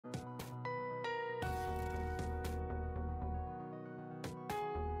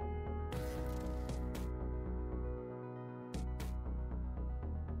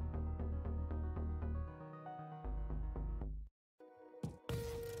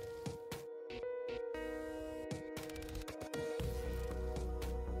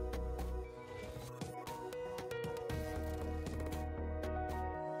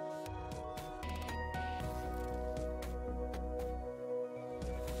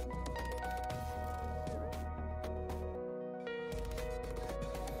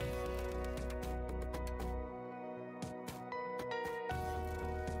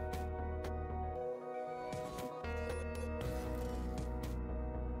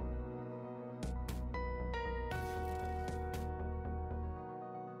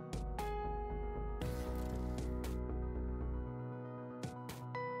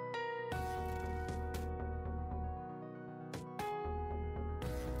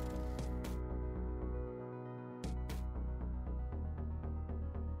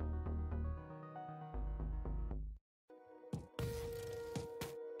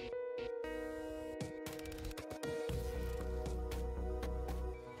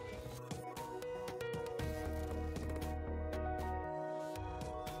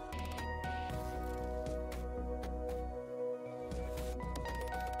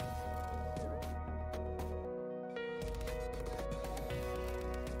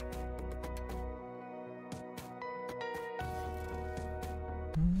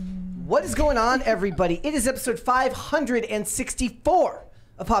What is going on, everybody? It is episode 564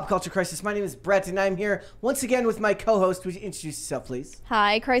 of Pop Culture Crisis. My name is Brett, and I'm here once again with my co-host. Would you introduce yourself, please?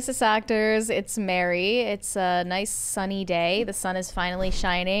 Hi, Crisis Actors. It's Mary. It's a nice sunny day. The sun is finally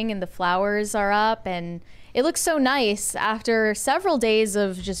shining, and the flowers are up, and it looks so nice after several days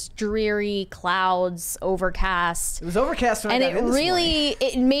of just dreary clouds, overcast. It was overcast when I got in this morning.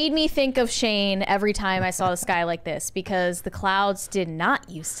 It made me think of Shane every time I saw the sky like this, because the clouds did not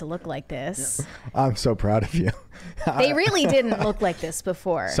used to look like this. I'm so proud of you. They really didn't look like this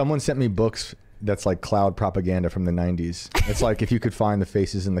before. Someone sent me books that's like cloud propaganda from the 90s. It's like if you could find the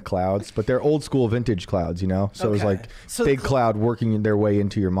faces in the clouds, but they're old school vintage clouds, you know? So it was like big cloud working their way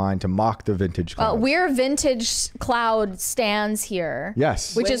into your mind to mock the vintage clouds. We're vintage cloud stands here.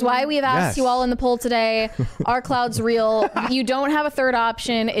 Yes. Which is why we've asked you all in the poll today, are clouds real? You don't have a third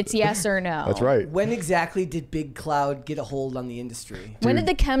option. It's yes or no. That's right. When exactly did Big Cloud get a hold on the industry? When did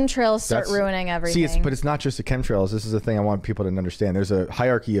the chemtrails start ruining everything? See, but it's not just the chemtrails. This is the thing I want people to understand. There's a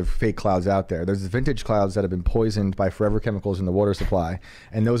hierarchy of fake clouds out there. There's the vintage clouds that have been poisoned by forever chemicals in the water supply,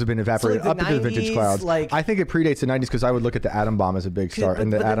 and those have been evaporated up into the vintage clouds. I think it predates the 90s because I would look at the atom bomb as a big start. The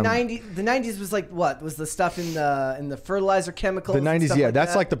 90s was like what? Was the stuff in the fertilizer chemicals? The 90s, yeah,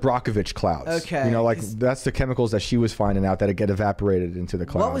 that's like the Brockovich clouds. Okay. You know, like that's the chemicals that she was finding out that get evaporated into the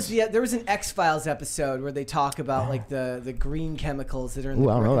clouds. What was there was an X-Files episode where they talk about like the green chemicals that are in the,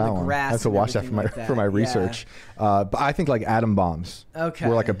 I don't know that the one. grass. I have to watch that for my research. But I think like atom bombs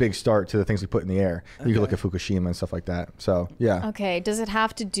were like a big start to the things we put in the air. You can look at Fukushima and stuff like that. So, yeah. Okay. Does it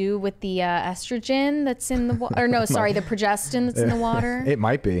have to do with the estrogen that's in the water? Or no, sorry, the progestin that's in the water? It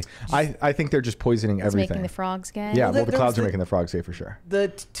might be. I think they're just poisoning everything. Making the frogs gay? Yeah, well, the clouds are making the frogs gay for sure. The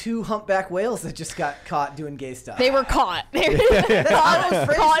two humpback whales that just got caught doing gay stuff. They were caught. Caught in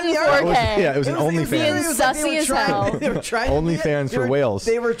 4K. It was an OnlyFans. Being sussy as hell. OnlyFans for whales.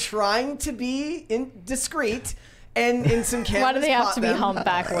 They were trying to be discreet. And in some cameras, why do they have to be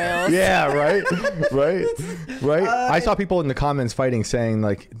humpback whales? Yeah, right. I saw people in the comments fighting, saying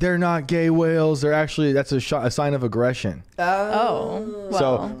like they're not gay whales. They're actually that's a sign of aggression. Well.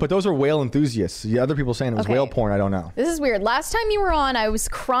 So, but those are whale enthusiasts. The other people saying it was whale porn. I don't know. This is weird. Last time you were on, I was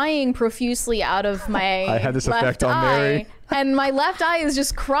crying profusely out of my I had this left effect on eye. Mary. And my left eye is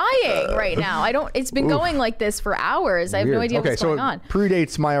just crying right now. It's been going like this for hours. I have no idea what's going on. Okay, so it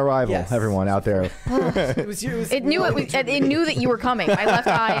predates my arrival, everyone out there. It knew that you were coming. My left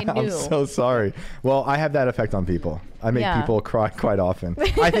eye knew. I'm so sorry. Well, I have that effect on people. I make people cry quite often.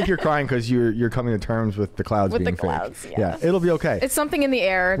 I think you're crying because you're coming to terms with the clouds being fake. Yeah, it'll be okay. It's something in the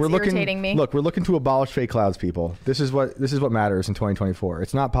air. It's irritating me. Look, we're looking to abolish fake clouds, people. This is what matters in 2024.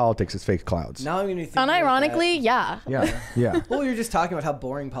 It's not politics. It's fake clouds. Now I'm gonna think unironically, yeah. Well, you're just talking about how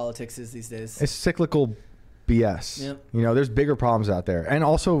boring politics is these days. It's cyclical BS. Yep. You know, there's bigger problems out there, and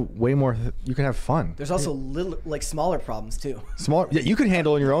also way more. You can have fun. There's also smaller problems too. Small, yeah, you can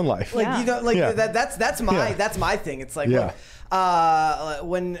handle in your own life. That's my thing. It's like look,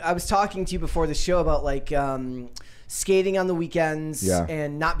 when I was talking to you before the show about like skating on the weekends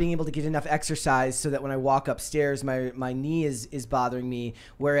and not being able to get enough exercise so that when I walk upstairs my knee is bothering me,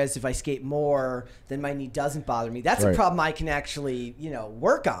 whereas if I skate more then my knee doesn't bother me. That's a problem I can actually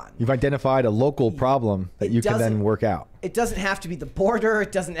work on. You've identified a local problem that you can then work out. It doesn't have to be the border.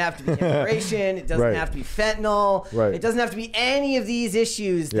 It doesn't have to be immigration. It doesn't have to be fentanyl. It doesn't have to be any of these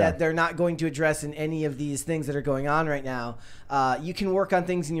issues that they're not going to address in any of these things that are going on right now. You can work on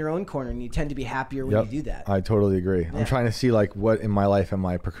things in your own corner, and you tend to be happier when you do that. I totally agree. I'm trying to see like what in my life am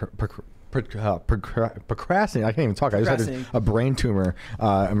I procrastinating. I can't even talk. I just had a brain tumor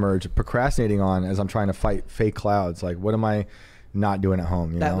emerge. Procrastinating on as I'm trying to fight fake clouds. Like, what am I not doing at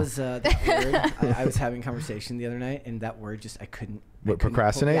home? That was that word. I was having a conversation the other night, and that word just I couldn't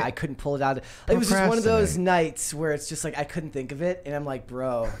procrastinate? I couldn't pull it out. It was just one of those nights where it's just like I couldn't think of it, and I'm like,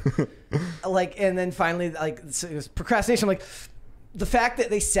 bro, and then finally it was procrastination. I'm like, the fact that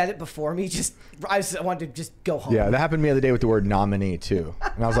they said it before me, I wanted to just go home. Yeah, that happened to me the other day with the word nominee too.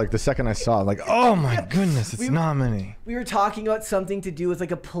 And I was like, the second I saw it, I'm like, oh my goodness, it's nominee. We were talking about something to do with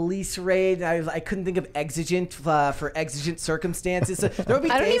like a police raid. And I couldn't think of exigent for exigent circumstances. So there would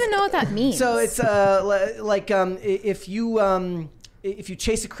be I don't even know what that means. So it's if you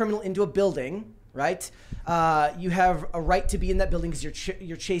chase a criminal into a building, right? You have a right to be in that building because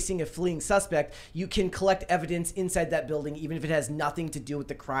you're chasing a fleeing suspect. You can collect evidence inside that building, even if it has nothing to do with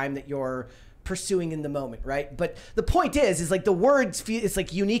the crime that you're pursuing in the moment, right? But the point is like the words it's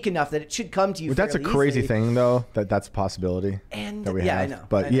like unique enough that it should come to you. But that's a crazy thing, though. That's a possibility. And that we have. I know.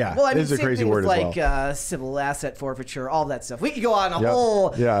 But I know. yeah, well, I mean, it is a crazy word like, as well. Like civil asset forfeiture, all that stuff. We could go on a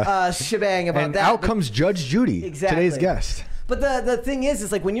whole shebang about and that. Out comes Judge Judy, today's guest. But the thing is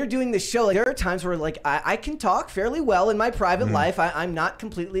like when you're doing this show, like there are times where like I can talk fairly well in my private life. I'm not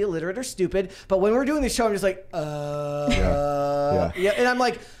completely illiterate or stupid. But when we're doing the show, I'm just like, yeah. And I'm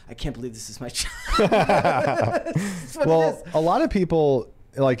like, I can't believe this is my show. Well, a lot of people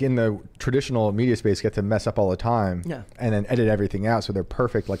like in the traditional media space get to mess up all the time and then edit everything out so they're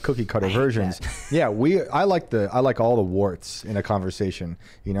perfect like cookie cutter versions. Yeah, I like all the warts in a conversation,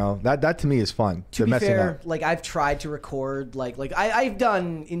 you know. That to me is fun. To be fair, like I've tried to record like I've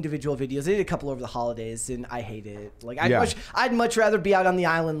done individual videos. I did a couple over the holidays and I hate it. Like I'd much rather be out on the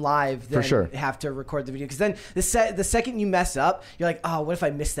island live than have to record the video, because then the second you mess up, you're like, oh, what if I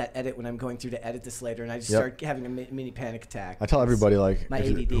miss that edit when I'm going through to edit this later, and I just start having a mini panic attack. I tell everybody like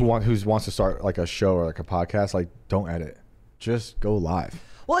who wants to start like a show or like a podcast, like don't edit, just go live.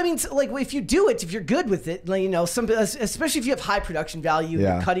 Well, I mean, like if you do it, if you're good with it, like, you know, especially if you have high production value,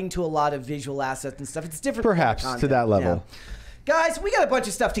 you're cutting to a lot of visual assets and stuff. It's different. Perhaps to that level. Yeah. Guys, we got a bunch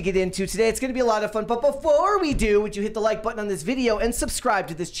of stuff to get into today. It's going to be a lot of fun. But before we do, would you hit the like button on this video and subscribe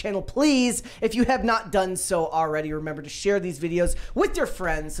to this channel, please? If you have not done so already, remember to share these videos with your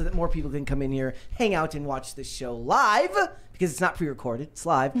friends so that more people can come in here, hang out, and watch this show live. Because it's not pre-recorded, it's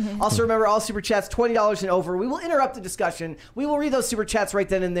live. Also remember, all Super Chats, $20 and over. We will interrupt the discussion. We will read those Super Chats right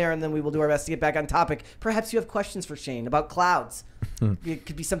then and there, and then we will do our best to get back on topic. Perhaps you have questions for Shane about clouds. It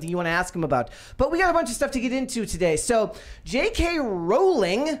could be something you want to ask him about. But we got a bunch of stuff to get into today. So, J.K.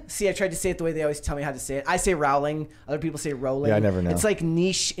 Rowling. See, I tried to say it the way they always tell me how to say it. I say Rowling. Other people say Rowling. Yeah, I never know. It's like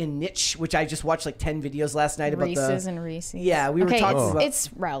niche and niche, which I just watched like 10 videos last night about Reese's and Reese's. Yeah, we were talking about.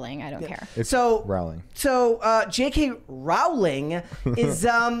 It's Rowling. I don't care. It's Rowling. So, J.K. Rowling is,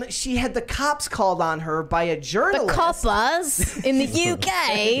 she had the cops called on her by a journalist. The coppers in the UK.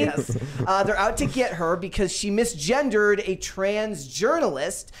 Yes. They're out to get her because she misgendered a trans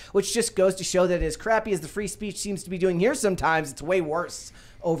journalist, which just goes to show that as crappy as the free speech seems to be doing here sometimes, it's way worse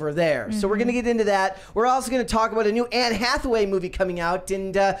over there. So we're going to get into that. We're also going to talk about a new Anne Hathaway movie coming out,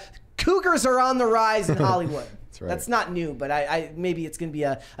 and Cougars are on the rise in Hollywood. That's right. That's not new, but I maybe it's going to be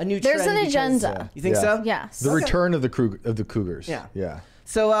a new trend. There's an agenda. You think so? Yes. The return of the Cougars. Yeah.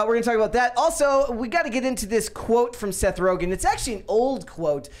 So we're going to talk about that. Also, we got to get into this quote from Seth Rogen. It's actually an old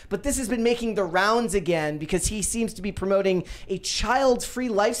quote, but this has been making the rounds again because he seems to be promoting a child-free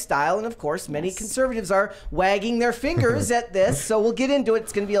lifestyle. And, of course, many conservatives are wagging their fingers at this. So we'll get into it.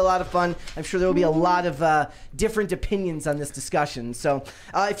 It's going to be a lot of fun. I'm sure there will be a lot of different opinions on this discussion. So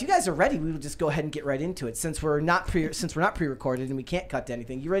if you guys are ready, we will just go ahead and get right into it. Since we're not pre-recorded and we can't cut to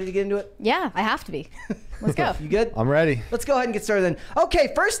anything. You ready to get into it? Yeah, I have to be. Let's go. You good? I'm ready. Let's go ahead and get started then. Okay,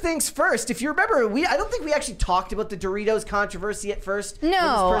 first things first. If you remember, I don't think we actually talked about the Doritos controversy at first. No.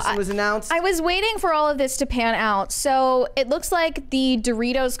 When this person was announced. I was waiting for all of this to pan out. So it looks like the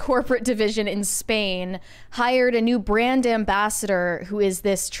Doritos corporate division in Spain hired a new brand ambassador who is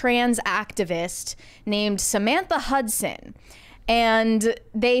this trans activist named Samantha Hudson. And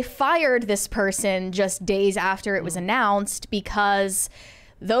they fired this person just days after it was announced because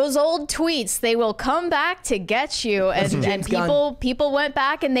those old tweets, they will come back to get you. And people went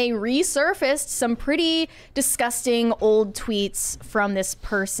back and they resurfaced some pretty disgusting old tweets from this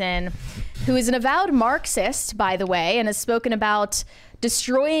person who is an avowed Marxist, by the way, and has spoken about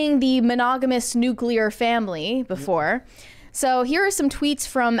destroying the monogamous nuclear family before. So here are some tweets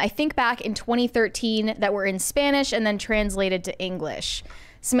from, I think, back in 2013 that were in Spanish and then translated to English.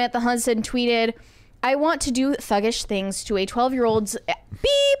 Samantha Hudson tweeted, "I want to do thuggish things to a 12-year-old's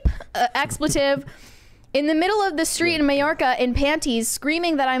beep expletive in the middle of the street in Mallorca in panties,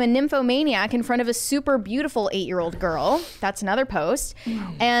 screaming that I'm a nymphomaniac in front of a super beautiful 8-year-old girl." That's another post.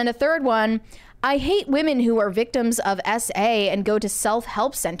 And a third one, "I hate women who are victims of SA and go to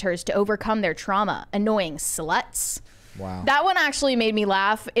self-help centers to overcome their trauma. Annoying sluts." Wow. That one actually made me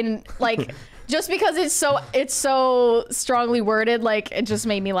laugh in like just because it's so strongly worded, like it just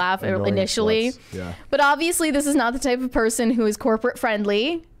made me laugh initially. Yeah. But obviously this is not the type of person who is corporate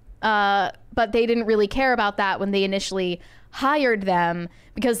friendly. But they didn't really care about that when they initially hired them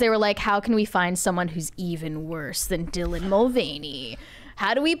because they were like, how can we find someone who's even worse than Dylan Mulvaney?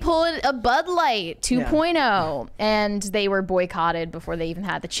 How do we pull a Bud Light 2.0? Yeah. And they were boycotted before they even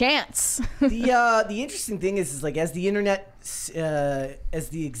had the chance. The interesting thing is like as the internet, as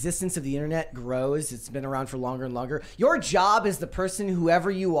the existence of the internet grows, it's been around for longer and longer. Your job as the person,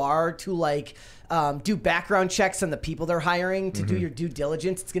 whoever you are, to like do background checks on the people they're hiring, to do your due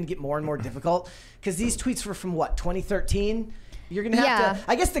diligence. It's going to get more and more difficult because these tweets were from what, 2013? You're going to have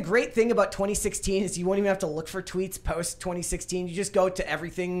to, I guess the great thing about 2016 is you won't even have to look for tweets post 2016. You just go to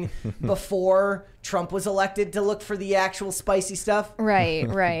everything before Trump was elected to look for the actual spicy stuff. Right,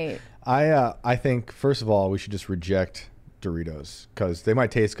 right. I think, first of all, we should just reject Doritos because they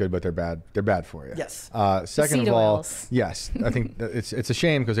might taste good, but they're bad. They're bad for you. Yes. Second of all, yes, I think it's a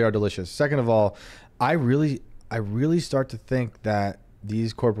shame because they are delicious. Second of all, I really start to think that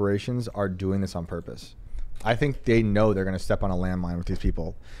these corporations are doing this on purpose. I think they know they're going to step on a landmine with these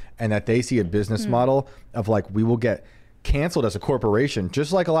people, and that they see a business model of like, we will get canceled as a corporation,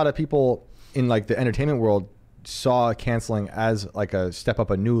 just like a lot of people in like the entertainment world saw canceling as like a step up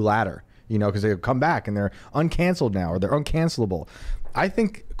a new ladder, you know, because they come back and they're uncanceled now, or they're uncancelable. I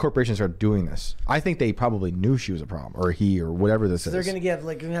think corporations are doing this. I think they probably knew she was a problem, or he, or whatever this is. They're gonna get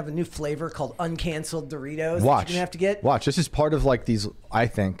like, gonna have a new flavor called uncanceled Doritos. Watch, that you're gonna have to get. Watch. This is part of like these, I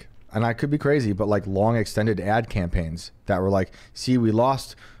think, and I could be crazy, but like long extended ad campaigns that were like, see, we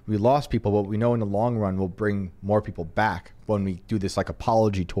lost people, but we know in the long run we'll bring more people back when we do this like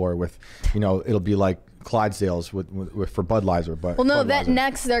apology tour with, you know, it'll be like Clydesdales with for Budweiser. But well, no, Budweiser. that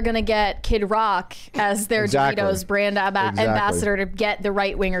next they're gonna get Kid Rock as their Doritos brand ambassador to get the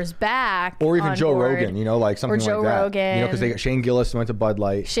right wingers back, or even Joe Rogan, you know, like something like that. Or Joe Rogan, you know, because Shane Gillis went to Bud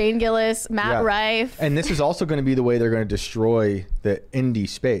Light. Shane Gillis, Matt Rife, and this is also going to be the way they're going to destroy the indie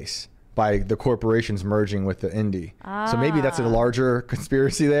space. By the corporations merging with the indie. So maybe that's a larger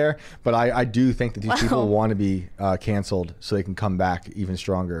conspiracy there, but I do think that these people want to be canceled so they can come back even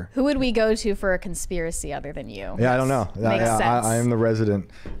stronger. Who would we go to for a conspiracy other than you? Yeah, I don't know. Makes sense. I am the resident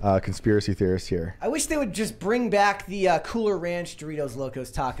conspiracy theorist here. I wish they would just bring back the Cooler Ranch Doritos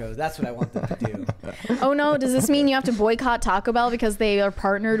Locos Tacos. That's what I want them to do. Oh no, does this mean you have to boycott Taco Bell because they are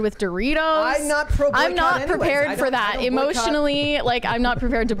partnered with Doritos? I'm not pro boycott. I'm not prepared for that. Emotionally, like I'm not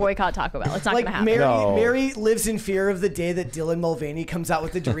prepared to boycott Taco Bell. It's not like gonna happen. Mary lives in fear of the day that Dylan Mulvaney comes out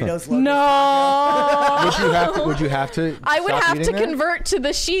with the Doritos Locos. No. Would you have to? I would have to convert to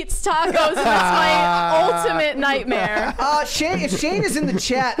the Sheets tacos, and that's my ultimate nightmare. Shane is in the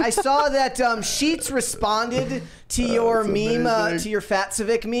chat. I saw that Sheets responded to your meme, to your Fat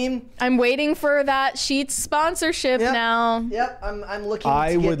Civic meme. I'm waiting for that Sheets sponsorship now. Yep, I'm looking.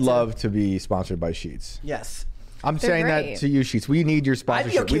 I would love to be sponsored by Sheets. Yes. I'm saying that to you, Sheets. We need your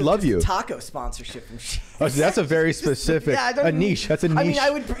sponsorship. Okay, we love you. Taco sponsorship from Sheets. Oh, so that's a very specific, a niche. That's a niche. I mean,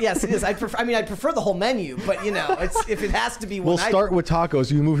 I would. Yes, it is. I'd prefer the whole menu, but you know, if it has to be one. We'll start with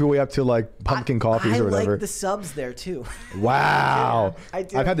tacos. You move your way up to like pumpkin coffees or whatever. I like the subs there too. Wow. Yeah, I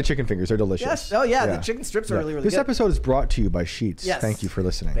do. I've had the chicken fingers. They're delicious. Yes. Oh yeah, the chicken strips are really good. This episode is brought to you by Sheets. Yes. Thank you for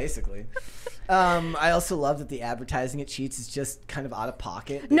listening. Basically. I also love that the advertising at Sheets is just kind of out of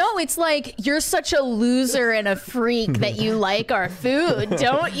pocket. No, it's like, you're such a loser and a freak that you like our food,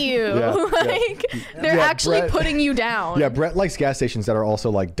 don't you? They're actually putting you down. Yeah, Brett likes gas stations that are also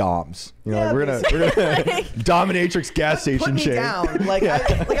like DOMs. You know, like we're gonna dominatrix gas station shame. Down. Like,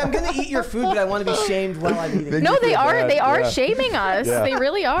 I'm gonna eat your food, but I want to be shamed while I'm eating. No, they are shaming us. Yeah. They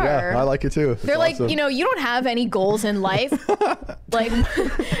really are. Yeah, I like it too. They're like, you know, you don't have any goals in life. Like,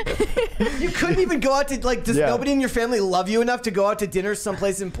 you couldn't even go out to, like, does nobody in your family love you enough to go out to dinner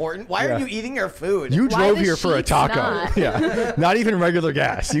someplace important? Why are you eating our food? You drove here for a taco. Not? Yeah, not even regular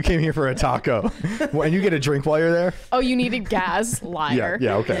gas. You came here for a taco. And you get a drink while you're there? Oh, you needed gas? Liar.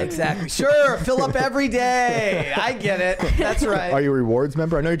 Yeah, okay. Exactly. Sure, fill up every day. I get it. That's right. Are you a rewards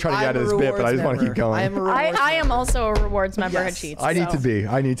member? I know you're trying to get out of this bit, but I just want to keep going. I am also a rewards member at Sheets. I need to be.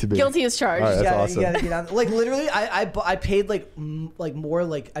 I need to be. Guilty as charged. Right, that's awesome. You gotta get on. Like, literally, I paid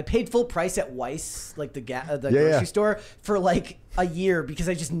I paid full price at Weiss, like the grocery store, for like a year because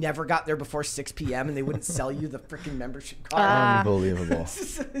I just never got there before 6 p.m. and they wouldn't sell you the freaking membership card. Unbelievable.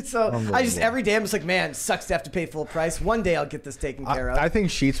 So I just every day I'm just like, man, sucks to have to pay full price. One day I'll get this taken care of. I think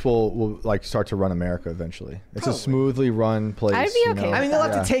Sheets will like start to run America eventually. It's a smoothly run place. I'd be okay. I mean, they'll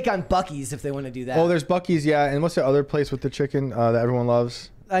have to take on Buc-ee's if they want to do that. Oh, there's Buc-ee's, and what's the other place with the chicken that everyone loves?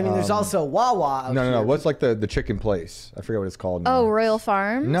 I mean, there's also Wawa. No. What's like the chicken place? I forget what it's called now. Oh, Royal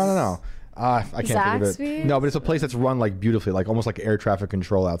Farms? No. I can't think of it. No, but it's a place that's run like beautifully, like almost like air traffic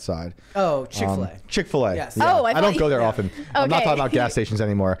control outside. Oh, Chick-fil-A. Chick-fil-A. Yes. Yeah. Oh, I don't go there often. I'm not talking about gas stations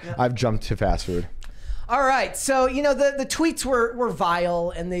anymore. I've jumped to fast food. All right. So, you know, the tweets were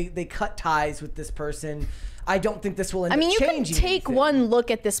vile and they cut ties with this person. I don't think this will end up changing. I mean, you can take one look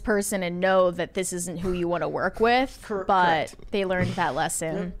at this person and know that this isn't who you want to work with, but they learned that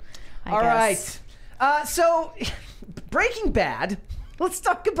lesson. All right. So, Breaking Bad. Let's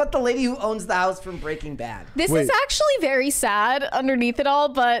talk about the lady who owns the house from Breaking Bad. This is actually very sad underneath it all,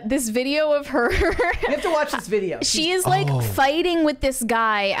 but this video of her... You have to watch this video. She is like fighting with this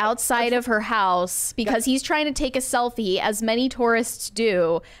guy outside of her house because he's trying to take a selfie, as many tourists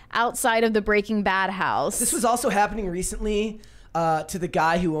do, outside of the Breaking Bad house. This was also happening recently to the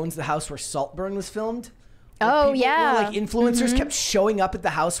guy who owns the house where Saltburn was filmed. Oh, yeah. Where, like influencers kept showing up at the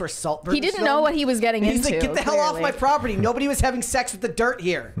house where Saltburn. He didn't know what he was getting into. He's like, get the hell off my property. Nobody was having sex with the dirt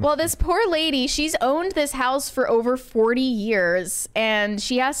here. Well, this poor lady, she's owned this house for over 40 years, and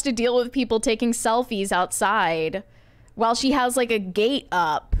she has to deal with people taking selfies outside while she has like a gate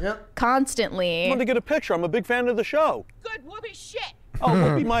up constantly. I wanted to get a picture. I'm a big fan of the show. Good whoopee shit. Oh,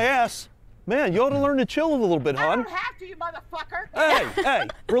 whoopee my ass. Man, you ought to learn to chill a little bit, I hon. don't have to, you motherfucker. Hey,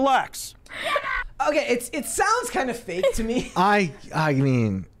 relax. Okay, it sounds kind of fake to me. I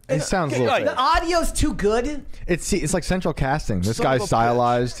mean, it sounds a little fake. The audio's too good. It's like central casting. This Son guy's of a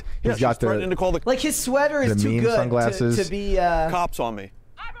stylized. Yeah, He's got she's threatening to the call the Like his sweater is too meme good sunglasses. to be. cops on me.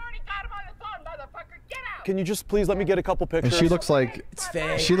 I've already got him on the phone, motherfucker. Get out. Can you just please let me get a couple and pictures? she looks like It's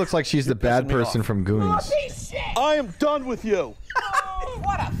fake. she looks like she's the bad pissing me person off. from Goonies. Whoopee shit. I am done with you. Oh,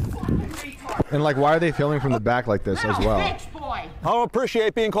 what a fucking retard. And like, why are they filming from the back like this as well? Bitch boy. I don't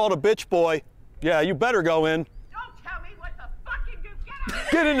appreciate being called a bitch boy. Yeah, you better go in. Don't tell me what the fuck you do. Get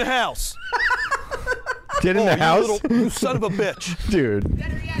out. Get in the house. Get in the you house, you son of a bitch. dude.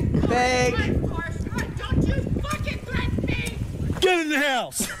 Better yet, Fake. don't you fucking threaten me. Get in the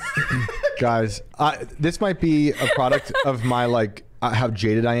house. Guys, this might be a product of my like how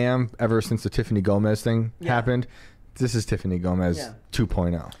jaded I am ever since the Tiffany Gomez thing happened. This is Tiffany Gomez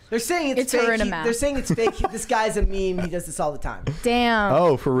 2.0. They're saying it's her fake. in a mask. They're saying it's fake. This guy's a meme. He does this all the time. Damn.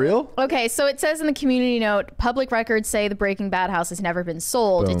 Oh, for real? Okay, so it says in the community note, public records say the Breaking Bad house has never been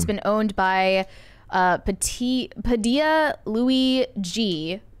sold. Boom. It's been owned by Padilla Louis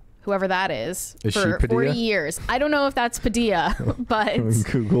G, whoever that is, Is for she 40 Padilla? years. I don't know if that's Padilla, but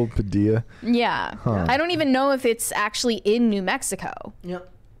Google Padilla. yeah. I don't even know if it's actually in New Mexico. Yep.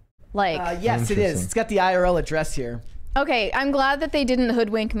 Like, Yes, it is. Interesting. It's got the IRL address here. okay, I'm glad that they didn't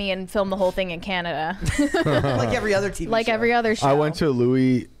hoodwink me and film the whole thing in Canada, Like every other TV like show. every other show. I went to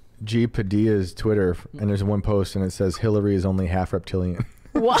Louis G. Padilla's Twitter, and there's one post, and it says Hillary is only half reptilian.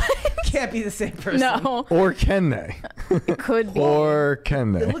 What? Can't be the same person. No, Or can they? it could be. Or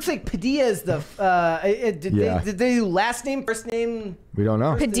can It they? looks like Padilla is the. Did they do last name, first name? We don't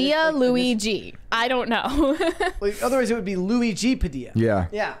know. Padilla Louis G. I don't know. Like, otherwise, it would be Louis G. Padilla. Yeah.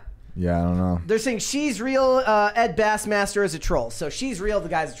 Yeah. Yeah, I don't know. They're saying she's real. Ed Bassmaster is a troll. So she's real. The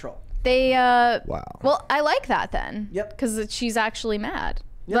guy's a troll. They Wow. Well, I like that then. Yep. Because she's actually mad.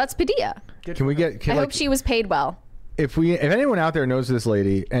 Well, that's Padilla. Good Can for we her. get? Can, I like, hope she was paid well. if anyone out there knows this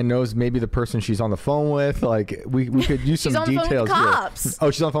lady and knows maybe the person she's on the phone with, like we could use some She's on the phone with details the here. cops. Oh,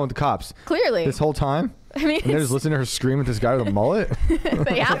 she's on the phone with the cops Clearly. this whole time. I mean, And they're just listening to her scream at this guy with a mullet.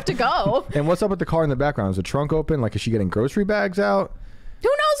 they have to go. And what's up with the car in the background? Is the trunk open? Like, is she getting grocery bags out? Who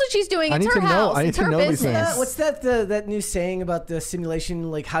knows what she's doing? I It's need her to know- house. I need It's to her know these business. things. What's that new saying about the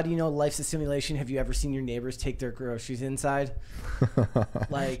simulation? Like, how do you know life's a simulation? Have you ever seen your neighbors take their groceries inside?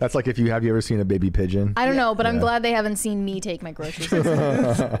 Like, That's like if you ever seen a baby pigeon? I don't know, but I'm Yeah. glad they haven't seen me take my groceries.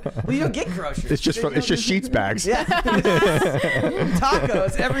 well, you don't get groceries. It's just sheets bags. Yeah.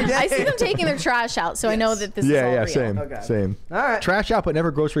 Tacos every day. I see them taking their trash out, so I know that this is all Yeah, real. same, Okay. same. All right. Trash out, but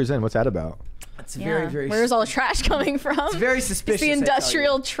never groceries in. What's that about? It's Yeah. very, very. Where's all the trash coming from? It's very suspicious. It's the I tell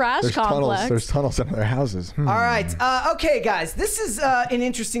industrial you. trash There's complex. tunnels. There's tunnels under their houses. All right. Okay, guys. This is an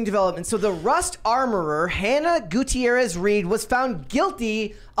interesting development. So the Rust armorer, Hannah Gutierrez Reed, was found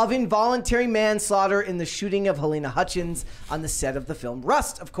guilty of involuntary manslaughter in the shooting of Helena Hutchins on the set of the film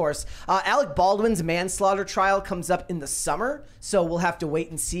Rust, of course. Alec Baldwin's manslaughter trial comes up in the summer, so we'll have to wait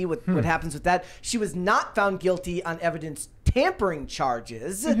and see what happens with that. She was not found guilty on evidence tampering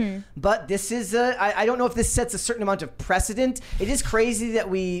charges, but this is I don't know if this sets a certain amount of precedent. It is crazy that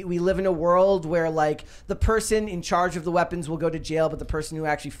we live in a world where like the person in charge of the weapons will go to jail, but the person who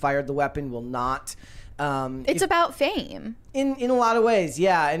actually fired the weapon will not. It's about fame. In a lot of ways,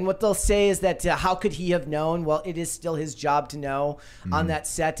 yeah. And what they'll say is that how could he have known? Well, it is still his job to know on that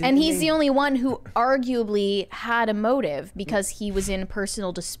set. And he's the only one who arguably had a motive because he was in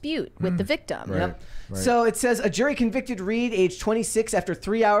personal dispute with the victim. Right. Yep. So it says a jury convicted Reed, age 26, after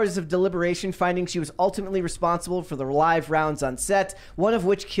 3 hours of deliberation, finding she was ultimately responsible for the live rounds on set, one of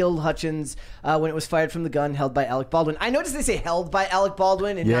which killed Hutchins when it was fired from the gun held by Alec Baldwin. I noticed they say held by Alec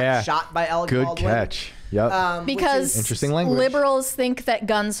Baldwin and not shot by Alec Good Baldwin. catch. Yep. Because Interesting language. liberals think that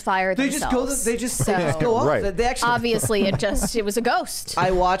guns fire They themselves. they just go off. Right. They actually Obviously, it was a ghost.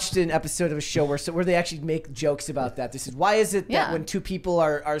 I watched an episode of a show where they actually make jokes about that. They said, why is it that Yeah. when two people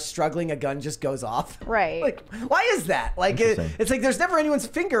are struggling, a gun just goes off? Right. Like, why is that? Like, it's like there's never anyone's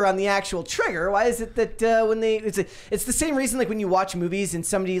finger on the actual trigger. Why is it that when they, it's the same reason like when you watch movies and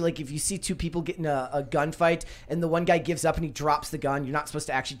somebody, like if you see two people get in a gunfight and the one guy gives up and he drops the gun, you're not supposed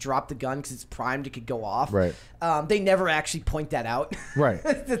to actually drop the gun because it's primed, it could go off. off. Right. They never actually point that out. Right.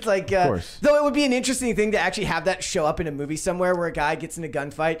 It's like, of course. though it would be an interesting thing to actually have that show up in a movie somewhere where a guy gets in a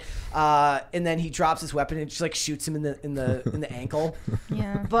gunfight, and then he drops his weapon and just like shoots him in the ankle.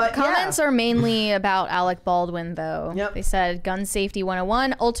 Yeah. But comments are mainly about Alec Baldwin, though. Yep. They said gun safety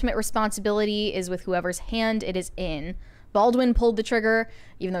 101, ultimate responsibility is with whoever's hand it is in. Baldwin pulled the trigger,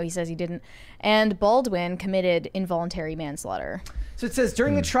 even though he says he didn't. And Baldwin committed involuntary manslaughter. So it says,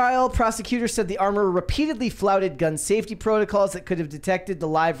 during the trial, prosecutors said the armorer repeatedly flouted gun safety protocols that could have detected the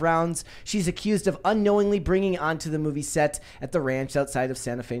live rounds she's accused of unknowingly bringing onto the movie set at the ranch outside of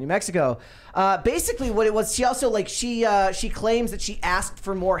Santa Fe, New Mexico. Basically, what it was, she also, she claims that she asked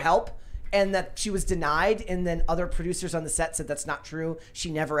for more help and that she was denied, and then other producers on the set said that's not true.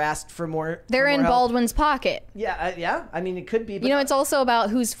 She never asked for more. They're in Baldwin's pocket. Yeah, yeah. I mean, it could be. But it's also about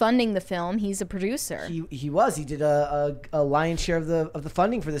who's funding the film. He's a producer. He was. He did a lion's share of the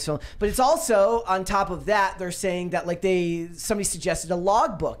funding for this film. But it's also, on top of that, they're saying that somebody suggested a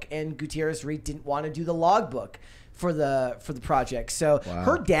logbook, and Gutierrez-Reed didn't want to do the logbook for the project. So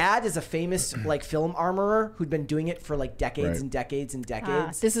her dad is a famous film armorer who'd been doing it for decades and decades and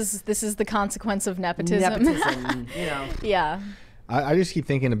decades. This is the consequence of nepotism. Yeah. I just keep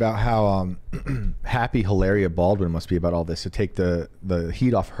thinking about how happy Hilaria Baldwin must be about all this, to take the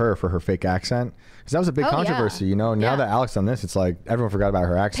heat off her for her fake accent. Because that was a big controversy, Now that Alex on this, it's like everyone forgot about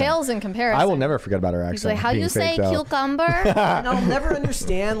her accent. Pales in comparison. I will never forget about her accent. He's like, how do you say cucumber? And I'll never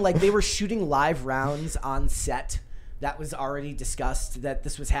understand, they were shooting live rounds on set. That was already discussed that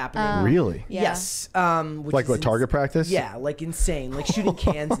this was happening. Really? Yeah. Yes. Like what, target practice? Yeah, insane. Shooting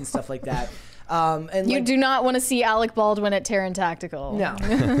cans and stuff like that. And you do not want to see Alec Baldwin at Terran Tactical. No.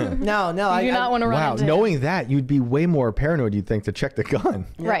 No. You do not want to run into him. Knowing that, you'd be way more paranoid, you'd think, to check the gun.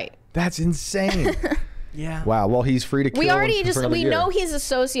 Yeah. Right. That's insane. Yeah. Wow. Well, he's free to kill. We know he's a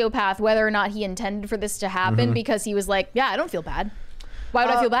sociopath, whether or not he intended for this to happen, because he was like, yeah, I don't feel bad. Why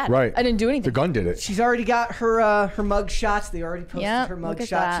would I feel bad? Right. I didn't do anything. The gun did it. She's already got her mug shots. They already posted her mug look at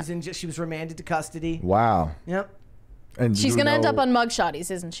shot. that. She was remanded to custody. Wow. Yep. And she's gonna end up on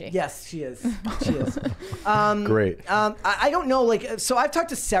mugshotties, isn't she? Yes, she is. She is. Great. I don't know. So I've talked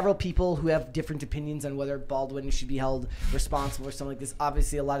to several people who have different opinions on whether Baldwin should be held responsible or something like this.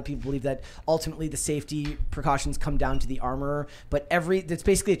 Obviously, a lot of people believe that ultimately the safety precautions come down to the armorer. But it's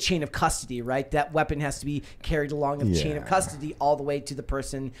basically a chain of custody, right? That weapon has to be carried along a chain of custody all the way to the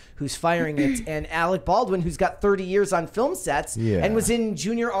person who's firing it. And Alec Baldwin, who's got 30 years on film sets and was in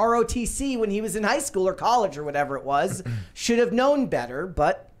junior ROTC when he was in high school or college or whatever it was, should have known better,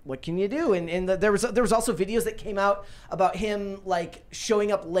 but what can you do? And there was also videos that came out about him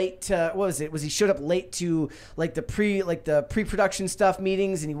showing up late to, what was it? Was he showed up late to the pre-production stuff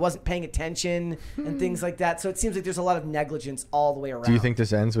meetings, and he wasn't paying attention and things like that. So it seems like there's a lot of negligence all the way around. Do you think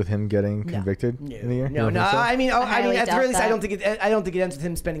this ends with him getting convicted in the year? No. So? I mean, at the very least, I don't think it ends with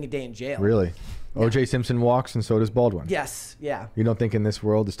him spending a day in jail. Really? O.J. Simpson walks, and so does Baldwin. Yes, yeah. You don't think in this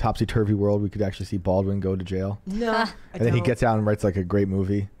world, this topsy-turvy world, we could actually see Baldwin go to jail? No. And then he gets out and writes a great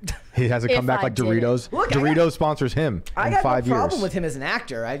movie. He has a comeback like Doritos. Look, Doritos sponsors him in 5 years. I got no problem with him as an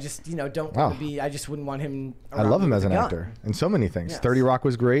actor. I just, don't want to be. I just wouldn't want him. I love him as an actor in so many things. 30 Rock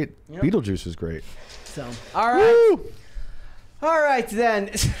was great. Yep. Beetlejuice was great. So, all right. Woo! All right, then.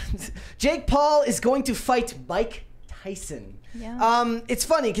 Jake Paul is going to fight Mike Tyson. Yeah. It's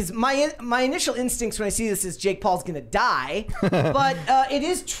funny because my initial instincts when I see this is Jake Paul's gonna die, but it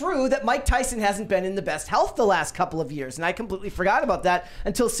is true that Mike Tyson hasn't been in the best health the last couple of years, and I completely forgot about that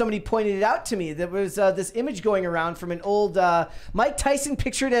until somebody pointed it out to me. There was this image going around from an old Mike Tyson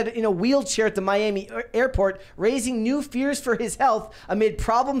pictured in a wheelchair at the Miami airport, raising new fears for his health amid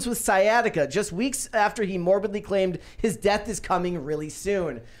problems with sciatica, just weeks after he morbidly claimed his death is coming really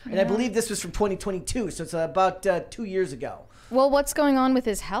soon. And I believe this was from 2022, so it's about 2 years ago. Well, what's going on with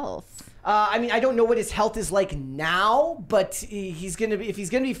his health? I don't know what his health is like now, but if he's gonna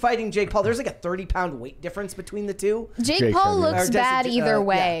be fighting Jake Paul, there's a 30-pound weight difference between the two. Jake Paul looks bad either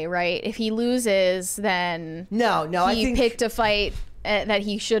way, right? If he loses, then he picked a fight that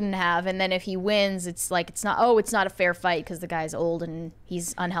he shouldn't have, and then if he wins, it's not a fair fight because the guy's old and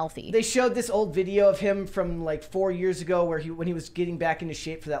he's unhealthy. They showed this old video of him from 4 years ago when he was getting back into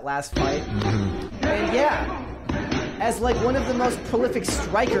shape for that last fight, and as one of the most prolific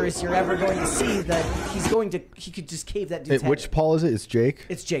strikers you're ever going to see, that he could just cave that dude's head. Which Paul is it? It's Jake?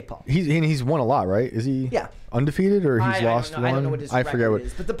 It's Jake Paul. He's won a lot, right? Is he? Yeah. undefeated or he's lost one? I don't know what his record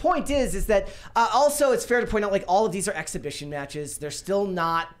is. But the point is that also it's fair to point out, like, all of these are exhibition matches. They're still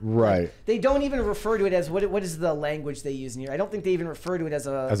not right. Like, they don't even refer to it as what is the language they use in here? I don't think they even refer to it as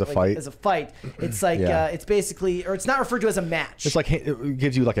a fight. As a fight. It's like it's basically, or it's not referred to as a match. It's like it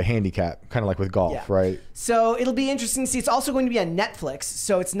gives you like a handicap, kind of like with golf, right? So it'll be interesting to see. It's also going to be on Netflix,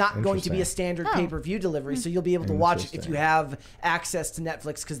 so it's not going to be a standard pay-per-view delivery. So you'll be able to watch it if you have access to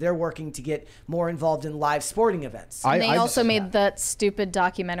Netflix, because they're working to get more involved in live sporting events. And they also made that stupid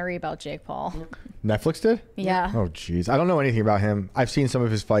documentary about Jake Paul. Netflix did? Yeah. Oh, jeez. I don't know anything about him. I've seen some of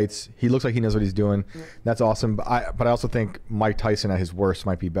his fights. He looks like he knows what he's doing. That's awesome. But I also think Mike Tyson at his worst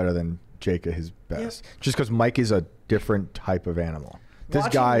might be better than Jake at his best. Just because Mike is a different type of animal. This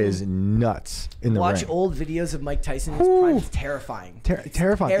guy is nuts in the ring. Watch old videos of Mike Tyson. It's terrifying.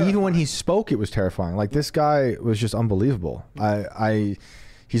 Terrifying. Even when he spoke, it was terrifying. Like, this guy was just unbelievable.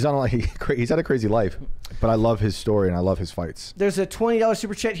 He's on he's had a crazy life, but I love his story and I love his fights. There's a $20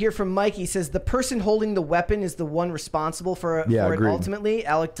 super chat here from Mike. He says the person holding the weapon is the one responsible for it ultimately.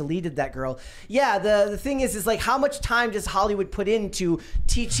 Alec deleted that girl. Yeah, the thing is like, how much time does Hollywood put into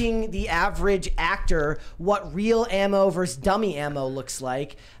teaching the average actor what real ammo versus dummy ammo looks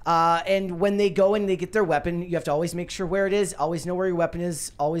like? And when they go and they get their weapon, you have to always make sure where it is, always know where your weapon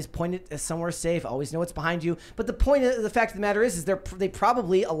is, always point it somewhere safe, always know what's behind you. But the point of the fact of the matter is they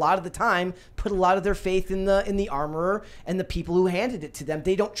probably a lot of the time put a lot of their faith in the armorer and the people who handed it to them.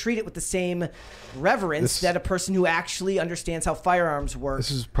 They don't treat it with the same reverence that a person who actually understands how firearms work.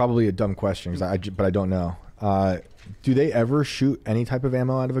 This is probably a dumb question, but I don't know. Do they ever shoot any type of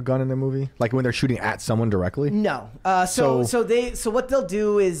ammo out of a gun in the movie? Like when they're shooting at someone directly? No. So what they'll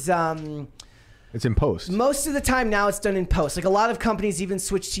do is it's in post. Most of the time now it's done in post. Like, a lot of companies even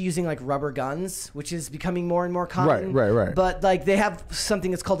switch to using like rubber guns, which is becoming more and more common. Right. But like, they have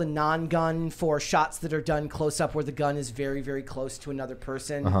something that's called a non-gun for shots that are done close up where the gun is very, very close to another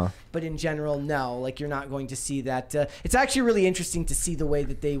person. But in general, no. Like, you're not going to see that. It's actually really interesting to see the way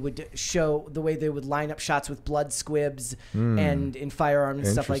that they would line up shots with blood squibs and in firearms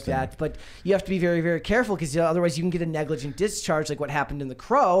and stuff like that. But you have to be very, very careful, because otherwise you can get a negligent discharge like what happened in The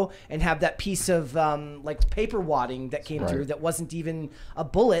Crow and have that piece of like paper wadding that came through that wasn't even a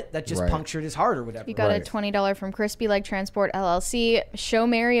bullet, that just punctured his heart or whatever. You got a $20 from Crispy Leg Transport LLC. Show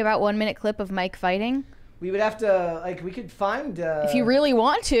Mary about 1 minute clip of Mike fighting. We would have to, we could find... if you really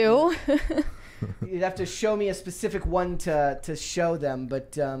want to. You'd have to show me a specific one to show them,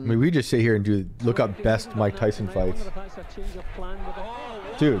 but... I mean, we just sit here and look up best Mike Tyson fights.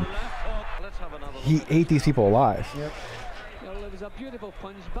 Dude, he ate these people alive. Yep.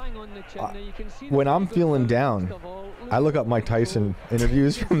 When I'm feeling down, I look up Mike Tyson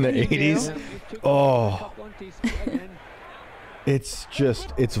interviews from the 80s. Oh,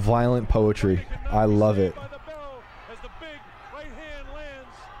 it's violent poetry. I love it.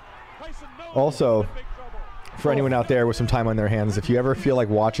 Also, for anyone out there with some time on their hands, if you ever feel like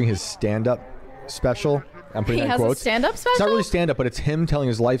watching his stand-up special, I'm putting that in quotes. He has a stand-up special? It's not really stand-up, but it's him telling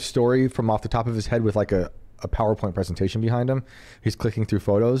his life story from off the top of his head with like a PowerPoint presentation behind him. He's clicking through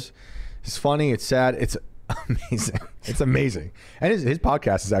photos. It's funny. It's sad. It's amazing. It's amazing. And his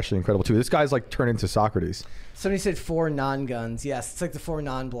podcast is actually incredible too. This guy's like turned into Socrates. Somebody said 4 non-guns. Yes, it's like the 4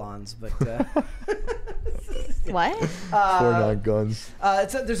 non-blondes, but... What? 4 non-guns.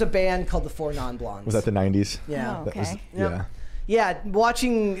 There's a band called the 4 non-blondes. Was that the 90s? Yeah. Oh, okay. Yeah,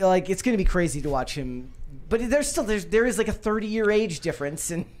 watching, like, it's going to be crazy to watch him. But there is like a 30-year age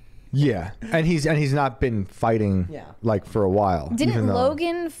difference, and... Yeah, and he's not been fighting like for a while. Didn't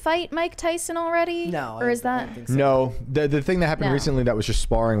Logan fight Mike Tyson already? No, or is that? I don't think so. No, the thing that happened recently that was just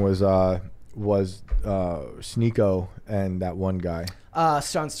sparring was Sneeko and that one guy.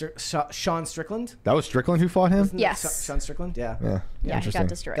 Sean Strickland. That was Strickland who fought him. Yes, Sean Strickland. Yeah, he got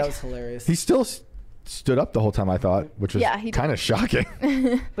destroyed. That was hilarious. He still stood up the whole time, I thought, which was kind of shocking.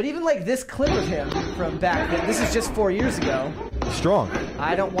 But even like this clip of him from back then, this is just 4 years ago. Strong.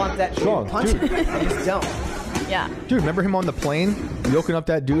 I don't want that strong punch. Dude. I just don't. Yeah. Dude, remember him on the plane yoking up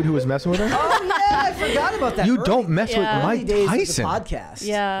that dude who was messing with him? Oh yeah, I forgot about that. You don't mess with Mike Tyson. Podcast.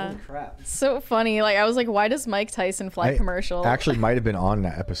 Yeah. Holy crap. So funny. Like, I was like, why does Mike Tyson fly commercial? Actually, might have been on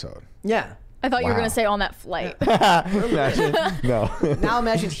that episode. Yeah. I thought you were going to say on that flight. Imagine. No. Now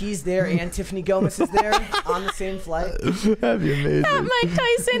imagine he's there and Tiffany Gomez is there on the same flight. That'd be amazing. That Mike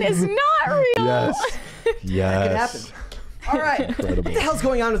Tyson is not real. Yes. That could happen. All right. Incredible. What the hell's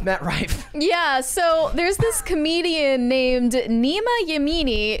going on with Matt Rife? Yeah, so there's this comedian named Nima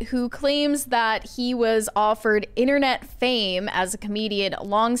Yamini who claims that he was offered internet fame as a comedian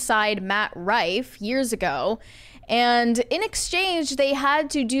alongside Matt Rife years ago. And in exchange, they had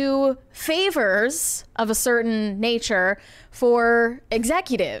to do favors of a certain nature for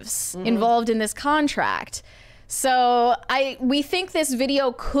executives involved in this contract. So we think this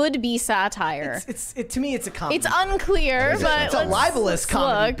video could be satire. To me, it's a comedy. It's unclear, but it's a libelous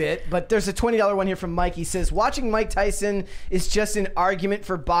comedy bit. But there's a $20 one here from Mike. He says, watching Mike Tyson is just an argument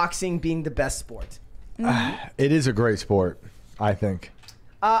for boxing being the best sport. It is a great sport, I think.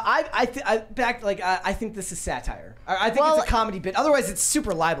 I think this is satire. I think it's a comedy bit. Otherwise, it's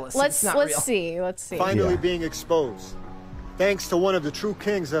super libelous. It's not real. Let's see. Finally being exposed, thanks to one of the true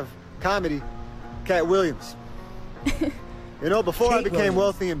kings of comedy, Cat Williams. You know, before I became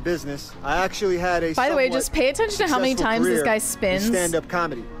wealthy in business, I actually had a. By the way, just pay attention to how many times this guy spins. Stand-up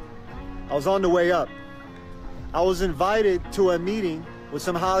comedy. I was on the way up. I was invited to a meeting with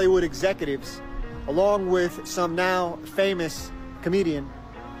some Hollywood executives, along with some now famous comedian,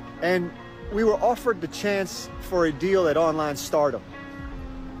 and we were offered the chance for a deal at Online Stardom.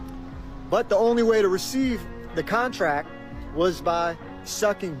 But the only way to receive the contract was by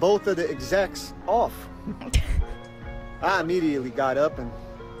sucking both of the execs off. I immediately got up and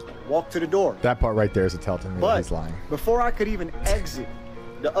walked to the door. That part right there is a telltale that he's lying. Before I could even exit,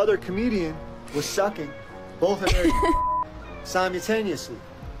 the other comedian was sucking both of their simultaneously.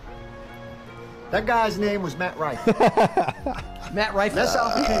 That guy's name was Matt Rife. Matt Rife. That's how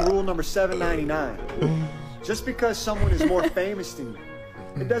I became rule number 799. Just because someone is more famous than you,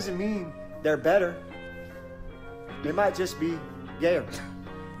 it doesn't mean they're better. They might just be gayer.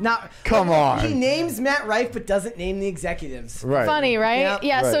 Now, come on. He names Matt Rife, but doesn't name the executives. Right. Funny, right? Yep.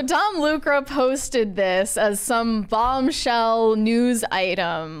 Yeah. Right. So Dom Lucra posted this as some bombshell news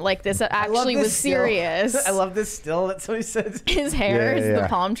item, like this actually was serious. I love this still. That's what he says. His hair is the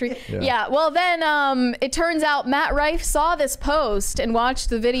palm tree. Yeah. Well, then it turns out Matt Rife saw this post and watched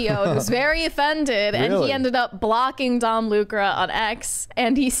the video and was very offended, and he ended up blocking Dom Lucra on X.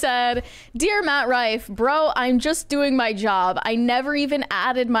 And he said, "Dear Matt Rife, bro, I'm just doing my job. I never even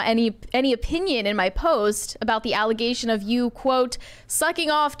added any opinion in my post about the allegation of you, quote,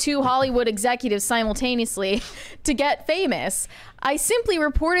 sucking off 2 Hollywood executives simultaneously to get famous. I simply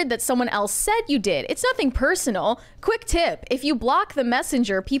reported that someone else said you did. It's nothing personal. Quick tip, if you block the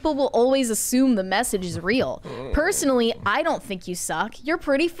messenger, people will always assume the message is real. Personally, I don't think you suck. You're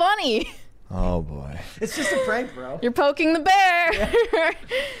pretty funny." Oh boy. It's just a prank, bro. You're poking the bear.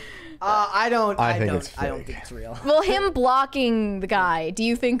 I don't think it's real. Well, him blocking the guy, do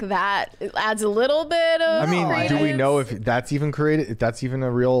you think that adds a little bit of do we know if that's even created, if that's even a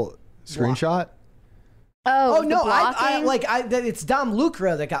real screenshot? Oh no, it's Dom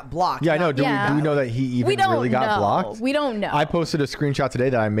Lucra that got blocked. Yeah, I know. Do we know that he even really got blocked? We don't know. I posted a screenshot today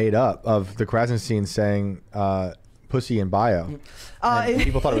that I made up of the Krasenstein saying pussy in bio.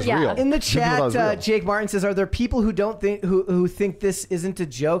 People thought it was real. In the chat, Jake Martin says, "Are there people who don't think who think this isn't a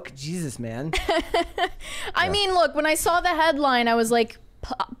joke?" Jesus, man. I mean, look, when I saw the headline, I was like,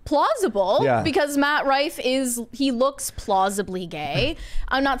 plausible, because Matt Rife he looks plausibly gay.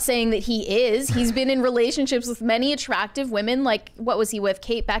 I'm not saying that he is. He's been in relationships with many attractive women. Like, what was he with?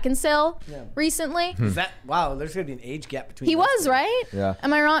 Kate Beckinsale recently? Is that, wow, there's gonna be an age gap between He was, right? Yeah.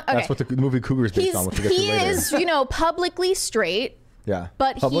 Am I wrong? Okay. That's what the movie Cougar is based on. Which he is, publicly straight. Yeah.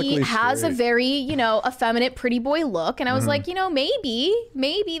 But he has a very, effeminate pretty boy look. And I was like,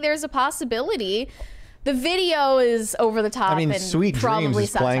 maybe there's a possibility. The video is over the top. I mean, and Sweet Dreams is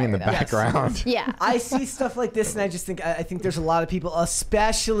playing in the background. Yeah. I see stuff like this, and I just think there's a lot of people,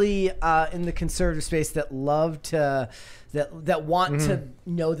 especially in the conservative space, that love to that want to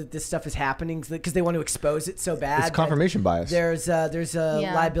know that this stuff is happening because they want to expose it so bad. It's confirmation bias. There's a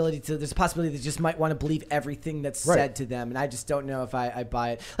liability to. There's a possibility they just might want to believe everything that's said to them, and I just don't know if I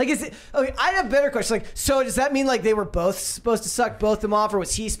buy it. Like, is it? Okay, I have a better question. Like, so does that mean like they were both supposed to suck both of them off, or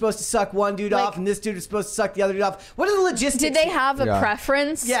was he supposed to suck one dude off and this dude was supposed to suck the other dude off? What are the logistics? Did they have a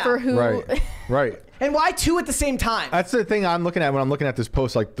preference for who? Right. And why 2 at the same time? That's the thing I'm looking at when I'm looking at this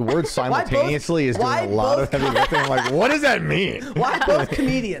post. Like, the word simultaneously is doing a lot of heavy lifting. I'm like, what does that mean? Why both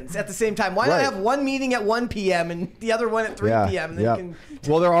comedians at the same time? Why not have one meeting at 1 p.m. and the other one at 3 p.m. And then you can...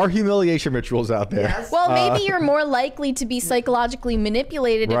 Well, there are humiliation rituals out there. Yes. Well, maybe you're more likely to be psychologically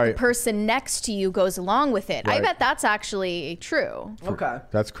manipulated if the person next to you goes along with it. I bet that's actually true. Okay.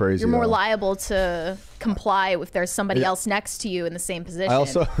 That's crazy. You're more liable to comply if there's somebody else next to you in the same position. I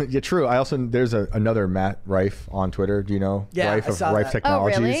also, true. I also, there's another Matt Rife on Twitter. Do you know? Yeah, Rife I saw Rife that.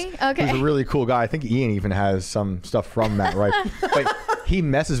 Technologies. Oh, really? Okay. He's a really cool guy. I think Ian even has some stuff from Matt Rife. But he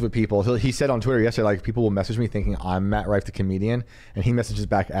messes with people. He said on Twitter yesterday, like, people will message me thinking I'm Matt Rife the comedian, and he messages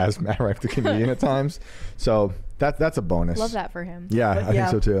back as Matt Rife the comedian at times. So That's a bonus. Love that for him. Yeah, I think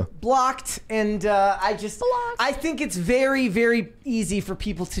so too. Blocked, and I think it's very, very easy for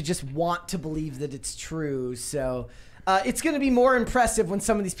people to just want to believe that it's true. So it's going to be more impressive when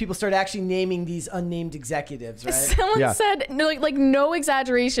some of these people start actually naming these unnamed executives, right? Someone said, like no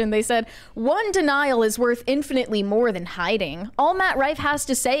exaggeration, they said, one denial is worth infinitely more than hiding. All Matt Rife has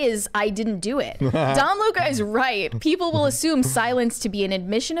to say is, I didn't do it. Don Luca is right. People will assume silence to be an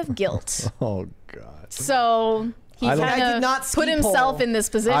admission of guilt. Oh, God. So... He kind of put himself in this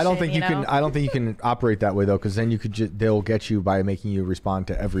position. I don't think you can. I don't think you can operate that way though, because then you could. They'll get you by making you respond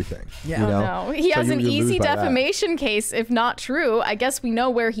to everything. Yeah. You know? No, he has an easy defamation case. If not true, I guess we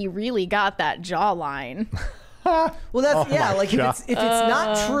know where he really got that jawline. Well, that's Like if it's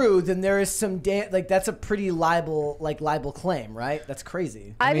not true, then there is some that's a pretty libel claim, right? That's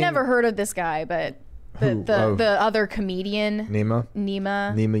crazy. I've never heard of this guy, but. The other comedian Nima.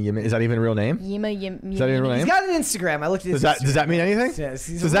 Is that even a real name? Is that even a real name? He's got an Instagram. I looked at his Instagram. Does that mean anything? Yes,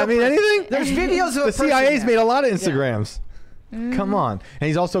 does that mean anything? There's videos of the CIA's made a lot of Instagrams. Yeah. Come on. And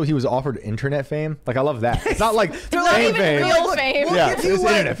he was offered internet fame. Like, I love that. It's not like they're not even fame. real fame. We'll give you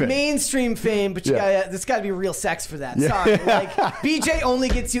internet fame. Mainstream fame, but there's got to be real sex for that. Sorry. Like, BJ only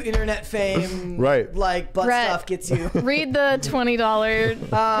gets you internet fame. Right. Like, butt stuff gets you. Read the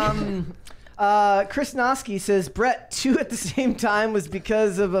 $20. Chris Noski says, Brett, 2 at the same time was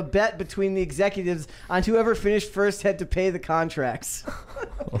because of a bet between the executives on whoever finished first had to pay the contracts.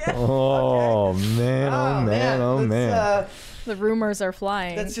 Oh, man. The rumors are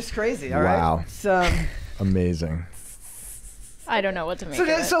flying. That's just crazy. All right. Wow. Amazing. I don't know what to make of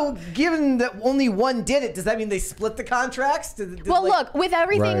it. So given that only one did it, does that mean they split the contracts? Look, with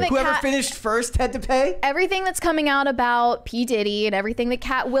everything that whoever finished first had to pay? Everything that's coming out about P. Diddy and everything that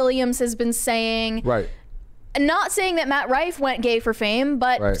Cat Williams has been saying. Right. Not saying that Matt Rife went gay for fame,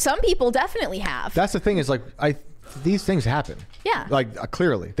 but some people definitely have. That's the thing is, like, these things happen. Yeah. Like,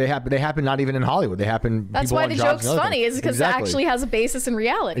 clearly. They happen not even in Hollywood. They happen. That's why the joke's funny, is because it actually has a basis in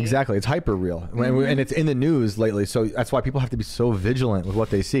reality. Exactly. It's hyper real. And it's in the news lately. So that's why people have to be so vigilant with what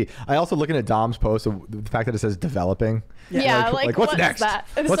they see. I also, looking at Dom's post, of the fact that it says developing. Yeah, like what's next? That?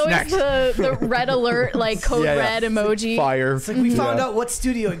 What's next? The red alert, like code red emoji. Fire. It's like we found out what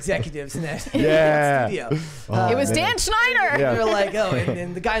studio executives in that. Yeah. Studio. It was Dan Schneider. Yeah. They're like,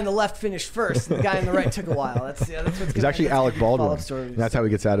 and the guy on the left finished first, and the guy on the right took a while. That's what's. It's actually Alec Baldwin. That's how he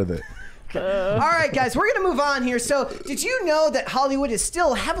gets out of it. All right, guys, we're going to move on here. So did you know that Hollywood is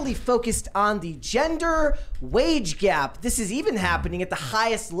still heavily focused on the gender wage gap? This is even happening at the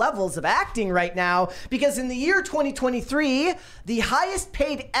highest levels of acting right now, because in the year 2023, the highest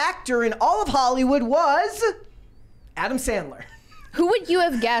paid actor in all of Hollywood was Adam Sandler. Who would you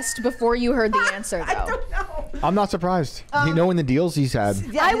have guessed before you heard the answer, though? I don't know. I'm not surprised. Knowing the deals he's had.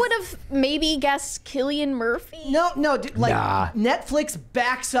 Yeah, I would have maybe guessed Cillian Murphy. No, Netflix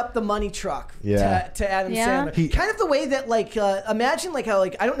backs up the money truck to Adam Sandler. Kind of the way that, like, imagine like how,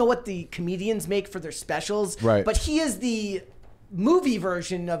 like, I don't know what the comedians make for their specials, but he is the movie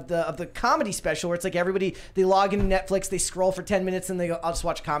version of the comedy special, where it's like everybody, they log into Netflix, they scroll for 10 minutes and they go, I'll just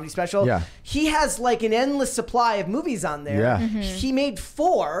watch a comedy special. Yeah. He has like an endless supply of movies on there. Yeah. He made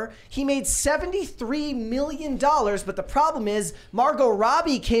 4. He made $73 million, but the problem is Margot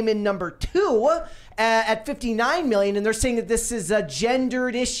Robbie came in number 2 at $59 million, and they're saying that this is a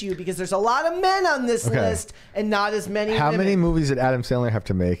gendered issue because there's a lot of men on this list and not as many How women. many movies did Adam Sandler have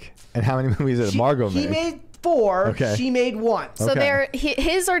to make? And how many movies did Margot make? He made 4. She made 1. So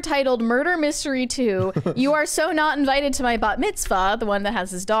his are titled Murder Mystery 2, You Are So Not Invited to My Bat Mitzvah, the one that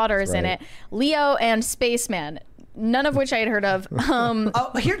has his daughters in it, Leo, and Spaceman. None of which I had heard of.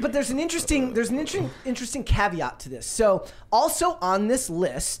 But there's an interesting caveat to this. So also on this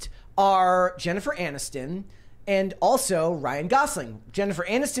list are Jennifer Aniston and also Ryan Gosling. Jennifer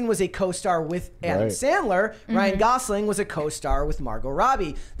Aniston was a co-star with Adam Sandler. Ryan Gosling was a co-star with Margot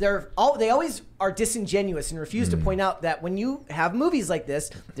Robbie. They always are disingenuous and refuse to point out that when you have movies like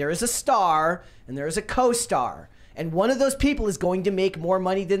this, there is a star and there is a co-star. And one of those people is going to make more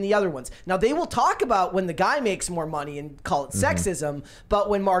money than the other ones. Now, they will talk about when the guy makes more money and call it sexism, but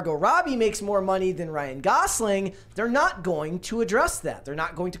when Margot Robbie makes more money than Ryan Gosling, they're not going to address that. They're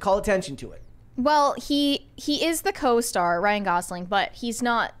not going to call attention to it. Well, he is the co-star, Ryan Gosling, but he's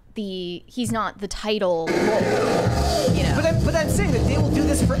not the title role. You know. But I'm saying that they will do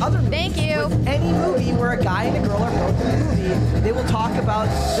this for other movies. Thank you. With any movie where a guy and a girl are both in the movie, they will talk about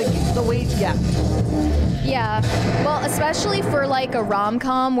the wage gap. Yeah, well, especially for like a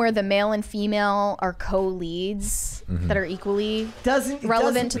rom-com where the male and female are co-leads that are equally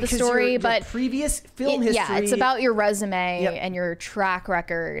relevant to the story, but previous film history. Yeah, it's about your resume and your track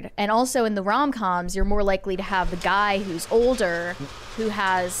record, and also in the rom-coms, you're more likely to have the guy who's older, who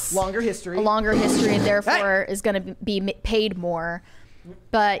has a longer history, and therefore is going to be paid more.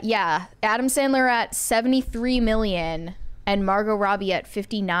 But yeah, Adam Sandler at 73 million. And Margot Robbie at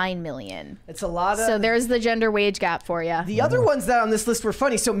 59 million. It's a lot of... So there's the gender wage gap for you. The other ones that on this list were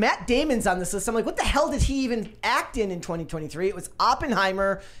funny. So Matt Damon's on this list. I'm like, what the hell did he even act in 2023? It was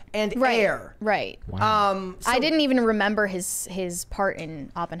Oppenheimer and Air. Right. Wow. I didn't even remember his part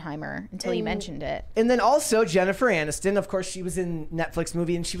in Oppenheimer until you mentioned it. And then also Jennifer Aniston. Of course, she was in Netflix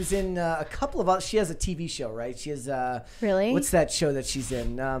movie, and she was in a couple of other... She has a TV show, right? She has... Really? What's that show that she's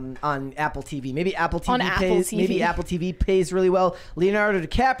in on Apple TV? Maybe Apple TV on Apple TV. Maybe Apple TV pays really well. Leonardo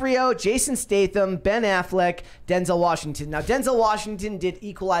DiCaprio, Jason Statham, Ben Affleck, Denzel Washington. Now, Denzel Washington did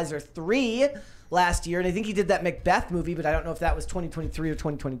Equalizer 3 last year, and I think he did that Macbeth movie, but I don't know if that was 2023 or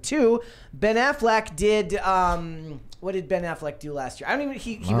 2022. Ben Affleck did... what did Ben Affleck do last year? I don't even...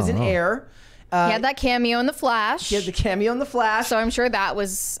 He was in Air. He had that cameo in The Flash. He had the cameo in The Flash. So I'm sure that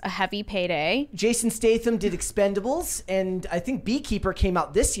was a heavy payday. Jason Statham did Expendables, and I think Beekeeper came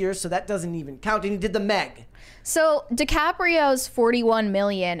out this year, so that doesn't even count. And he did the Meg. So DiCaprio's 41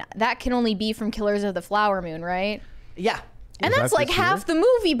 million, that can only be from Killers of the Flower Moon, right? Yeah. And that's like half the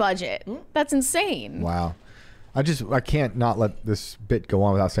movie budget. That's insane. Wow. I can't not let this bit go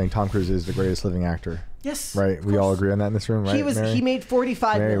on without saying Tom Cruise is the greatest living actor. Yes. Right? We all agree on that in this room, right? He made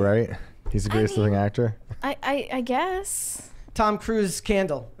 45 Mary, million. right? He's the greatest living actor. I guess. Tom Cruise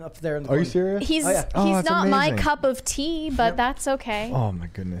candle up there in the corner. Are you serious? He's not my cup of tea, but that's okay. Oh my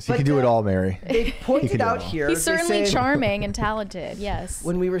goodness. He can do it all, Mary. They pointed out here. He's certainly charming and talented, yes.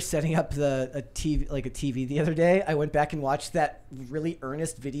 When we were setting up a TV the other day, I went back and watched that really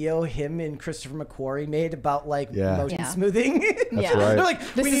earnest video him and Christopher McQuarrie made about motion smoothing. That's right. They're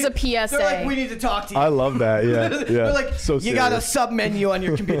like, this is a PSA. They're like, we need to talk to you. I love that, yeah. They're like, so you got a sub menu on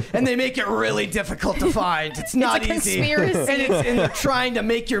your computer, and they make it really difficult to find. It's not easy. Conspiracy. And they're trying to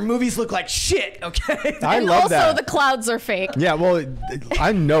make your movies look like shit, okay? I and love also that. the clouds are fake. Yeah, well,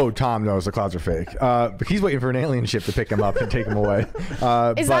 I know Tom knows the clouds are fake. But he's waiting for an alien ship to pick him up and take him away.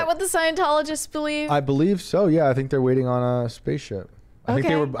 Is that what the Scientologists believe? I believe so, yeah. I think they're waiting on a spaceship. I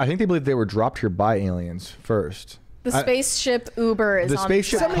think they believe they were dropped here by aliens first. The spaceship Uber is the on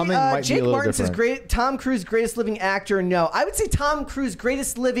spaceship the coming might Jake be a little Martin different. says Tom Cruise greatest living actor. No, I would say Tom Cruise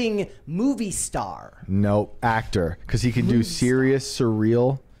greatest living movie star. No, actor, because he can do serious,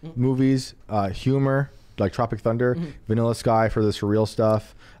 surreal movies, humor like Tropic Thunder, Vanilla Sky for the surreal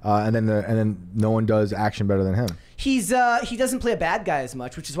stuff, and then no one does action better than him. He doesn't play a bad guy as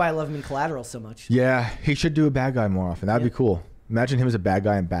much, which is why I love him in Collateral so much. Yeah, he should do a bad guy more often. That'd be cool. Imagine him as a bad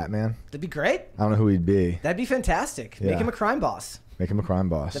guy in Batman. That'd be great. I don't know who he'd be. That'd be fantastic. Yeah. Make him a crime boss. Make him a crime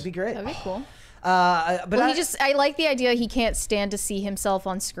boss. That'd be great. That'd be cool. But I like the idea he can't stand to see himself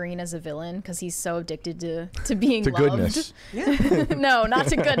on screen as a villain because he's so addicted to being to loved. goodness. Yeah. No, not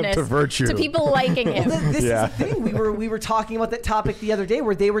to goodness. To virtue. To people liking him. Well, this is the thing. We were talking about that topic the other day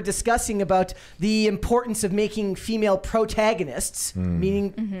where they were discussing about the importance of making female protagonists,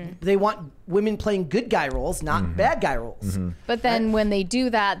 meaning they want women playing good guy roles, not bad guy roles. But then when they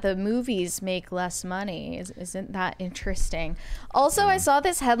do that, the movies make less money. Isn't that interesting? Also, I saw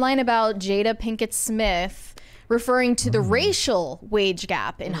this headline about Jada Pinkett Smith referring to the racial wage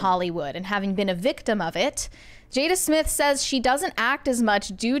gap in Hollywood and having been a victim of it. Jada Smith says she doesn't act as much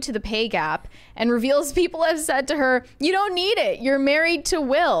due to the pay gap and reveals people have said to her, "You don't need it. You're married to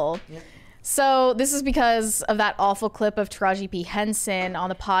Will." Yeah. So this is because of that awful clip of Taraji P. Henson on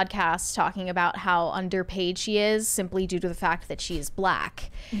the podcast talking about how underpaid she is simply due to the fact that she is black.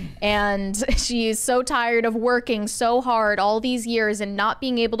 And she is so tired of working so hard all these years and not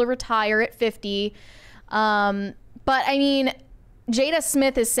being able to retire at 50. But I mean, Jada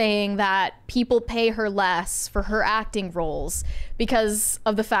Smith is saying that people pay her less for her acting roles because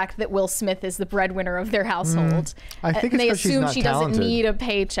of the fact that Will Smith is the breadwinner of their household. I think and they it's 'cause she's assume not she talented. doesn't need a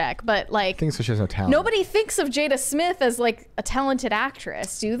paycheck, but like, I think so. She has no talent. nobody thinks of Jada Smith as like a talented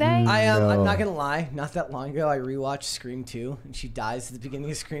actress, do they? I'm No. not gonna lie. Not that long ago, I rewatched Scream 2, and she dies at the beginning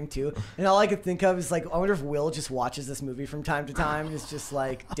of Scream 2, and all I could think of is like, I wonder if Will just watches this movie from time to time. And it's just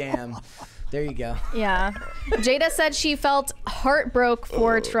like, damn. There you go. Yeah. Jada said she felt heartbroken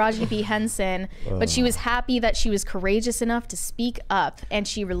for Taraji P. Henson, but she was happy that she was courageous enough to speak up, and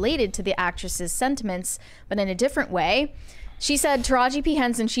she related to the actress's sentiments, but in a different way. She said, Taraji P.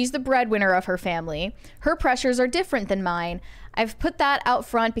 Henson, she's the breadwinner of her family. Her pressures are different than mine. I've put that out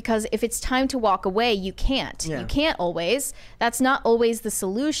front because if it's time to walk away, you can't. Yeah. You can't always. That's not always the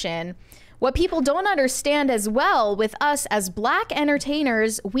solution. What people don't understand as well, with us as black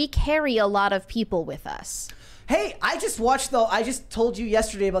entertainers, we carry a lot of people with us. Hey, I just told you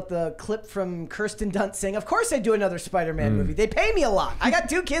yesterday about the clip from Kirsten Dunst saying, of course I'd do another Spider-Man movie. They pay me a lot. I got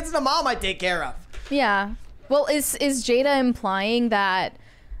 2 kids and a mom I take care of. Yeah. Well, is Jada implying that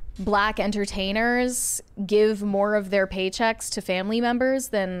black entertainers give more of their paychecks to family members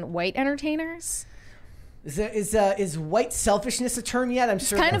than white entertainers? Is white selfishness a term yet? I'm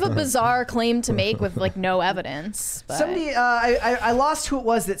sure. It's kind of a bizarre claim to make with like no evidence. But. Somebody, I lost who it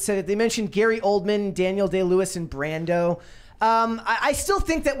was that said it. They mentioned Gary Oldman, Daniel Day-Lewis, and Brando. I still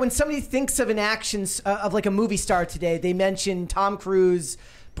think that when somebody thinks of an action of like a movie star today, they mention Tom Cruise,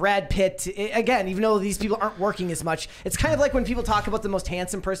 Brad Pitt. Again, even though these people aren't working as much, it's kind of like when people talk about the most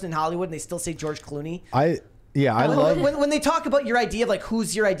handsome person in Hollywood and they still say George Clooney. I love when they talk about your idea of like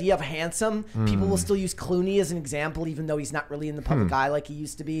who's your idea of handsome, people will still use Clooney as an example, even though he's not really in the public eye like he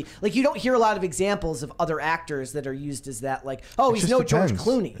used to be. Like you don't hear a lot of examples of other actors that are used as that. Like, oh, he's no George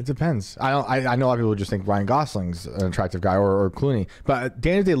Clooney. It depends. I know a lot of people just think Ryan Gosling's an attractive guy or Clooney, but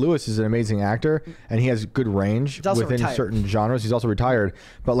Daniel Day-Lewis is an amazing actor and he has good range within certain genres. He's also retired.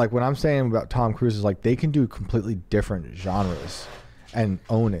 But like what I'm saying about Tom Cruise is like they can do completely different genres and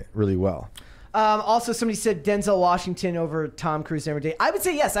own it really well. Also, somebody said Denzel Washington over Tom Cruise every day. I would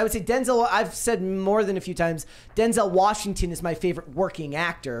say yes. I would say Denzel. I've said more than a few times, Denzel Washington is my favorite working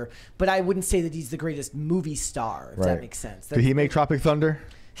actor, but I wouldn't say that he's the greatest movie star, if that makes sense. Did he make Tropic Thunder?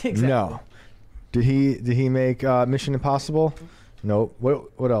 Exactly. No. Did he make Mission Impossible? No.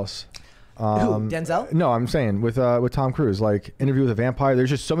 What else? Who, Denzel? No, I'm saying with Tom Cruise, like Interview with a Vampire. There's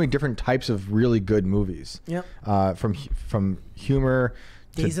just so many different types of really good movies. Yep. From humor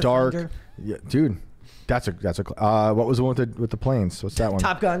to Days of dark. Thunder. Yeah, dude, that's a. What was the one with the planes? What's that one?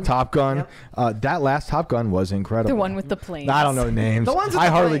 Top Gun. Top Gun. Yep. That last Top Gun was incredible. The one with the planes. I don't know names. The ones with I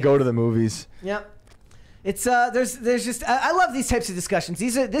the hardly planes. go to the movies. Yep. It's there's just I love these types of discussions.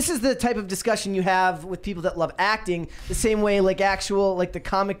 This is the type of discussion you have with people that love acting the same way like the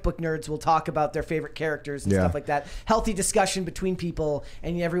comic book nerds will talk about their favorite characters and stuff like that. Healthy discussion between people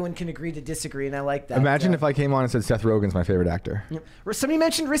and everyone can agree to disagree, and I like that. Imagine if I came on and said Seth Rogen's my favorite actor. Yep. Somebody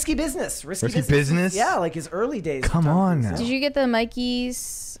mentioned Risky Business. Risky Business? Yeah, like his early days. Come on now. Did you get the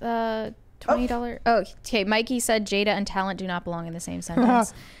Mikey's $20? Oh, okay. Mikey said Jada and talent do not belong in the same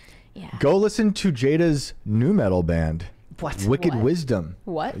sentence. Yeah. Go listen to Jada's new metal band. What? Wicked What? Wisdom.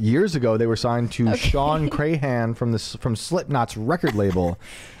 What? Years ago, they were signed to Sean Crahan from Slipknot's record label.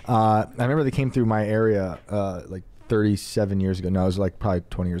 I remember they came through my area like 37 years ago. No, it was like probably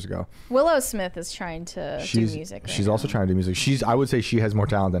 20 years ago. Willow Smith is trying to do music. She's also trying to do music. I would say she has more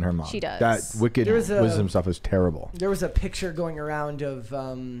talent than her mom. She does. That Wicked Wisdom stuff is terrible. There was a picture going around of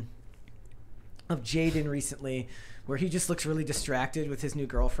Jaden recently where he just looks really distracted with his new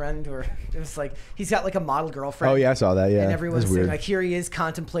girlfriend, or it was like he's got like a model girlfriend. Oh yeah, I saw that. Yeah, and everyone's saying weird. like here he is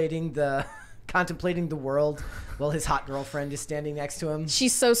contemplating the world while his hot girlfriend is standing next to him.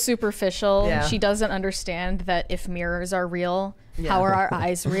 She's so superficial. Yeah. She doesn't understand that if mirrors are real, Yeah. how are our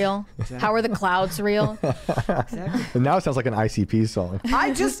eyes real? Exactly. How are the clouds real? Exactly. And now it sounds like an ICP song.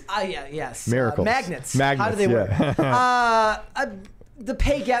 Yes. Miracles. Magnets. Magnets. How do they work? Yeah. The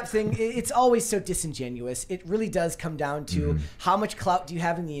pay gap thing, it's always so disingenuous. It really does come down to how much clout do you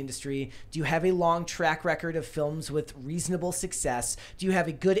have in the industry? Do you have a long track record of films with reasonable success? Do you have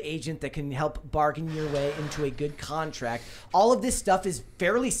a good agent that can help bargain your way into a good contract? All of this stuff is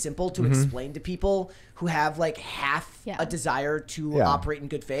fairly simple to explain to people who have like half a desire to operate in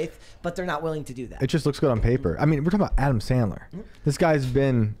good faith, but they're not willing to do that. It just looks good on paper. I mean, we're talking about Adam Sandler. This guy's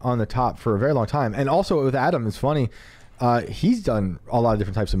been on the top for a very long time. And also with Adam, it's funny. He's done a lot of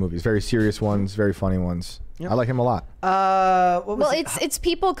different types of movies, very serious ones, very funny ones. I like him a lot. It's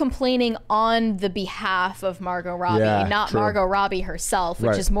people complaining on the behalf of Margot Robbie, not true. Margot Robbie herself, which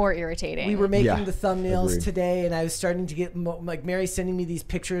Right. is more irritating. We were making the thumbnails agreed. today, and I was starting to get like Mary sending me these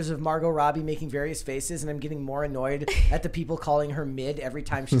pictures of Margot Robbie making various faces, and I'm getting more annoyed at the people calling her mid every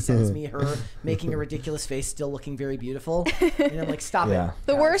time she sends me her making a ridiculous face, still looking very beautiful. And I'm like, stop it.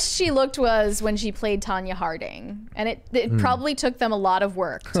 The guys. worst she looked was when she played Tanya Harding, and it probably took them a lot of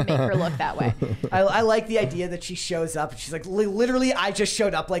work to make her look that way. I like the idea that she shows up and she's like, literally, I just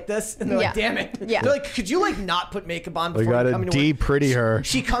showed up like this, and they're like, damn it. Yeah. They're like, could you like not put makeup on We before you gotta come into work? de-pretty her.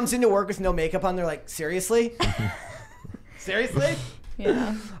 She comes into work with no makeup on. They're like, seriously? Seriously?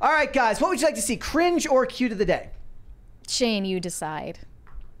 Yeah. All right, guys, what would you like to see? Cringe or cue to the day? Shane, you decide.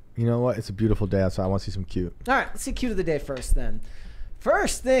 You know what? It's a beautiful day outside. I want to see some cute. All right, let's see cute of the day first then.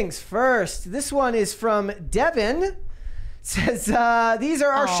 First things first. This one is from Devin. It says, these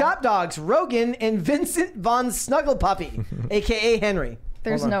are our shop dogs, Rogan and Vincent Von Snugglepuppy, a.k.a. Henry.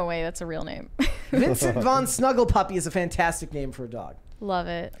 There's no way that's a real name. Vincent Von Snugglepuppy is a fantastic name for a dog. Love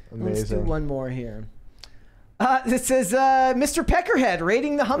it. Amazing. Let's do one more here. This says Mr. Peckerhead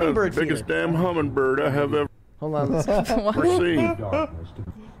rating the hummingbird feeder. Biggest damn hummingbird I have ever Hold on. Let's go. seen.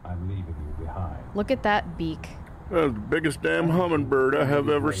 Look at that beak. The biggest damn hummingbird I have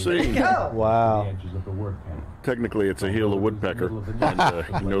ever seen. Wow. Technically, it's a heel of woodpecker,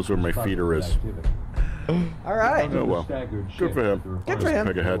 and he knows where my feeder is. All right. Oh, well. Good for him. Good for him.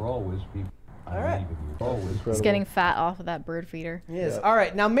 Peckerhead. All right. He's getting fat off of that bird feeder. He is. All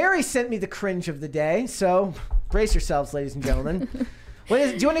right. Now, Mary sent me the cringe of the day, so brace yourselves, ladies and gentlemen. Do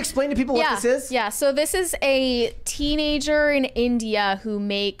you want to explain to people what this is? Yeah, so this is a teenager in India who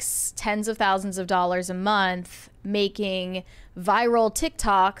makes tens of thousands of dollars a month making viral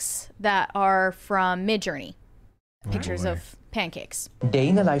TikToks that are from Midjourney. Pictures of pancakes. Day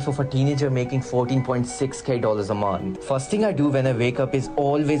in the life of a teenager making $14.6K a month. First thing I do when I wake up is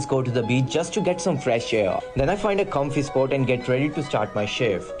always go to the beach just to get some fresh air. Then I find a comfy spot and get ready to start my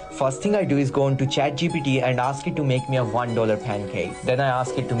shift. First thing I do is go into ChatGPT and ask it to make me a $1 pancake. Then I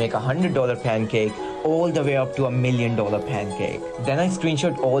ask it to make a $100 pancake, all the way up to $1 million pancake. Then I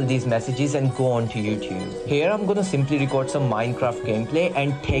screenshot all these messages and go on to YouTube. Here I'm gonna simply record some Minecraft gameplay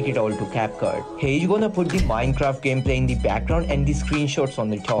and take it all to CapCut. Here you're gonna put the Minecraft gameplay in the background and the screenshots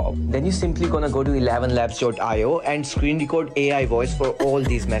on the top. Then you're simply gonna go to 11labs.io and screen record AI voice for all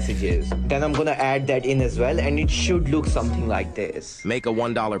these messages. Then I'm gonna add that in as well, and it should look something like this. Make a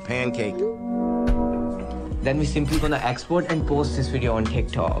 $1 pancake. Then we're simply gonna export and post this video on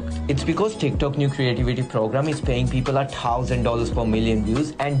TikTok. It's because TikTok new creativity program is paying people $1,000 per million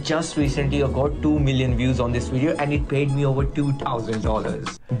views, and just recently I got 2 million views on this video and it paid me over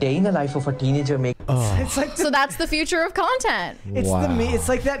 $2,000. Day in the life of a teenager It's like So that's the future of content. It's it's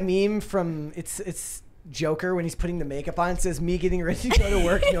like that meme from it's Joker when he's putting the makeup on. It says me getting ready to go to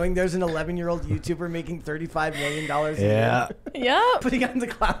work knowing there's an 11-year-old YouTuber making $35 million a year. Yeah. Putting on the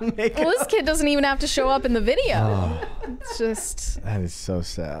clown makeup. Well, this kid doesn't even have to show up in the video. It's just... That is so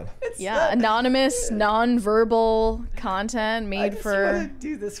sad. Anonymous, non-verbal content made for I want to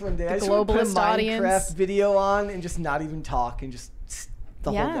do this one day. I just globalist want to put a audience. Minecraft video on and just not even talk and just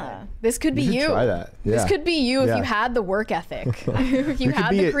the whole day. This could be you. Try that. This could be you if you had the work ethic. If you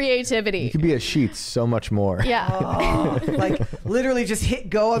had the creativity. You could be at Sheets so much more. Yeah. Like literally just hit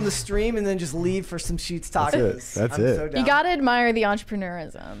go on the stream and then just leave for some Sheets tacos. That's it. So down. You gotta admire the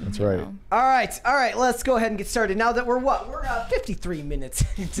entrepreneurism. That's right. All right. Let's go ahead and get started. Now that we're 53 minutes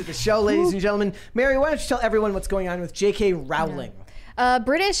into the show, ladies and gentlemen. Mary, why don't you tell everyone what's going on with J.K. Rowling? A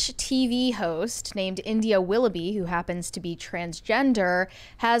British TV host named India Willoughby, who happens to be transgender,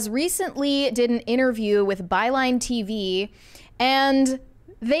 has recently did an interview with Byline TV, and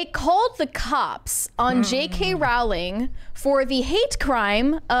they called the cops on J.K. Rowling for the hate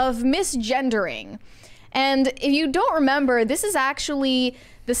crime of misgendering. And if you don't remember, this is actually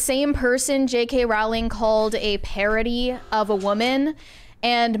the same person J.K. Rowling called a parody of a woman.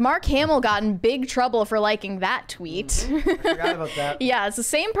 And Mark Hamill got in big trouble for liking that tweet. I forgot about that. Yeah, it's the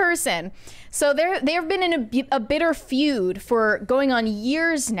same person. So they have been in a bitter feud for going on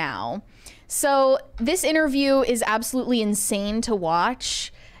years now. So this interview is absolutely insane to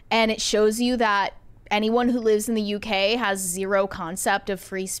watch. And it shows you that anyone who lives in the UK has zero concept of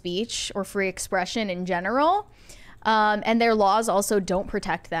free speech or free expression in general. And their laws also don't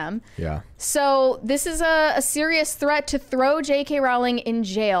protect them. Yeah. So this is a serious threat to throw J.K. Rowling in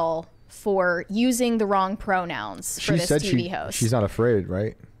jail for using the wrong pronouns for this TV host. She's not afraid,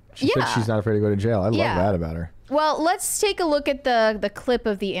 right? She said she's not afraid to go to jail. I love that about her. Well, let's take a look at the clip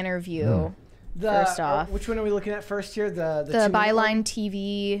of the interview. First off, which one are we looking at first here? The Byline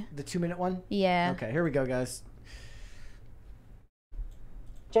TV. The 2-minute one? Yeah. Okay, here we go, guys.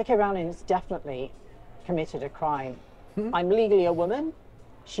 J.K. Rowling is definitely committed a crime. I'm legally a woman.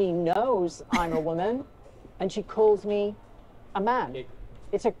 She knows I'm a woman, and she calls me a man.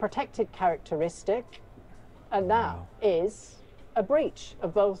 It's a protected characteristic, and that is a breach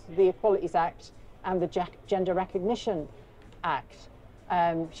of both the Equalities Act and the Gender Recognition Act.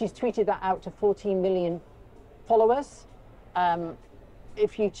 She's tweeted that out to 14 million followers.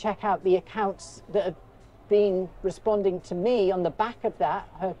 If you check out the accounts that have been responding to me on the back of that,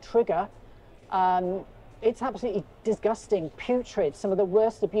 her trigger, it's absolutely disgusting, putrid, some of the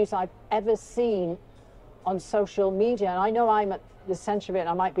worst abuse I've ever seen on social media. And I know I'm at the center of it, and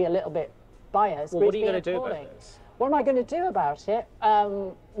I might be a little bit biased. Well, what are you going to do about this? What am I going to do about it?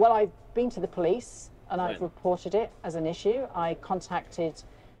 Well, I've been to the police and I've reported it as an issue. I contacted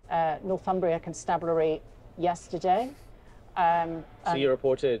Northumbria Constabulary yesterday. So you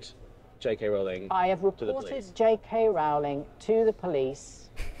reported J.K. Rowling? I have reported J.K. Rowling to the police.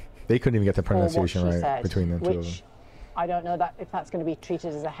 They couldn't even get the pronunciation right between the two of them. I don't know if that's going to be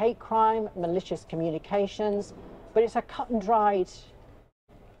treated as a hate crime, malicious communications, but it's a cut and dried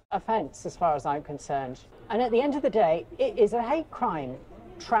offence as far as I'm concerned. And at the end of the day, it is a hate crime.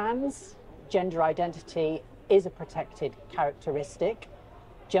 Trans gender identity is a protected characteristic,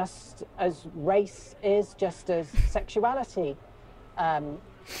 just as race is, just as sexuality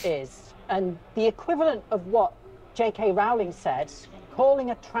is. And the equivalent of what J.K. Rowling said,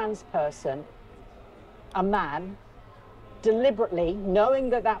 calling a trans person a man, deliberately, knowing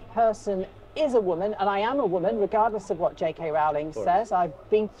that that person is a woman, and I am a woman, regardless of what J.K. Rowling says. I've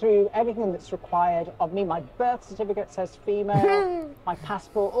been through everything that's required of me. My birth certificate says female, my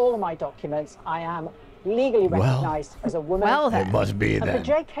passport, all of my documents. I am legally recognized as a woman. Well, then. It must be and then. for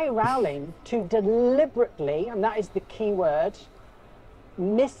J.K. Rowling to deliberately, and that is the key word,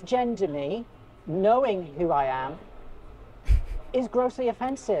 misgender me, knowing who I am, is grossly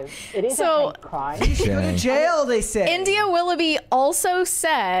offensive. It is a hate crime. You should go to jail, they say. India Willoughby also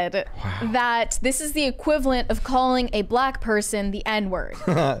said that this is the equivalent of calling a black person the N-word.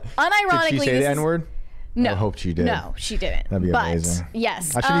 Unironically, did she say the N-word? No. I hope she did. No, she didn't. That'd be amazing.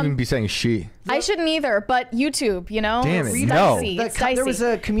 Yes. I shouldn't even be saying she. I shouldn't either, but YouTube, you know? Damn it, it's no. dicey. It's dicey. There was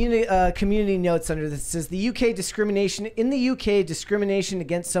a community notes under this. It says the UK discrimination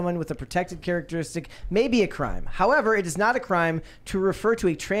against someone with a protected characteristic may be a crime. However, it is not a crime to refer to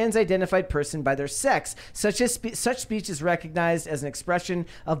a trans-identified person by their sex. Such speech is recognized as an expression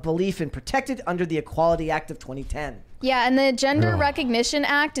of belief and protected under the Equality Act of 2010. Yeah, and the Gender Recognition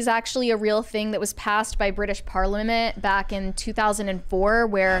Act is actually a real thing that was passed by British Parliament back in 2004,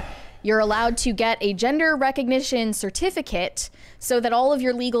 where you're allowed to get a gender recognition certificate so that all of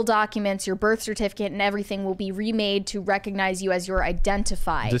your legal documents, your birth certificate and everything will be remade to recognize you as your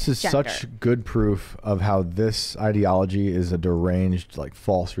identified This is gender. such good proof of how this ideology is a deranged, like,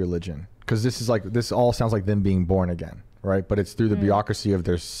 false religion. Because this all sounds like them being born again, right? But it's through the bureaucracy of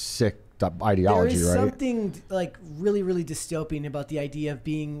their sick ideology, there is right? something like really, really dystopian about the idea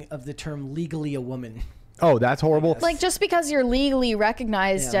of the term legally a woman. Oh, that's horrible. Like, just because you're legally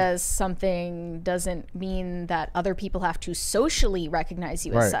recognized as something doesn't mean that other people have to socially recognize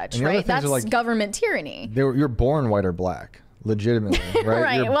you as such, right? That's like government tyranny. You're born white or black, legitimately, right?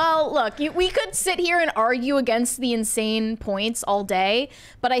 Right. Well, look, we could sit here and argue against the insane points all day,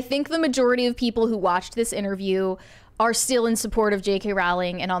 but I think the majority of people who watched this interview are still in support of J.K.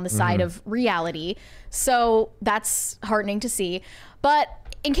 Rowling and on the side of reality. So that's heartening to see. But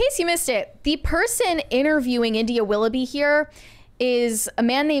in case you missed it, the person interviewing India Willoughby here is a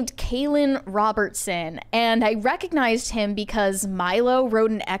man named Kalen Robertson. And I recognized him because Milo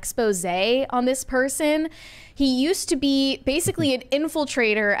wrote an expose on this person. He used to be basically an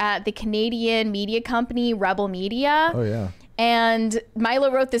infiltrator at the Canadian media company Rebel Media. Oh, yeah. And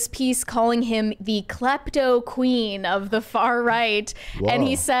Milo wrote this piece calling him the klepto queen of the far right. Whoa. And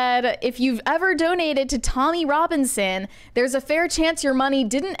he said, if you've ever donated to Tommy Robinson, there's a fair chance your money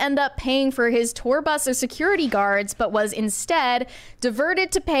didn't end up paying for his tour bus or security guards, but was instead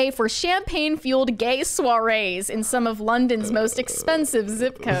diverted to pay for champagne-fueled gay soirees in some of London's most expensive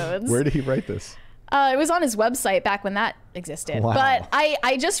zip codes. Where did he write this? It was on his website back when that existed. Wow. But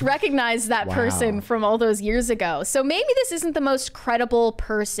I just recognized that person from all those years ago. So maybe this isn't the most credible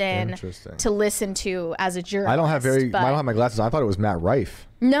person to listen to as a journalist. I don't have my glasses on. I thought it was Matt Rife.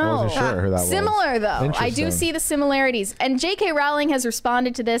 No. I wasn't sure who that was. Similar, though. I do Interesting. see the similarities. And J.K. Rowling has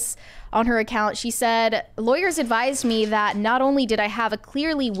responded to this on her account. She said, lawyers advised me that not only did I have a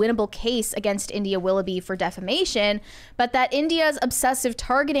clearly winnable case against India Willoughby for defamation, but that India's obsessive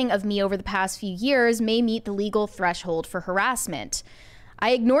targeting of me over the past few years may meet the legal threshold for harassment.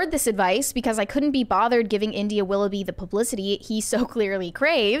 I ignored this advice because I couldn't be bothered giving India Willoughby the publicity he so clearly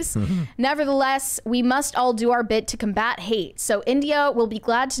craves. Nevertheless, we must all do our bit to combat hate. So India will be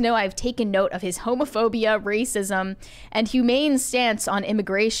glad to know I've taken note of his homophobia, racism, and humane stance on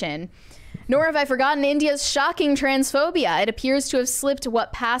immigration. Nor have I forgotten India's shocking transphobia. It appears to have slipped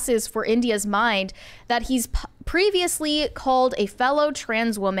what passes for India's mind that he's previously called a fellow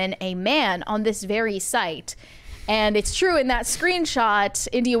trans woman a man on this very site. And it's true, in that screenshot,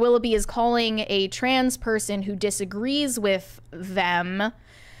 India Willoughby is calling a trans person who disagrees with them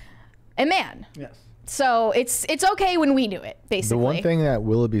a man. Yes. So it's okay when we do it, basically. The one thing that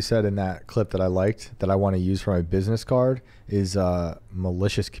Willoughby said in that clip that I liked, that I want to use for my business card, is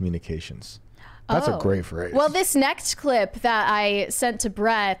malicious communications. That's a great phrase. Well, this next clip that I sent to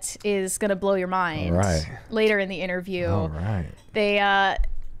Brett is going to blow your mind. All right. Later in the interview. All right. They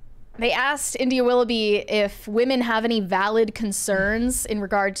asked India Willoughby if women have any valid concerns in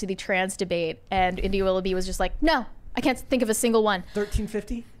regard to the trans debate. And India Willoughby was just like, no, I can't think of a single one.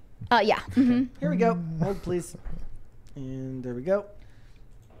 1350? Yeah. Mm-hmm. Here we go. Hold, please. And there we go.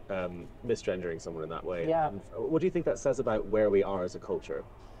 Misgendering someone in that way. Yeah. What do you think that says about where we are as a culture?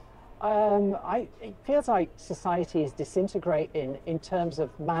 It feels like society is disintegrating in terms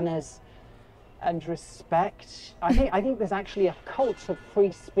of manners and respect. I think there's actually a cult of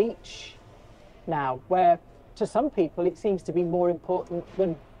free speech now, where to some people it seems to be more important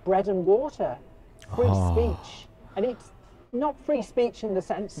than bread and water. Free speech. And it's not free speech in the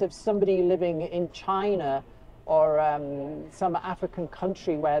sense of somebody living in China or some African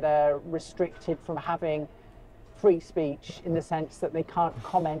country where they're restricted from having free speech in the sense that they can't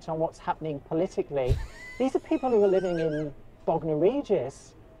comment on what's happening politically. These are people who are living in Bognor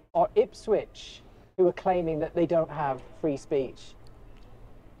Regis or Ipswich who are claiming that they don't have free speech.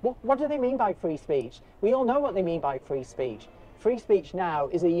 What do they mean by free speech? We all know what they mean by free speech. Free speech now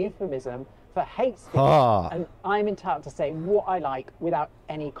is a euphemism for hate speech, and I'm entitled to say what I like without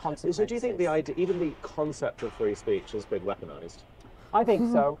any consequences. So do you think the idea, even the concept of free speech has been weaponized? I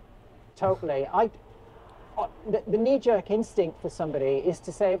think so, totally. The knee-jerk instinct for somebody is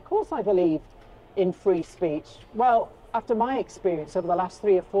to say, of course I believe in free speech. Well, after my experience over the last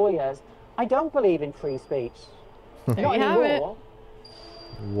 3 or 4 years, I don't believe in free speech. Not anymore.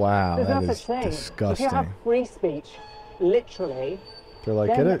 Wow, There's that no is such thing. disgusting. If you have free speech, literally, They're like,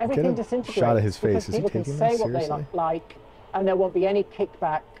 then get a everything disintegrates shot of his face. Is he because people taking can say this what they seriously? like, and there won't be any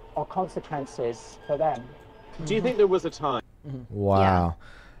kickback or consequences for them. Do you think there was a time? Wow.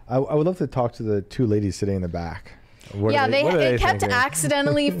 I would love to talk to the two ladies sitting in the back. What are they kept thinking?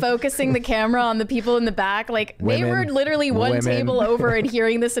 accidentally focusing the camera on the people in the back. Like, they were literally one women. table over and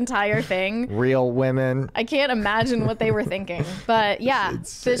hearing this entire thing. Real women. I can't imagine what they were thinking. But yeah,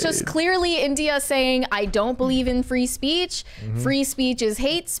 it's just clearly India saying, I don't believe in free speech. Free speech is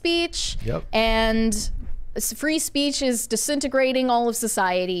hate speech. Yep. And free speech is disintegrating all of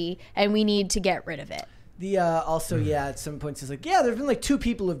society, and we need to get rid of it. The also, at some points it's like, there have been like 2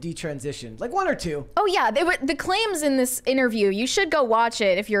 people who've detransitioned, like 1 or 2. Oh yeah, they were the claims in this interview. You should go watch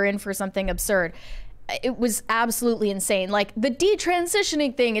it if you're in for something absurd. It was absolutely insane. Like, the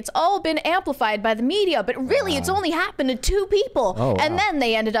detransitioning thing, it's all been amplified by the media, but really it's only happened to 2 people. Oh, wow. And then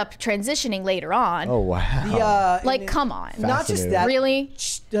they ended up transitioning later on. Oh, wow. Like, come on. Not just that. Really?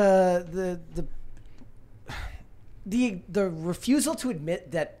 The refusal to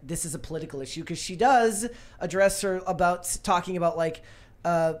admit that this is a political issue, because she does address her about talking about like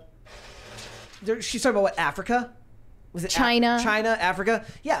she's talking about what, Africa? Was it China? China, Africa?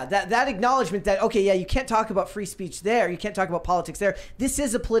 Yeah, that acknowledgement that, okay, you can't talk about free speech there, you can't talk about politics there. This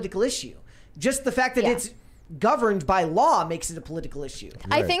is a political issue. Just the fact that it's governed by law makes it a political issue.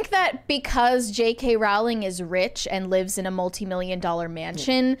 I think that because J.K. Rowling is rich and lives in a multi-million-dollar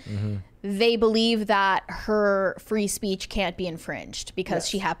mansion, they believe that her free speech can't be infringed because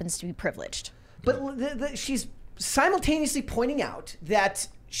she happens to be privileged. But she's simultaneously pointing out that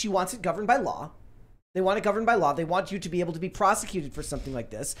she wants it governed by law. They want it governed by law. They want you to be able to be prosecuted for something like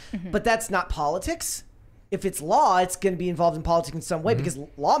this. But that's not politics. If it's law, it's going to be involved in politics in some way because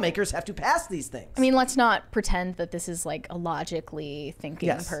lawmakers have to pass these things. I mean, let's not pretend that this is like a logically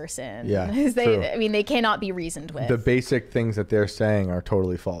thinking person. Yeah, true. I mean, they cannot be reasoned with. The basic things that they're saying are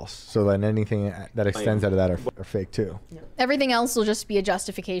totally false. So then anything that extends out of that are fake too. Everything else will just be a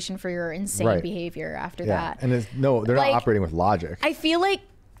justification for your insane behavior after that. And they're not operating with logic. I feel like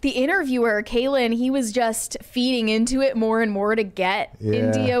the interviewer, Kaylin, he was just feeding into it more and more to get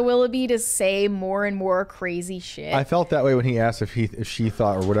India Willoughby to say more and more crazy shit. I felt that way when he asked if she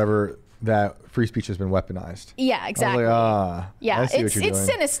thought or whatever that free speech has been weaponized. Yeah, exactly. I see what you're doing. It's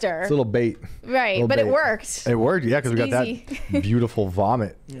sinister. It's a little bait. Right, but it worked. It worked, because we got that beautiful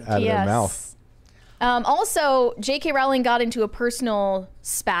vomit out of their mouth. Also, J.K. Rowling got into a personal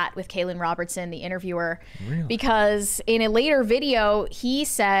spat with Kaylin Robertson, the interviewer, because in a later video, he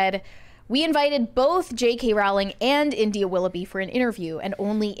said, we invited both J.K. Rowling and India Willoughby for an interview, and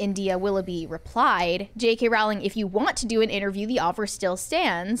only India Willoughby replied, J.K. Rowling, if you want to do an interview, the offer still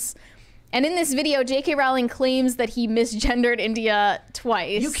stands. And in this video, J.K. Rowling claims that he misgendered India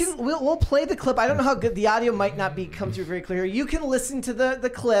twice. We'll play the clip. I don't know how good the audio might not come through very clear. You can listen to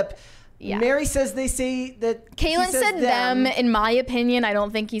the clip. Yeah. Mary says they say that Kaylin said them. In my opinion, I don't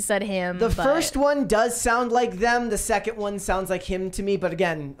think he said him. The first one does sound like them. The second one sounds like him to me. But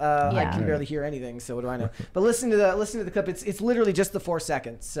again, I can barely hear anything. So what do I know? But listen to the clip. It's literally just the 4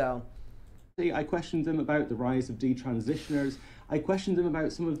 seconds. So I questioned them about the rise of detransitioners. I questioned them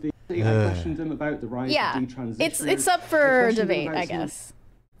about some of the. I questioned them about the rise of detransitioners. It's up for debate, I guess.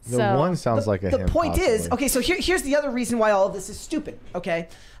 The one sounds like a him. The point is, okay, so here's the other reason why all of this is stupid, okay?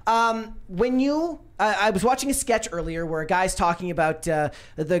 When I was watching a sketch earlier where a guy's talking about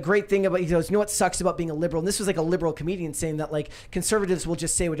the great thing about, he goes, you know what sucks about being a liberal? And this was like a liberal comedian saying that like conservatives will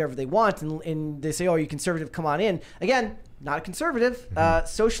just say whatever they want and they say, oh, you conservative, come on in. Again, not a conservative,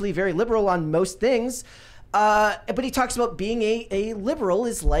 socially very liberal on most things. But he talks about being a liberal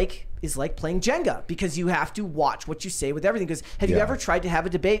is like playing Jenga because you have to watch what you say with everything. Because have you ever tried to have a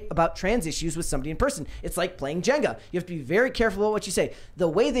debate about trans issues with somebody in person? It's like playing Jenga. You have to be very careful about what you say. The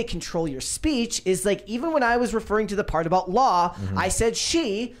way they control your speech is like, even when I was referring to the part about law, I said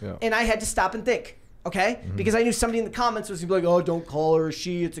she, and I had to stop and think. Okay? Because I knew somebody in the comments was gonna be like, oh, don't call her a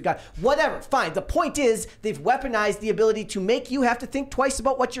she, it's a guy. Whatever, fine. The point is, they've weaponized the ability to make you have to think twice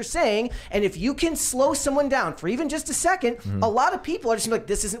about what you're saying. And if you can slow someone down for even just a second, a lot of people are just like,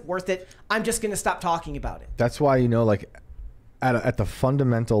 this isn't worth it. I'm just gonna stop talking about it. That's why, you know, like at the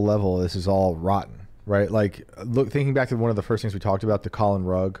fundamental level, this is all rotten, right? Like, look, thinking back to one of the first things we talked about, the Colin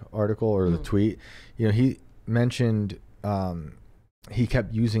Rugg article or the tweet, you know, he mentioned, he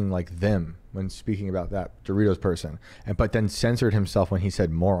kept using like them when speaking about that Doritos person, but then censored himself when he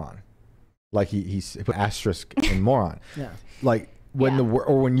said moron. Like he put asterisk in moron. Like when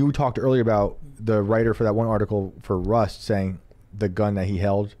when you talked earlier about the writer for that one article for Rust saying the gun that he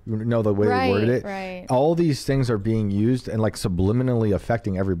held, you know, the way they worded it. Right. All these things are being used and like subliminally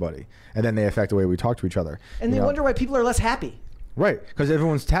affecting everybody, and then they affect the way we talk to each other. And they wonder why people are less happy. Right, because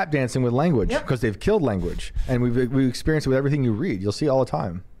everyone's tap dancing with language because they've killed language, and we experience it with everything you read. You'll see all the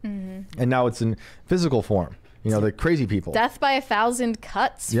time, and now it's in physical form. You know, the crazy people. Death by 1,000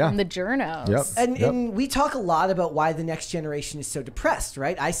 cuts from the Journos. And we talk a lot about why the next generation is so depressed,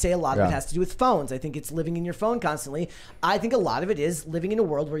 right? I say a lot of it has to do with phones. I think it's living in your phone constantly. I think a lot of it is living in a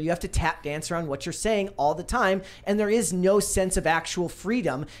world where you have to tap dance around what you're saying all the time, and there is no sense of actual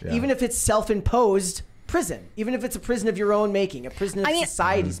freedom, even if it's self-imposed prison, even if it's a prison of your own making, a prison of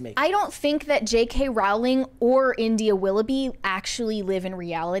society's making. I don't think that J.K. Rowling or India Willoughby actually live in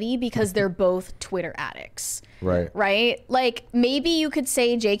reality because they're both Twitter addicts. Right? Like, maybe you could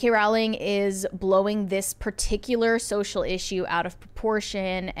say J.K. Rowling is blowing this particular social issue out of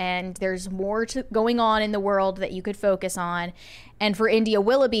proportion, and there's more going on in the world that you could focus on. And for India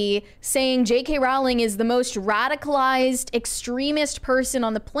Willoughby, saying J.K. Rowling is the most radicalized extremist person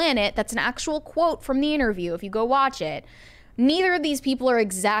on the planet, that's an actual quote from the interview, if you go watch it. Neither of these people are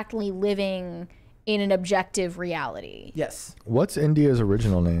exactly living in an objective reality. Yes. What's India's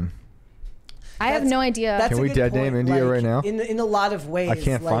original name? I have no idea. That's Can we dead name India right now? In a lot of ways. I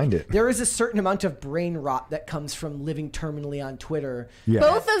can't find it. There is a certain amount of brain rot that comes from living terminally on Twitter.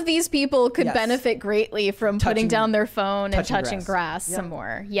 Both of these people could benefit greatly from putting down their phone and touching grass some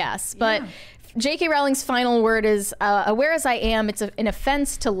more. Yes, but J.K. Rowling's final word is, aware as I am, it's an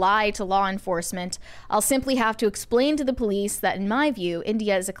offense to lie to law enforcement. I'll simply have to explain to the police that, in my view,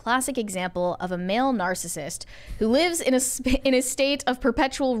 India is a classic example of a male narcissist who lives in a state of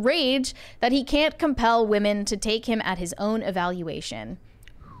perpetual rage that he can't compel women to take him at his own evaluation.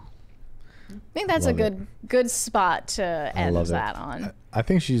 I think that's a good spot to end that on. I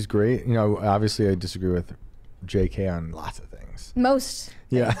think she's great. You know, obviously I disagree with J.K. on lots of things. Most.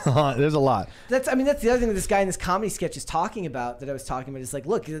 Yeah, there's a lot. That's the other thing that this guy in this comedy sketch is talking about that I was talking about is like,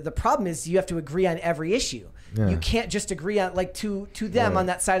 look, the problem is you have to agree on every issue. You can't just agree on, like, to them on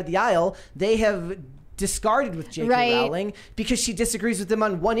that side of the aisle. They have discarded with J.K. Rowling because she disagrees with them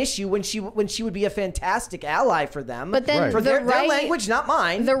on one issue when she would be a fantastic ally for them. But then for their language, not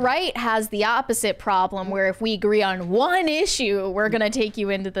mine. The right has the opposite problem where if we agree on one issue, we're going to take you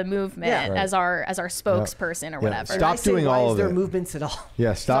into the movement as our spokesperson or whatever. Stop doing all of their it. movements at all.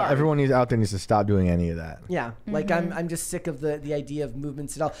 Yeah, stop. Sorry. Everyone out there needs to stop doing any of that. Yeah, like I'm just sick of the idea of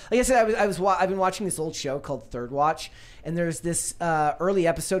movements at all. Like I said, I've been watching this old show called Third Watch, and there's this early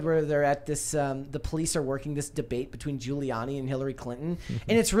episode where they're at this the police are working this debate between Giuliani and Hillary Clinton,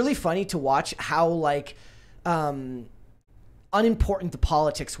 and it's really funny to watch how like unimportant the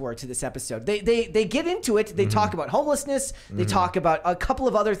politics were to this episode. They get into it. They talk about homelessness. They talk about a couple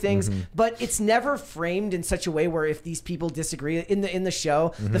of other things, but it's never framed in such a way where if these people disagree in the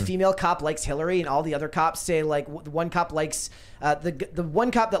show, the female cop likes Hillary and all the other cops say like the one cop likes the one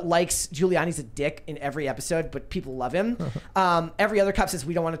cop that likes Giuliani's a dick in every episode, but people love him. Every other cop says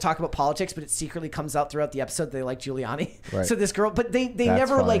we don't want to talk about politics, but it secretly comes out throughout the episode they like Giuliani. Right. So this girl, but they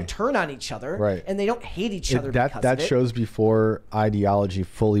never funny. Like turn on each other, and they don't hate each other. That shows before ideology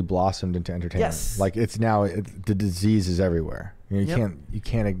fully blossomed into entertainment. Yes, like it's now the disease is everywhere. You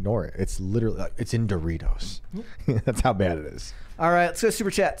can't ignore it. It's literally it's in Doritos. That's how bad it is. All right, let's go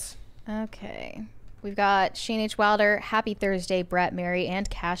super chats. Okay. We've got Shane H. Wilder, Happy Thursday, Brett, Mary, and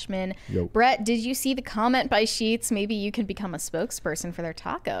Cashman. Yo. Brett, did you see the comment by Sheets? Maybe you can become a spokesperson for their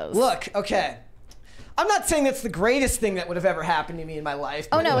tacos. Look, okay. I'm not saying that's the greatest thing that would have ever happened to me in my life.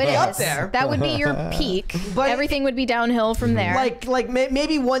 Oh no, it is. Up there. That would be your peak. But everything would be downhill from there.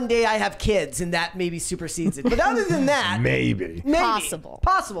 Maybe one day I have kids and that maybe supersedes it. But other than that, maybe.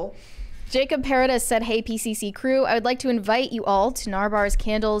 Possible. Jacob Paradis said, hey, PCC crew, I would like to invite you all to Narbar's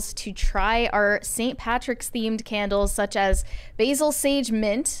Candles to try our St. Patrick's themed candles such as Basil Sage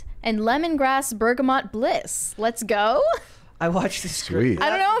Mint and Lemongrass Bergamot Bliss. Let's go. I watched this Sweet.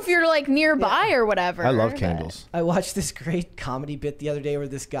 I don't know if you're like nearby or whatever. I love candles. I watched this great comedy bit the other day where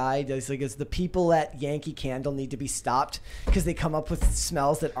this guy does the people at Yankee Candle need to be stopped because they come up with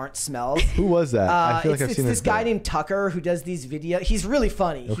smells that aren't smells. Who was that? I feel like I've seen this guy named Tucker who does these videos. He's really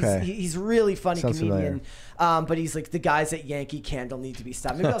funny. Okay. He's really funny Sounds comedian. But he's like, the guys at Yankee Candle need to be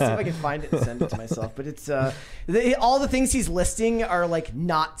stopped. Maybe I'll see if I can find it and send it to myself. But it's all the things he's listing are like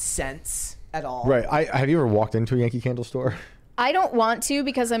not sense at all. Right. Have you ever walked into a Yankee Candle store? I don't want to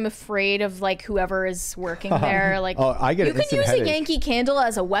because I'm afraid of like whoever is working there. Like, I get you can use a Yankee Candle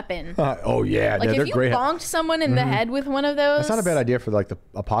as a weapon. Oh yeah, like they're if you great. bonked someone in the head with one of those, that's not a bad idea for like the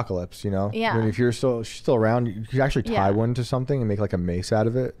apocalypse. You know. Yeah. I mean, if you're still around, you could actually tie one to something and make like a mace out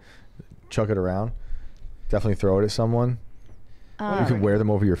of it, chuck it around, definitely throw it at someone. You can wear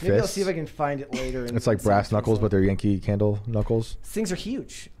them over your Maybe I'll fists. see if I can find it later. It's like brass knuckles, but they're Yankee Candle knuckles. These things are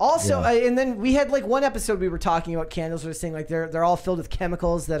huge. Also, and then we had like one episode we were talking about candles. We were saying like they're all filled with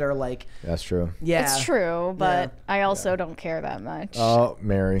chemicals that are like. That's true. Yeah, it's true, but I also don't care that much. Oh,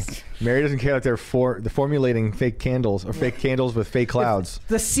 Mary doesn't care that they're formulating fake candles or fake candles with fake clouds.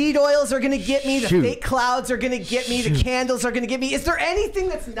 The seed oils are gonna get me. The fake clouds are gonna get me. The candles are gonna get me. Is there anything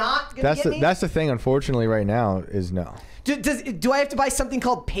that's not gonna get me? That's the thing. Unfortunately, right now is no. Do I have to buy something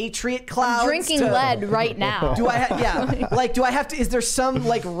called Patriot Clouds? I'm drinking lead right now. Do I? Like, do I have to? Is there some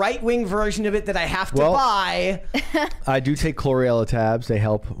like right-wing version of it that I have to buy? I do take chlorella tabs. They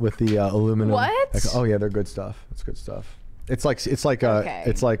help with the aluminum. What? Oh yeah, they're good stuff. It's good stuff. It's like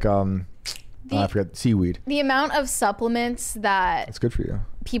I forget, seaweed. The amount of supplements that it's good for you.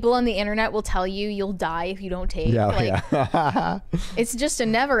 People on the internet will tell you you'll die if you don't take. Yeah. It's just a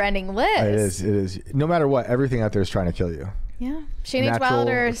never-ending list. It is. No matter what, everything out there is trying to kill you. Yeah. Shane H.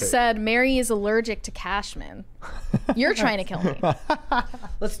 Wilder said Mary is allergic to Cashman. You're trying to kill me.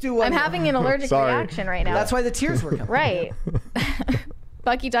 Let's do one. I'm having an allergic reaction right now. That's why the tears were coming. Right.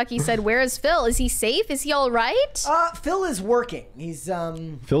 Bucky Ducky said, where is Phil? Is he safe? Is he all right? Phil is working. He's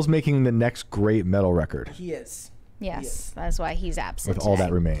Phil's making the next great metal record. He is. Yes, that's why he's absent with all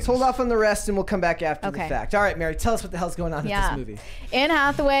that remains. Let's hold off on the rest and we'll come back after the fact. All right, Mary, tell us what the hell's going on with this movie. Anne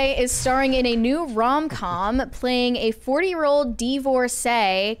Hathaway is starring in a new rom-com playing a 40-year-old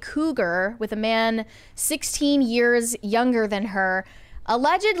divorcee, Cougar, with a man 16 years younger than her.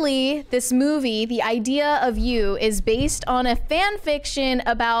 Allegedly, this movie, The Idea of You, is based on a fan fiction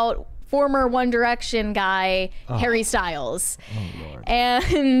about former One Direction guy, Harry Styles. Oh, Lord.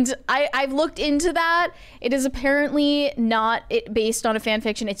 And I've looked into that. It is apparently not based on a fan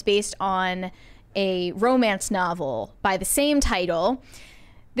fiction. It's based on a romance novel by the same title.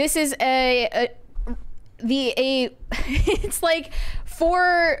 This is it's like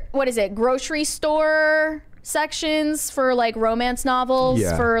 4, grocery store sections for like romance novels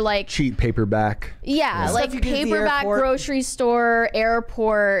for like cheap paperback. Like paperback grocery store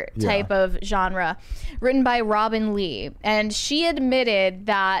airport type of genre, written by Robin Lee. And she admitted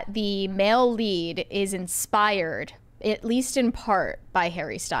that the male lead is inspired, at least in part, by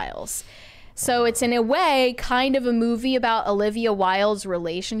Harry Styles. So it's in a way kind of a movie about Olivia Wilde's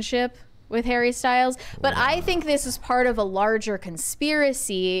relationship with Harry Styles. But I think this is part of a larger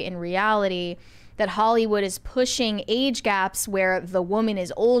conspiracy in reality, that Hollywood is pushing age gaps where the woman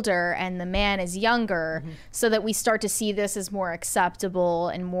is older and the man is younger, so that we start to see this as more acceptable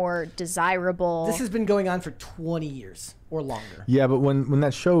and more desirable. This has been going on for 20 years or longer. Yeah, but when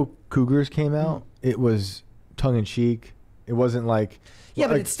that show Cougars came out, it was tongue-in-cheek. It wasn't like... Yeah,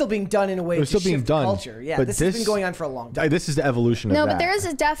 but it's still being done in a way to shift culture. Yeah, this has been going on for a long time. This is the evolution of that. No, but there is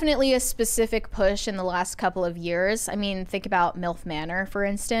definitely a specific push in the last couple of years. I mean, think about MILF Manor, for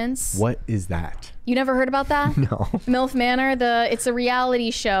instance. What is that? You never heard about that? No. MILF Manor, it's a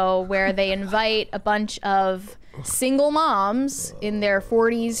reality show where they invite a bunch of single moms in their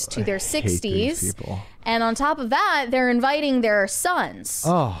 40s to their 60s, And on top of that, they're inviting their sons,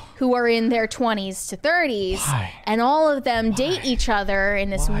 who are in their 20s to 30s, and all of them date each other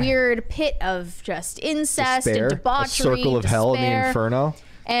in this weird pit of just incest and debauchery, a circle of hell in the inferno.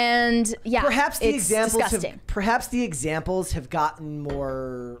 And yeah, perhaps the examples disgusting. Perhaps the examples have gotten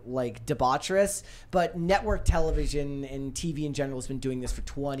more like debaucherous, but network television and TV in general has been doing this for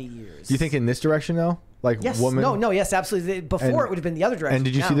 20 years. Do you think in this direction though? Like yes, woman? no, yes, absolutely. Before it would have been the other direction. And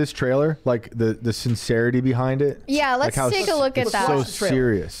did you see this trailer? Like the sincerity behind it? Yeah, let's take a look at that. It's so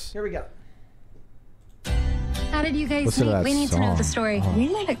serious. Here we go. How did you guys meet? We need to know the story. We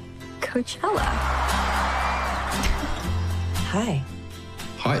met at Coachella. Hi.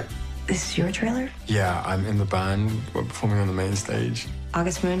 Hi. This is your trailer? Yeah, I'm in the band. We're performing on the main stage.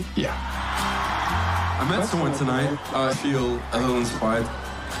 August Moon? Yeah. I met someone tonight. I feel a little inspired.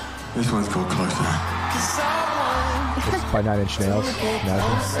 This one's called Closer. It's by 9 Inch Nails. This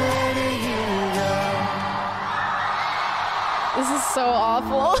is so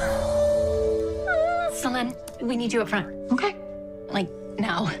awful. Celine, we need you up front. Okay. Like,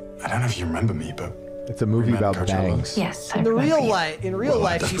 now. I don't know if you remember me, but it's a movie about bangs. Yes. In real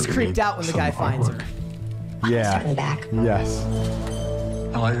life, she's creeped out when the guy finds her. Yeah. In the back. Yes.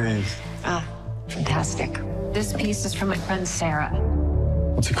 I like these. Ah, fantastic. This piece is from my friend Sarah.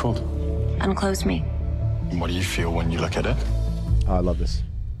 What's it called? Unclose Me. And what do you feel when you look at it? Oh, I love this.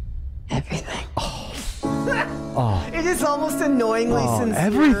 Everything. Oh. It is almost annoyingly sincere.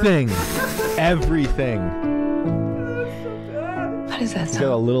 Everything. Everything. What is that He's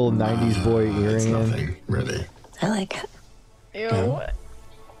got a little 90s boy earring in. Nothing, really. I like it. Ew. Yeah.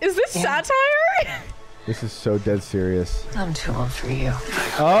 Is this satire? This is so dead serious. I'm too old for you.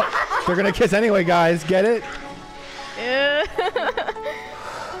 Oh, they're gonna kiss anyway, guys. Get it? Yeah.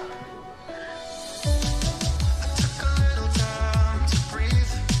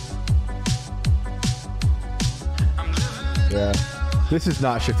 Yeah. This is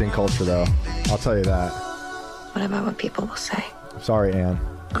not shifting culture, though. I'll tell you that. What about what people will say? Sorry, Anne.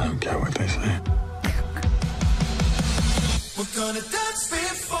 I don't care what they say. We're gonna dance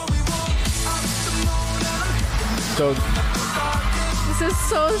before we walk up the mountain. So. This is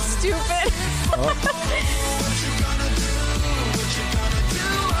so stupid.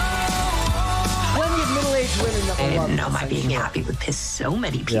 Plenty of middle-aged women that I will love didn't know this, my I'm being sure. happy would piss so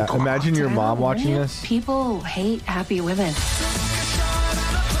many people Yeah, imagine off. your mom watching this. People hate happy women.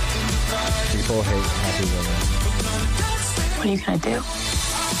 People hate happy women. What are you gonna do?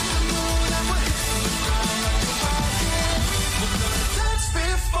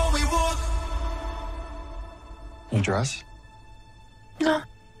 You dress? No.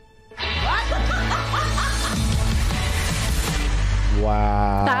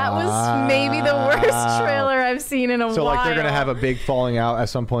 Wow. That was maybe the worst trailer I've seen in a while. So, like, they're going to have a big falling out at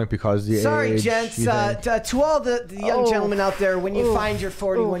some point because the Sorry, age, gents. To all the young gentlemen out there, when you find your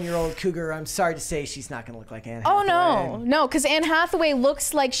 41-year-old cougar, I'm sorry to say she's not going to look like Anne Hathaway. Oh, no, because Anne Hathaway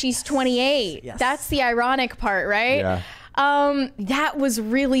looks like she's 28. Yes. That's the ironic part, right? Yeah. That was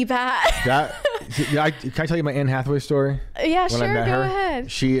really bad. Can I tell you my Anne Hathaway story? Yeah, When I sure, met go her,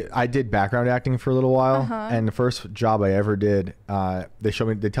 ahead. I did background acting for a little while, Uh-huh. and the first job I ever did, they tell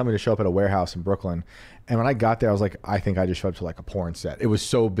me to show up at a warehouse in Brooklyn, and when I got there, I was like, I think I just showed up to like a porn set. It was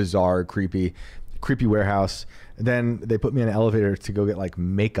so bizarre, creepy warehouse. And then they put me in an elevator to go get like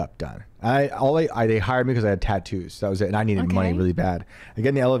makeup done. They hired me because I had tattoos. That was it, and I needed money really bad. I get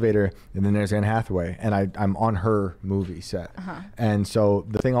in the elevator, and then there's Anne Hathaway, and I'm on her movie set. And so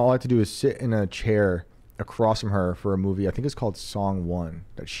the thing all I have to do is sit in a chair across from her for a movie. I think it's called Song 1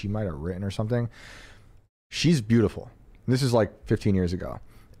 that she might have written or something. She's beautiful. This is like 15 years ago,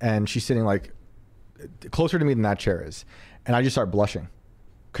 and she's sitting like closer to me than that chair is, and I just start blushing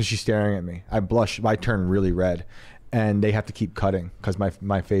because she's staring at me. I blush. I turn really red, and they have to keep cutting because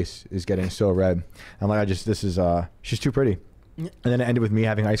my face is getting so red. I'm like, she's too pretty. And then it ended with me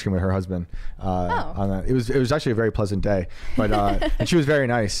having ice cream with her husband. On that. It was actually a very pleasant day, but and she was very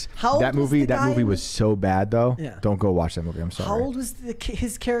nice. How old that movie was the guy? was so bad though. Yeah. Don't go watch that movie. I'm sorry. How old was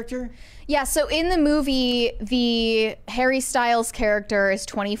his character? Yeah, so in the movie, the Harry Styles character is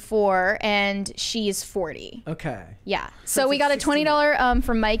 24 and she's 40. Okay. Yeah. So we got a $20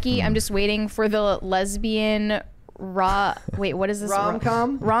 from Mikey. I'm just waiting for the lesbian wait, what is this?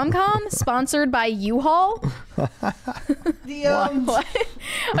 Rom-com? Rom-com sponsored by U-Haul. What?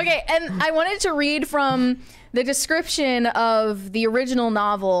 Okay, and I wanted to read from the description of the original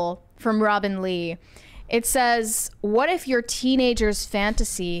novel from Robin Lee. It says, "What if your teenager's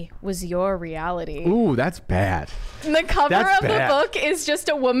fantasy was your reality?" Ooh, that's bad. The cover of the book is just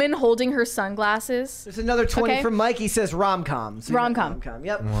a woman holding her sunglasses. There's another 20 from Mike. He says rom-com. So rom-com.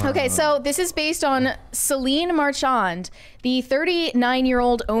 Yep. Wow. Okay, so this is based on Celine Marchand, the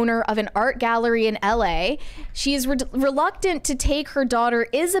 39-year-old owner of an art gallery in LA. She is reluctant to take her daughter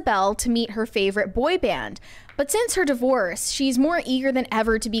Isabel to meet her favorite boy band. But since her divorce, she's more eager than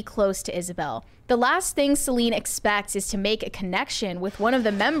ever to be close to Isabel. The last thing Celine expects is to make a connection with one of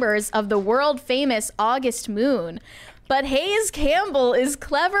the members of the world-famous August Moon. But Hayes Campbell is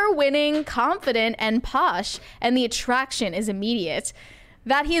clever, winning, confident, and posh, and the attraction is immediate.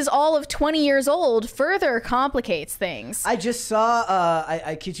 That he is all of 20 years old further complicates things. I just saw,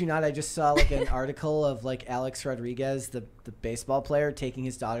 I kid you not, I just saw like an article of like Alex Rodriguez, the baseball player, taking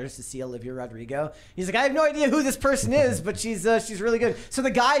his daughters to see Olivia Rodrigo. He's like, I have no idea who this person is, but she's really good. So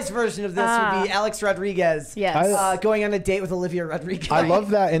the guy's version of this would be Alex Rodriguez, going on a date with Olivia Rodrigo. I love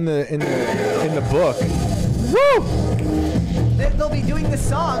that in the book. Woo! They'll be doing the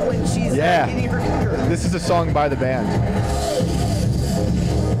song when she's getting her cougar. This is a song by the band.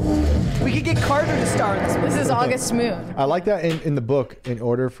 We could get Carter to star in this. This is August Moon. I like that in the book, in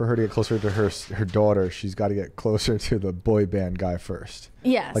order for her to get closer to her daughter, she's got to get closer to the boy band guy first.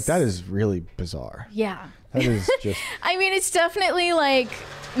 Yes. Like, that is really bizarre. Yeah. That is just... I mean, it's definitely like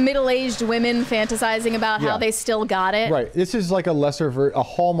middle-aged women fantasizing about how they still got it. Right. This is like a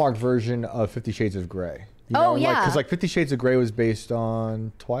Hallmark version of 50 Shades of Grey. You know? Because like 50 Shades of Grey was based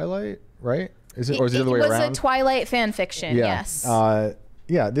on Twilight, right? Is it, or is it the other way around? It was a Twilight fan fiction, yes.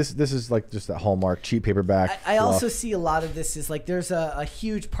 Yeah, this is like just that Hallmark cheap paperback. I also see a lot of this is like there's a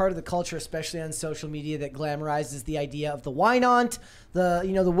huge part of the culture, especially on social media, that glamorizes the idea of the wine aunt,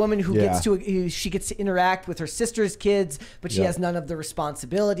 the woman who gets to interact with her sister's kids, but she has none of the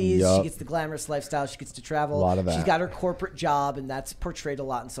responsibilities. She gets the glamorous lifestyle. She gets to travel. A lot of that. She's got her corporate job, and that's portrayed a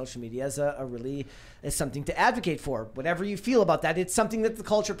lot in social media as as something to advocate for. Whatever you feel about that, it's something that the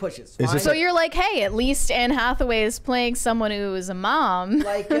culture pushes. So you're like, hey, at least Anne Hathaway is playing someone who is a mom.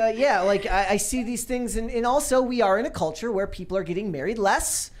 I see these things, and also we are in a culture where people are getting married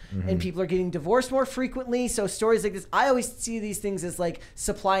less. And people are getting divorced more frequently. So stories like this, I always see these things as like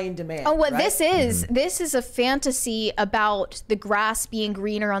supply and demand. Oh, what this is a fantasy about the grass being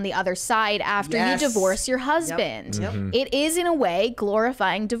greener on the other side after you divorce your husband. It is in a way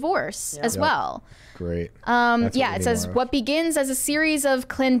glorifying divorce as well. Great. It says what begins as a series of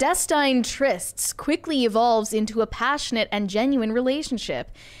clandestine trysts quickly evolves into a passionate and genuine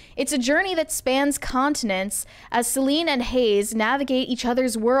relationship. It's a journey that spans continents as Celine and Hayes navigate each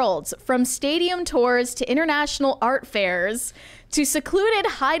other's worlds, from stadium tours to international art fairs to secluded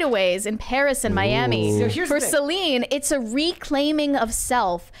hideaways in Paris and Miami. So for Celine, it's a reclaiming of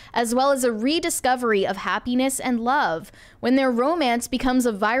self, as well as a rediscovery of happiness and love. When their romance becomes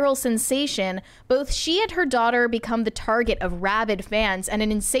a viral sensation, both she and her daughter become the target of rabid fans and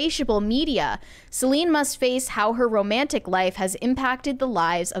an insatiable media. Celine must face how her romantic life has impacted the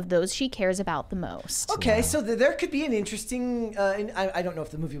lives of those she cares about the most. Okay, so there could be an interesting, I don't know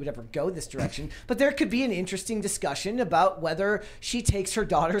if the movie would ever go this direction, but there could be an interesting discussion about whether she takes her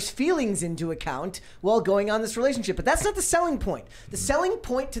daughter's feelings into account while going on this relationship. But that's not the selling point. The selling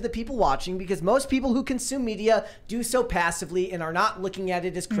point to the people watching, because most people who consume media do so passively and are not looking at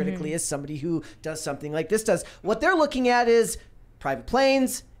it as critically as somebody who does something like this does. What they're looking at is private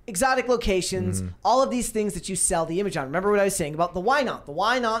planes, exotic locations, all of these things that you sell the image on. Remember what I was saying about the wine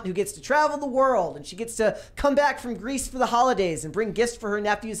aunt who gets to travel the world, and she gets to come back from Greece for the holidays and bring gifts for her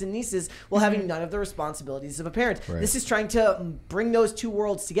nephews and nieces while having none of the responsibilities of a parent. Right. This is trying to bring those two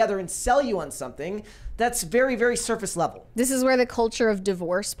worlds together and sell you on something that's very, very surface level. This is where the culture of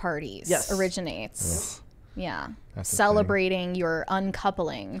divorce parties originates. Yeah. Celebrating your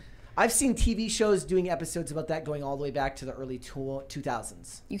uncoupling. I've seen TV shows doing episodes about that going all the way back to the early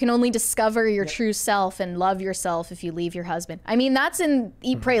 2000s. You can only discover your true self and love yourself if you leave your husband. I mean, that's in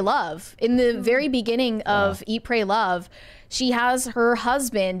Eat, Pray, Love. In the very beginning of Eat, Pray, Love, she has her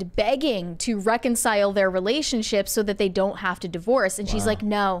husband begging to reconcile their relationship so that they don't have to divorce. And she's like,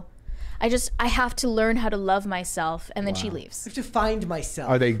 no. I have to learn how to love myself, and then she leaves. I have to find myself.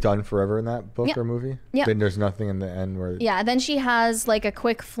 Are they done forever in that book or movie? Yeah. Then there's nothing in the end where... Yeah, then she has like a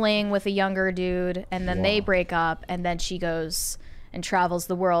quick fling with a younger dude, and then they break up, and then she goes and travels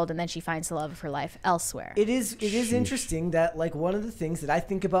the world, and then she finds the love of her life elsewhere. It is interesting that like one of the things that I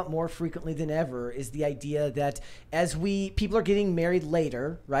think about more frequently than ever is the idea that as people are getting married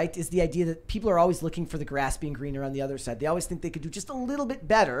later, right, is the idea that people are always looking for the grass being greener on the other side. They always think they could do just a little bit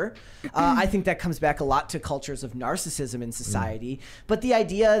better. I think that comes back a lot to cultures of narcissism in society. But the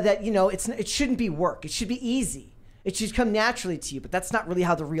idea that, it shouldn't be work. It should be easy. It should come naturally to you, but that's not really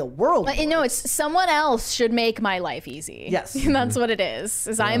how the real world works. No, it's someone else should make my life easy. Yes. That's what it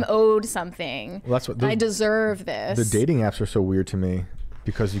is I'm owed something. Well, that's what I deserve this. The dating apps are so weird to me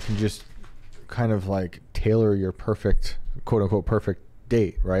because you can just kind of like tailor your perfect, quote unquote, perfect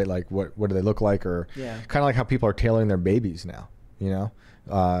date, right? Like what do they look like, or kind of like how people are tailoring their babies now, you know?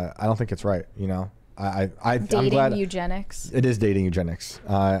 I don't think it's right, you know? I'm glad eugenics. It is dating eugenics.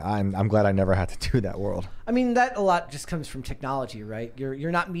 I'm glad I never had to do that world. I mean, that a lot just comes from technology, right?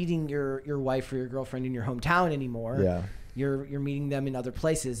 You're not meeting your wife or your girlfriend in your hometown anymore. Yeah. You're meeting them in other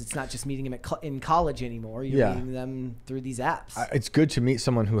places. It's not just meeting them in college anymore. You're meeting them through these apps. It's good to meet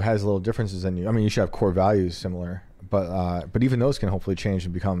someone who has little differences than you. I mean, you should have core values similar, but even those can hopefully change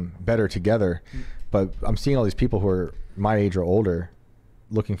and become better together. But I'm seeing all these people who are my age or older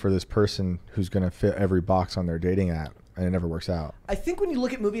looking for this person who's going to fit every box on their dating app, and it never works out. I think when you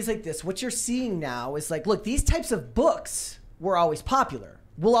look at movies like this, what you're seeing now is like, look, these types of books were always popular,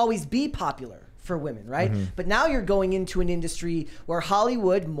 will always be popular for women, right? But now you're going into an industry where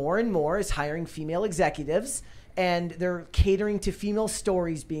Hollywood more and more is hiring female executives, and they're catering to female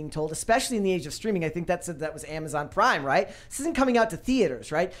stories being told, especially in the age of streaming. I think that was Amazon Prime, right? This isn't coming out to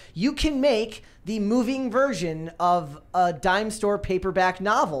theaters, right? You can make the moving version of a dime store paperback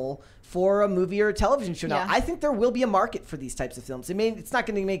novel for a movie or a television show. Now, I think there will be a market for these types of films. It's not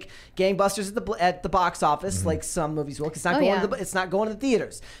going to make gangbusters at the box office like some movies will. It's not it's not going to the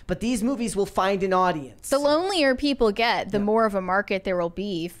theaters. But these movies will find an audience. The lonelier people get, the more of a market there will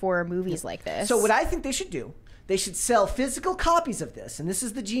be for movies like this. So what I think they should do, they should sell physical copies of this, and this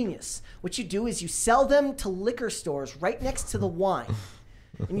is the genius. What you do is you sell them to liquor stores right next to the wine.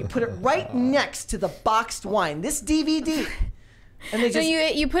 And you put it right next to the boxed wine. This DVD. And they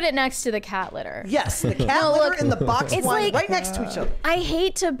just, you put it next to the cat litter. Yes, the cat litter and the boxed wine right next to each other. I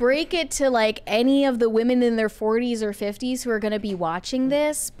hate to break it to like any of the women in their 40s or 50s who are going to be watching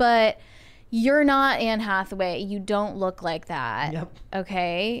this, but you're not Anne Hathaway. You don't look like that. Yep.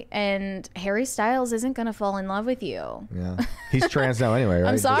 Okay? And Harry Styles isn't going to fall in love with you. Yeah. He's trans now anyway, right?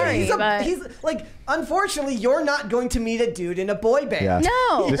 I'm sorry, but he's like, unfortunately, you're not going to meet a dude in a boy band. Yeah.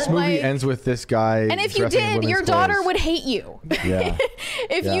 No. This movie ends with this guy. And if you did, your daughter would hate you. Yeah.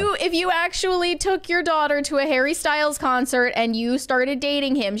 If you actually took your daughter to a Harry Styles concert and you started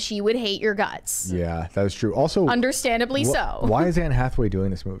dating him, she would hate your guts. Yeah, that is true. Also, understandably so. Why is Anne Hathaway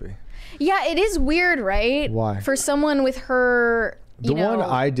doing this movie? Yeah, it is weird, right? Why? For someone with her, the one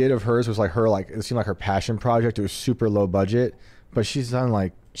I did of hers was like her, like it seemed like her passion project. It was super low budget, but she's done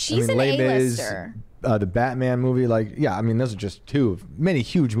like an Les Mis, A-lister. The Batman movie. Like, yeah, I mean, those are just two of many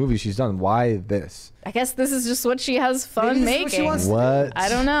huge movies she's done. Why this? I guess this is just what she has fun Maybe this is making. what she wants to do. I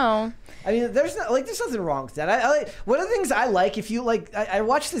don't know. I mean, there's nothing wrong with that. I one of the things I like, if you like, I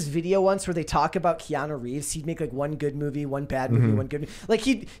watched this video once where they talk about Keanu Reeves. He'd make like one good movie, one bad movie, one good movie. Like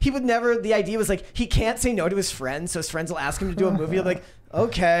he would never. The idea was like he can't say no to his friends, so his friends will ask him to do a movie. Like,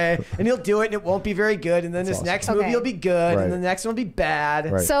 okay, and he'll do it, and it won't be very good. And then this next movie will be good, and the next one will be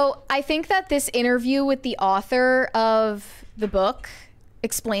bad. Right. So I think that this interview with the author of the book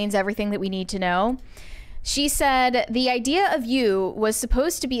explains everything that we need to know. She said, the idea of You was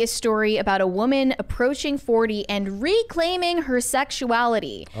supposed to be a story about a woman approaching 40 and reclaiming her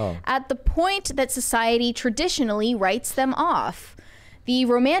sexuality at the point that society traditionally writes them off. The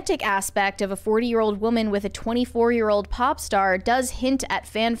romantic aspect of a 40-year-old woman with a 24-year-old pop star does hint at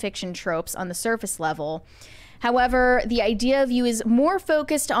fan fiction tropes on the surface level. However, the idea of You is more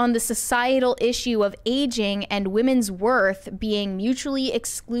focused on the societal issue of aging and women's worth being mutually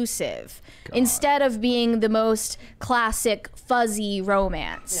exclusive, instead of being the most classic fuzzy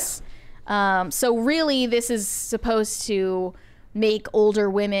romance. Yeah. So really, this is supposed to make older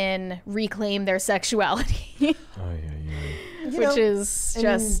women reclaim their sexuality, which is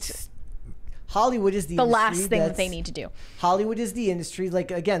just... Hollywood is the last thing that they need to do. Hollywood is the industry.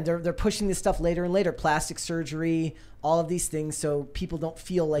 Like, again, they're pushing this stuff later and later. Plastic surgery, all of these things, so people don't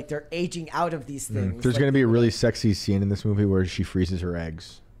feel like they're aging out of these things. There's going to be a really sexy scene in this movie where she freezes her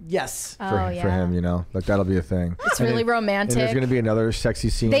eggs. Yes. For him, you know, like that'll be a thing. It's really romantic. And there's going to be another sexy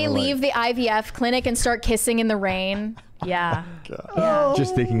scene. They leave the IVF clinic and start kissing in the rain. Yeah.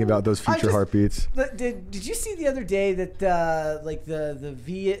 Just thinking about those future heartbeats. Did you see the other day that like the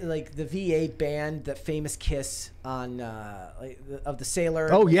VA banned that famous kiss on of the sailor?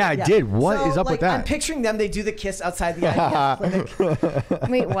 Oh yeah, I did. What is up with that? I'm picturing them. They do the kiss outside the IVF clinic.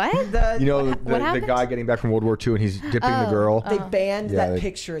 Wait, what? The guy getting back from World War II and he's dipping the girl. They banned that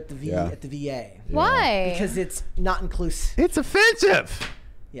picture at the VA. Why? Because it's not inclusive. It's offensive.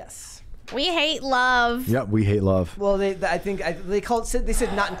 Yes. We hate love. Yep, we hate love. Well, they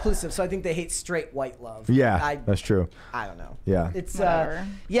said not inclusive, so I think they hate straight white love. Yeah, that's true. I don't know. Yeah. It's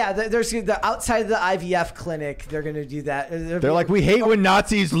there's the outside of the IVF clinic, they're going to do that. They're like, we hate when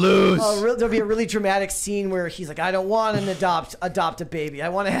Nazis lose. There'll be a really dramatic scene where he's like, I don't want to adopt a baby. I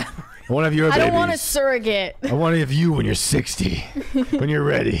want to have one of your babies. I don't want a surrogate. I want to have you when you're 60, when you're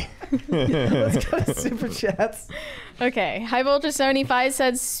ready. Let's go to Super Chats. Okay. High Voltage 75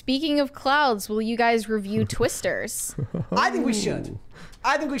 said, speaking of clouds, will you guys review Twisters? I think we should.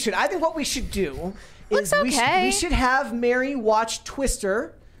 I think what we should do is okay. we should have Mary watch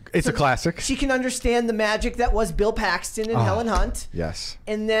Twister. It's a classic. She can understand the magic that was Bill Paxton and Helen Hunt. Yes.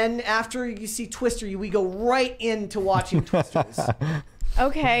 And then after you see Twister, we go right into watching Twisters.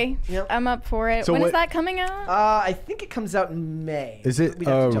 Okay. Yep. I'm up for it. So when is that coming out? I think it comes out in May. Is it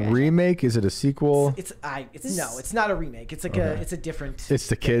a remake? Is it a sequel? No, it's not a remake. It's like it's a different. It's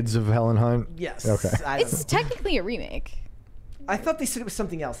the kids of Helen Hunt? Yes. Okay. It's technically a remake. I thought they said it was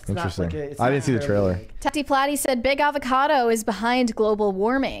something else. It's Interesting. Not like I didn't see the trailer. Tati Platty said, Big Avocado is behind global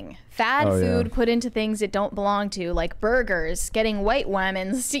warming. Fad food put into things it don't belong to, like burgers, getting white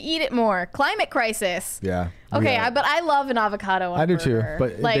women's to eat it more. Climate crisis. Yeah. Okay, but I love an avocado on a I do burger. too,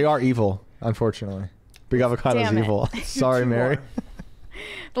 but they are evil, unfortunately. Big Avocado's evil. Sorry, Mary.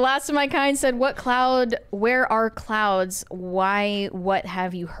 The last of my kind said, where are clouds? Why, what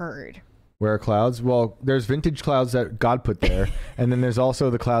have you heard? Where are clouds? Well, there's vintage clouds that God put there, and then there's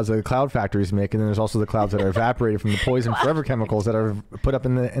also the clouds that the cloud factories make, and then there's also the clouds that are evaporated from the poison forever chemicals that are put up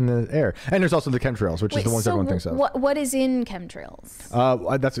in the air. And there's also the chemtrails, which is the ones everyone thinks of. What is in chemtrails?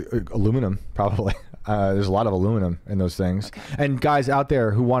 That's aluminum, probably. There's a lot of aluminum in those things. Okay. And guys out there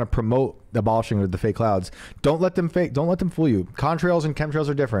who want to promote the abolishing of the fake clouds, don't let them fool you. Contrails and chemtrails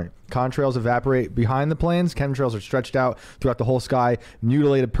are different. Contrails evaporate behind the planes. Chemtrails are stretched out throughout the whole sky,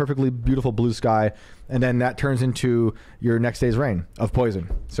 mutilate a perfectly beautiful blue sky, and then that turns into your next day's rain of poison.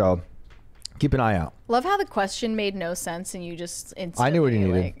 So keep an eye out. Love how the question made no sense and you just instantly... I knew what he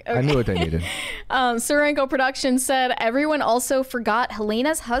needed. Okay. I knew what they needed. Surenko Productions said, everyone also forgot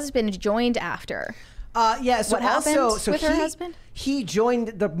Helena's husband joined after. So what happened with her husband? He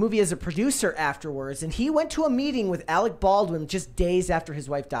joined the movie as a producer afterwards, and he went to a meeting with Alec Baldwin just days after his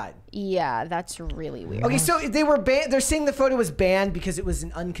wife died. Yeah, that's really weird. Okay, so they're saying the photo was banned because it was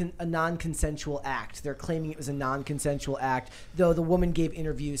a non-consensual act. They're claiming it was a non-consensual act, though the woman gave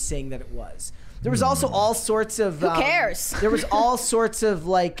interviews saying that it was. There was also all sorts of... Who cares? There was all sorts of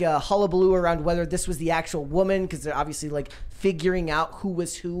hullabaloo around whether this was the actual woman, because they're obviously figuring out who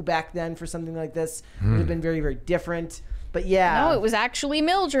was who back then for something like this. Would have been very, very different. But yeah. No, it was actually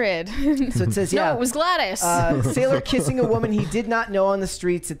Mildred. So it says, No, it was Gladys. Sailor kissing a woman he did not know on the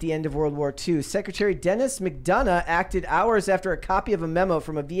streets at the end of World War II. Secretary Dennis McDonough acted hours after a copy of a memo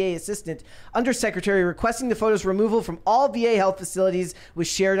from a VA assistant undersecretary requesting the photo's removal from all VA health facilities was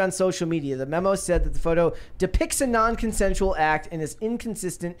shared on social media. The memo said that the photo depicts a non-consensual act and is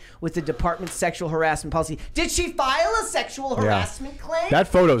inconsistent with the department's sexual harassment policy. Did she file a sexual harassment claim? That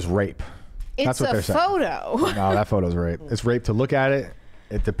photo's rape. It's That's what a photo. No, that photo's rape. It's rape to look at it.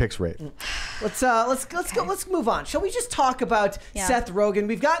 It depicts rape. Let's move on. Shall we just talk about Seth Rogen?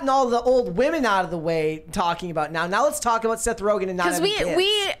 We've gotten all the old women out of the way talking about now. Now let's talk about Seth Rogen and not having kids. Because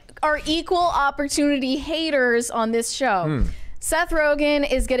we are equal opportunity haters on this show. Seth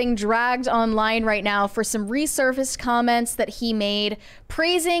Rogen is getting dragged online right now for some resurfaced comments that he made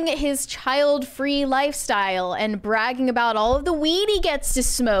praising his child-free lifestyle and bragging about all of the weed he gets to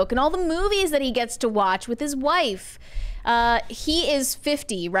smoke and all the movies that he gets to watch with his wife. He is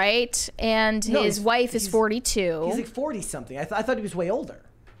 50, right? And his wife is 42. He's like 40-something. I thought he was way older.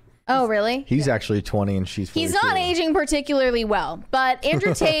 Oh, really? He's actually 20 and she's 42. He's not aging particularly well, but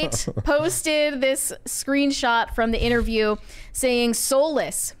Andrew Tate posted this screenshot from the interview saying,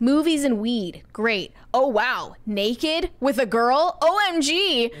 soulless, movies and weed, great. Oh, wow, naked with a girl?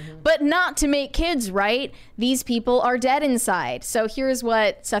 OMG, but not to make kids, right? These people are dead inside. So here's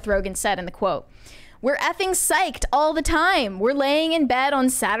what Seth Rogen said in the quote. We're effing psyched all the time. We're laying in bed on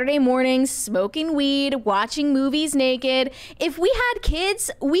Saturday mornings, smoking weed, watching movies naked. If we had kids,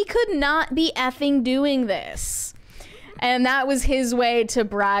 we could not be effing doing this. And that was his way to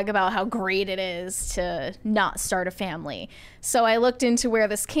brag about how great it is to not start a family. So I looked into where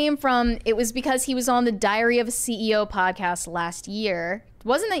this came from. It was because he was on the Diary of a CEO podcast last year. It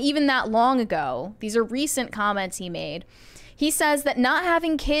wasn't even that long ago. These are recent comments he made. He says that not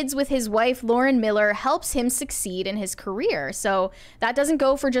having kids with his wife, Lauren Miller, helps him succeed in his career. So that doesn't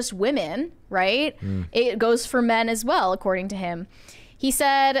go for just women, right? It goes for men as well, according to him. He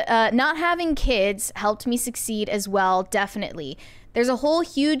said, not having kids helped me succeed as well, definitely. There's a whole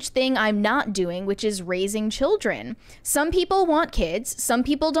huge thing I'm not doing, which is raising children. Some people want kids, some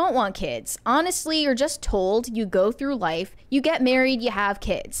people don't want kids. Honestly, you're just told, you go through life, you get married, you have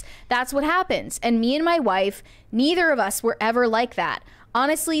kids. That's what happens. And me and my wife, neither of us were ever like that.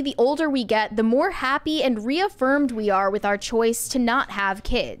 Honestly, the older we get, the more happy and reaffirmed we are with our choice to not have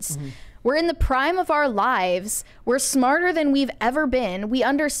kids. We're in the prime of our lives. We're smarter than we've ever been. We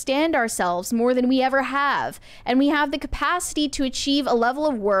understand ourselves more than we ever have. And we have the capacity to achieve a level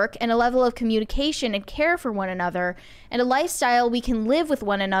of work and a level of communication and care for one another and a lifestyle we can live with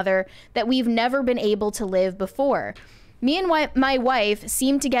one another that we've never been able to live before. Me and my wife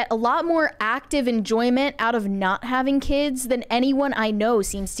seem to get a lot more active enjoyment out of not having kids than anyone I know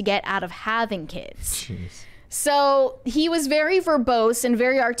seems to get out of having kids. Jeez. So he was very verbose and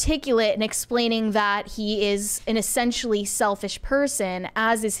very articulate in explaining that he is an essentially selfish person,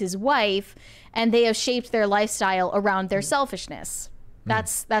 as is his wife, and they have shaped their lifestyle around their selfishness.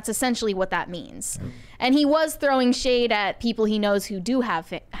 That's essentially what that means. And he was throwing shade at people he knows who do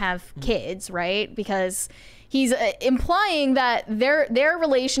have kids, right? Because he's implying that their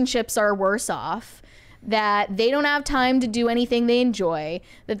relationships are worse off, that they don't have time to do anything they enjoy,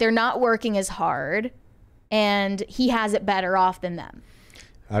 that they're not working as hard, and he has it better off than them.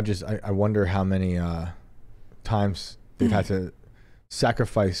 I wonder how many times they've had to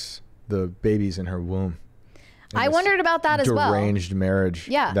sacrifice the babies in her womb. I wondered about that as well. Deranged marriage.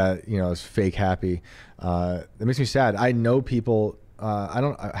 Yeah. That, you know, is fake happy. It makes me sad. I know people.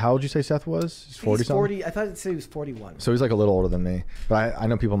 How old you say Seth was? He's 40 something? 40. I thought it said he was 41. So he's like a little older than me. But I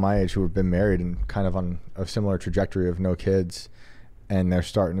know people my age who have been married and kind of on a similar trajectory of no kids, and they're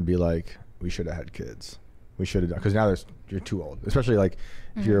starting to be like, we should have had kids. We should have done, because now you're too old. Especially like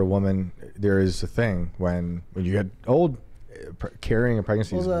if you're a woman, there is a thing when you get old, carrying a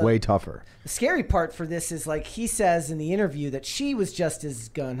pregnancy is way tougher. The scary part for this is, like, he says in the interview that she was just as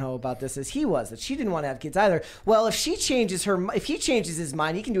gung-ho about this as he was, that she didn't want to have kids either. Well, if he changes his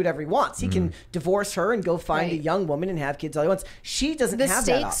mind, he can do whatever he wants. He can divorce her and go find a young woman and have kids all he wants. She doesn't have that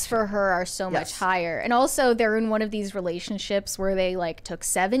option. The stakes for her are so much higher. And also, they're in one of these relationships where they, like, took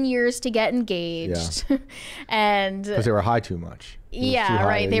 7 years to get engaged. And because they were high too much. Yeah,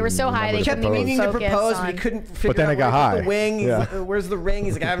 right. They were so high they kept meaning to propose, but he couldn't figure but then out it got high. The wing. Where's the ring?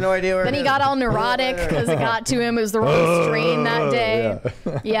 He's like, I have no idea where then it he is. got all neurotic because it got to him. It was the wrong strain that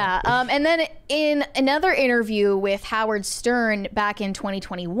day. Yeah. And then in another interview with Howard Stern back in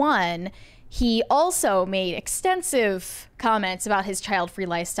 2021, he also made extensive comments about his child-free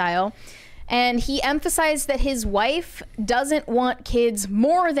lifestyle. And he emphasized that his wife doesn't want kids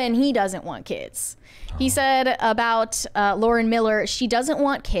more than he doesn't want kids. He said about Lauren Miller, she doesn't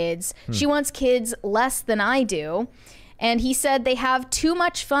want kids. She wants kids less than I do. And he said they have too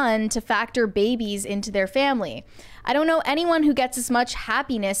much fun to factor babies into their family. I don't know anyone who gets as much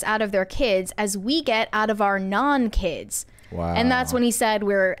happiness out of their kids as we get out of our non-kids. Wow. And that's when he said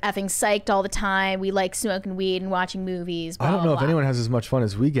we're effing psyched all the time. We like smoking weed and watching movies. Blah, I don't know blah, if blah. anyone has as much fun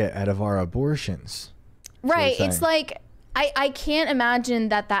as we get out of our abortions. Right. It's like, I can't imagine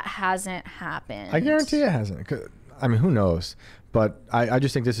that hasn't happened. I guarantee it hasn't. I mean, who knows? But I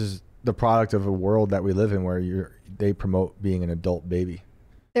just think this is the product of a world that we live in where they promote being an adult baby.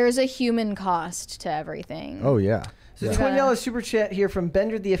 There's a human cost to everything. Oh, yeah. So the $20 super chat here from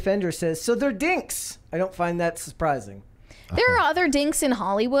Bender the Offender says, so they're dinks. I don't find that surprising. There are other dinks in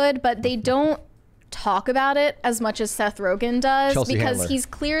Hollywood, but they don't talk about it as much as Seth Rogen does because he's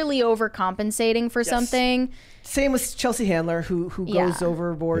clearly overcompensating for something. Same with Chelsea Handler, who goes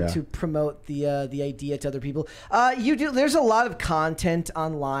overboard to promote the idea to other people. There's a lot of content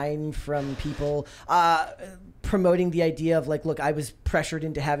online from people promoting the idea of, like, look, I was pressured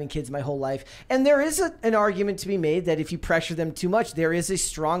into having kids my whole life. And there is an argument to be made that if you pressure them too much, there is a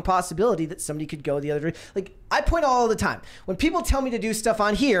strong possibility that somebody could go the other way. Like, I point out all the time, when people tell me to do stuff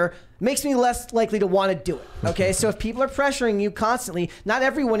on here, it makes me less likely to want to do it. Okay, so if people are pressuring you constantly, not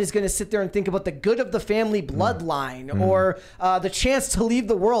everyone is going to sit there and think about the good of the family bloodline or the chance to leave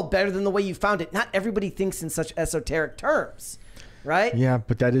the world better than the way you found it. Not everybody thinks in such esoteric terms. Right? Yeah,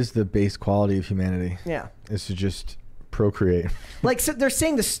 but that is the base quality of humanity. Yeah. Is to just procreate. Like, so they're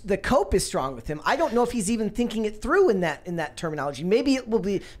saying the cope is strong with him. I don't know if he's even thinking it through in that terminology. Maybe it will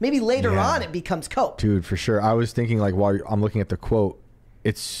be. Maybe later on it becomes cope. Dude, for sure. I was thinking, like, while I'm looking at the quote,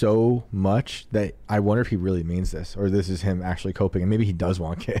 it's so much that I wonder if he really means this, or this is him actually coping, and maybe he does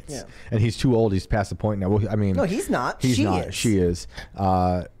want kids. Yeah. And he's too old. He's past the point now. Well, I mean, no, he's not. He's she not. Is. She is.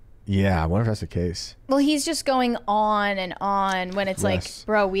 Yeah, I wonder if that's the case. Well, he's just going on and on when it's like,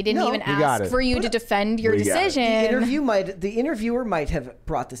 bro, we didn't even ask for you to defend your decision. The interviewer might have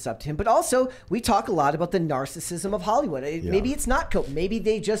brought this up to him, but also we talk a lot about the narcissism of Hollywood. Maybe it's not coke. Maybe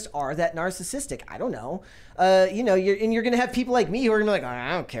they just are that narcissistic. I don't know. You know, you're going to have people like me who are going to be like, oh,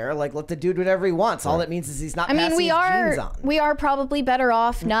 I don't care. Like, let the dude do whatever he wants. All that means is he's not passing his genes on. We are probably better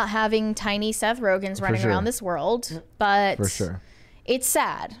off not having tiny Seth Rogans running around this world, but it's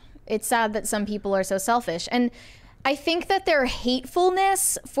sad. It's sad that some people are so selfish. And I think that their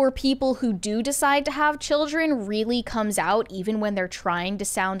hatefulness for people who do decide to have children really comes out even when they're trying to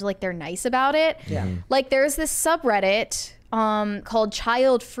sound like they're nice about it. Yeah. Like there's this subreddit called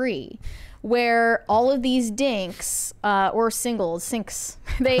Child Free where all of these dinks or sinks,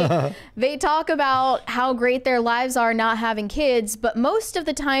 they talk about how great their lives are not having kids, but most of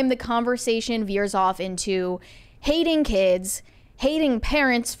the time the conversation veers off into hating kids, hating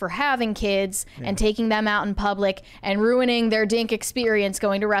parents for having kids and taking them out in public and ruining their dink experience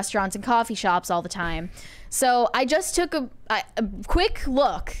going to restaurants and coffee shops all the time. So I just took a quick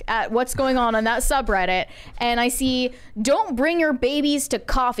look at what's going on that subreddit, and I see, don't bring your babies to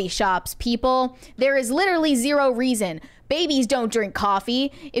coffee shops, people. There is literally zero reason. Babies don't drink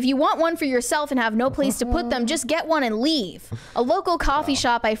coffee. If you want one for yourself and have no place to put them, just get one and leave. A local coffee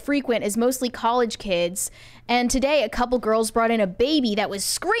shop I frequent is mostly college kids. And today a couple girls brought in a baby that was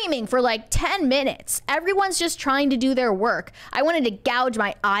screaming for like 10 minutes. Everyone's just trying to do their work. I wanted to gouge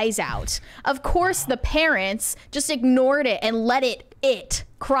my eyes out. Of course, the parents just ignored it and let it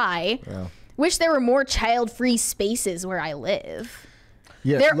cry. Yeah. Wish there were more child-free spaces where I live.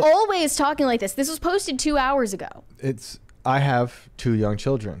 Yeah, they're always talking like this. This was posted 2 hours ago. I have 2 young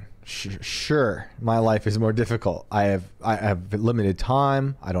children. Sure, my life is more difficult. I have limited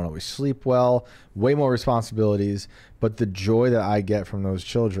time. I don't always sleep well. Way more responsibilities. But the joy that I get from those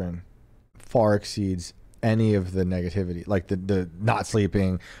children far exceeds any of the negativity, like the not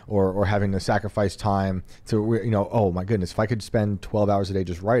sleeping or having to sacrifice time to, you know, oh my goodness, if I could spend 12 hours a day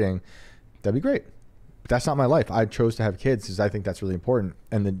just writing, that'd be great. But that's not my life. I chose to have kids because I think that's really important.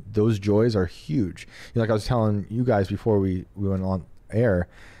 And those joys are huge. You know, like I was telling you guys before we went on air,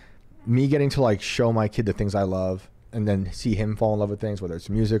 me getting to like show my kid the things I love and then see him fall in love with things, whether it's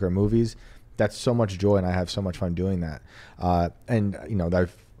music or movies, that's so much joy, and I have so much fun doing that. And you know,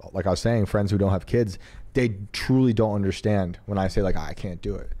 like I was saying, friends who don't have kids, they truly don't understand when I say like, I can't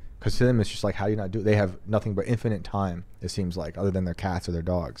do it. Because to them, it's just like, how do you not do it? They have nothing but infinite time, it seems like, other than their cats or their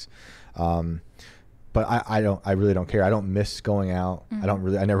dogs. But I really don't care. I don't miss going out.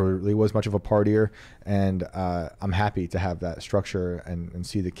 Mm-hmm. I never really was much of a partier, and I'm happy to have that structure and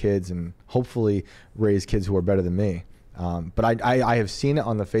see the kids and hopefully raise kids who are better than me. But I have seen it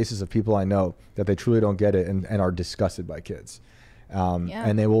on the faces of people I know that they truly don't get it and are disgusted by kids.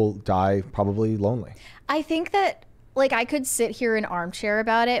 And they will die probably lonely. I think that, like, I could sit here in armchair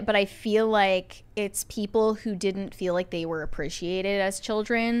about it, but I feel like it's people who didn't feel like they were appreciated as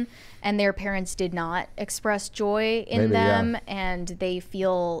children and their parents did not express joy in them, and they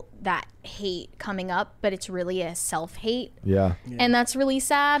feel that hate coming up, but it's really a self-hate. Yeah. And that's really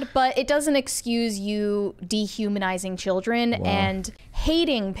sad, but it doesn't excuse you dehumanizing children and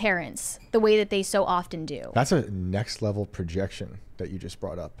hating parents the way that they so often do. That's a next level projection that you just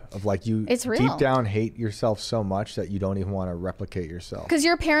brought up, of like, you it's real. Deep down hate yourself so much that you don't even want to replicate yourself. Because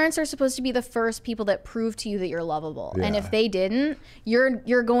your parents are supposed to be the first people that prove to you that you're lovable. And if they didn't,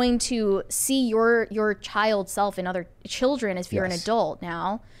 you're going to see your child self in other children if you're an adult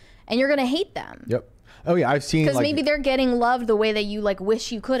now, and you're going to hate them. Yep. Oh yeah, I've seen, because like, maybe they're getting loved the way that you like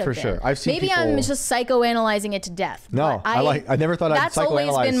wish you could have been. For sure, I've seen. Maybe people, I'm just psychoanalyzing it to death. No, I never thought I'd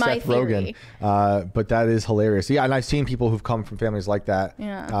psychoanalyze Seth Rogen, but that is hilarious. Yeah, and I've seen people who've come from families like that,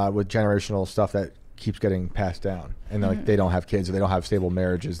 with generational stuff that keeps getting passed down, and like they don't have kids or they don't have stable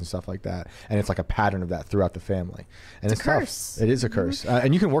marriages and stuff like that, and it's like a pattern of that throughout the family, and it's curse. Tough. It is a curse,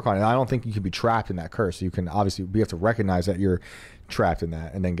 and you can work on it. I don't think you can be trapped in that curse. You can obviously, we have to recognize that you're trapped in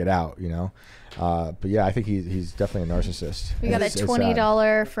that and then get out, you know. But yeah, I think he's definitely a narcissist. We got a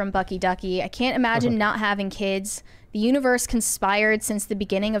 $20 from Bucky Ducky. I can't imagine not having kids. The universe conspired since the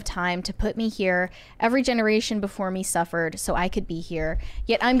beginning of time to put me here. Every generation before me suffered so I could be here.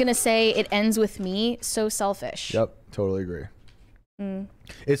 Yet I'm gonna say it ends with me. So selfish. Yep, totally agree.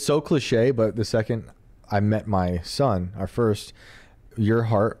 It's so cliche, but the second I met my son, our first, your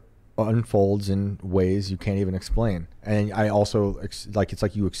heart unfolds in ways you can't even explain. And I also like, it's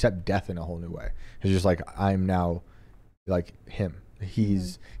like you accept death in a whole new way. It's just like, I'm now like him,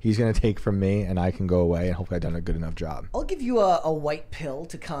 He's going to take from me, and I can go away, and hopefully I've done a good enough job. I'll give you a white pill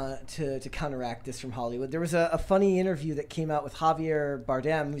to counteract this from Hollywood. There was a funny interview that came out with Javier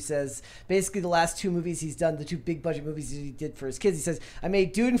Bardem, who says basically the last 2 movies he's done, the 2 big budget movies he did for his kids, he says, I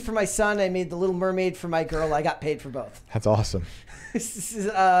made Dune for my son, I made The Little Mermaid for my girl, I got paid for both. That's awesome.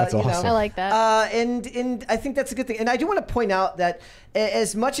 That's awesome. I like that. And I think that's a good thing. And I do want to point out that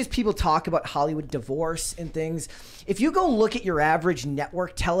as much as people talk about Hollywood divorce and things, if you go look at your average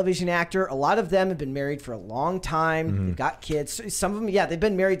network television actor, a lot of them have been married for a long time. They've got kids. Some of them, they've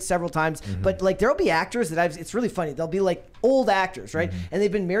been married several times. But like there'll be actors that it's really funny. They'll be like old actors, right? And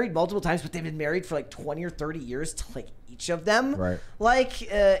they've been married multiple times, but they've been married for like 20 or 30 years to like each of them. Right.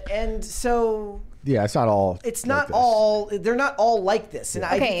 Like, and so... Yeah, it's not all. It's not all. They're not all like this, and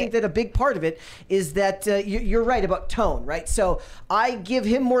I think that a big part of it is that you're right about tone, right? So I give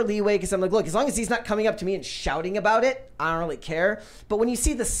him more leeway because I'm like, look, as long as he's not coming up to me and shouting about it, I don't really care. But when you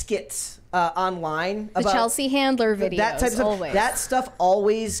see the skits online, the about Chelsea Handler videos, that type of stuff, always. that stuff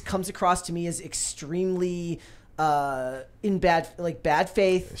always comes across to me as extremely. In bad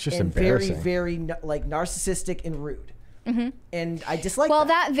faith. It's just and embarrassing. very like narcissistic and rude. And I dislike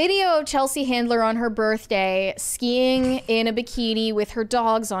that video of Chelsea Handler on her birthday skiing in a bikini with her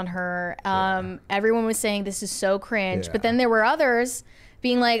dogs on her, everyone was saying this is so cringe. But then there were others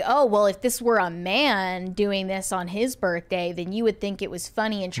being like, oh, well, if this were a man doing this on his birthday, then you would think it was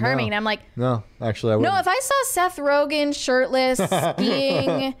funny and charming. And I'm like, no, actually, I wouldn't. No, if I saw Seth Rogen shirtless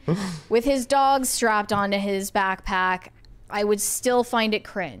skiing with his dogs strapped onto his backpack, I would still find it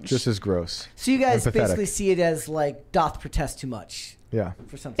cringe. Just as gross. So you guys basically see it as like doth protest too much. Yeah.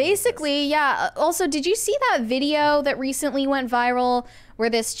 For something. Basically, yeah. Also, did you see that video that recently went viral where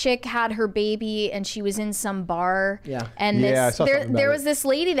this chick had her baby and she was in some bar? Yeah. And there was this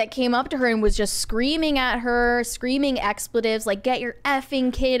lady that came up to her and was just screaming at her, screaming expletives like, get your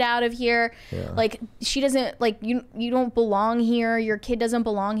effing kid out of here. Yeah. Like, she doesn't, like, you don't belong here. Your kid doesn't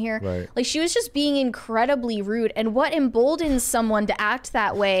belong here. Right. Like, she was just being incredibly rude. And what emboldens someone to act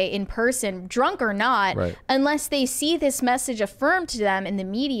that way in person, drunk or not, unless they see this message affirmed to them in the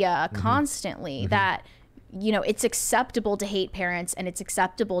media constantly that, you know, it's acceptable to hate parents and it's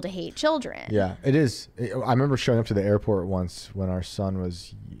acceptable to hate children. Yeah, it is. I remember showing up to the airport once when our son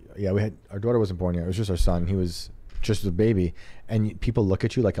was, our daughter wasn't born yet. It was just our son. He was just a baby. And people look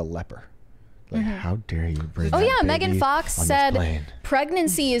at you like a leper. Like, how dare you bring that baby Megan Fox on this said plane?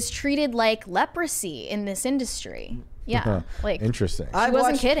 Pregnancy is treated like leprosy in this industry. Yeah, like interesting. I've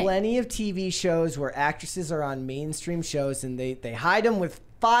wasn't watched kidding. plenty of TV shows where actresses are on mainstream shows and they hide them with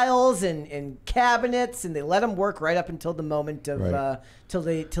files and cabinets and they let them work right up until the moment of till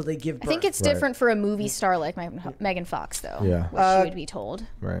they give birth. I think it's different for a movie star like Megan Fox, though. Yeah, what she would be told.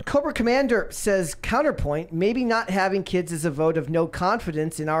 Right. Cobra Commander says, counterpoint, maybe not having kids is a vote of no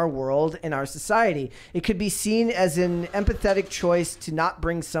confidence in our world and our society. It could be seen as an empathetic choice to not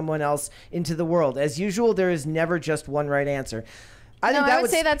bring someone else into the world. As usual, there is never just one right answer. I would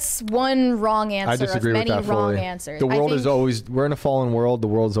say that's one wrong answer. I disagree of many with that wrong fully. answers. The world is always, we're in a fallen world. The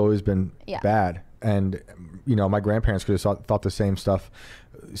world's always been bad. And, you know, my grandparents could have thought the same stuff,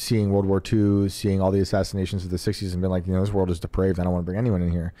 seeing World War II, seeing all the assassinations of the 60s and been like, you know, this world is depraved. I don't want to bring anyone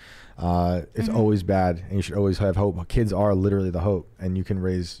in here. It's always bad. And you should always have hope. Kids are literally the hope. And you can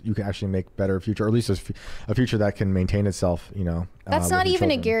actually make better future, or at least a future that can maintain itself, you know. That's not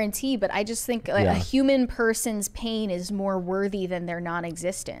even a guarantee, but I just think a human person's pain is more worthy than their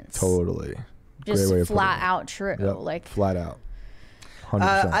non-existence. Totally. Just flat out true. Yep. Like flat out.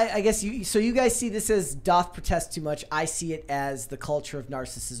 I guess you guys see this as doth protest too much. I see it as the culture of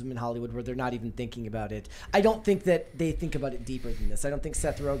narcissism in Hollywood where they're not even thinking about it. I don't think that they think about it deeper than this. I don't think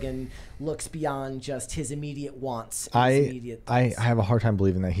Seth Rogen looks beyond just his immediate wants. I have a hard time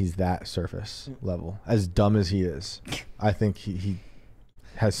believing that he's that surface level. As dumb as he is, I think he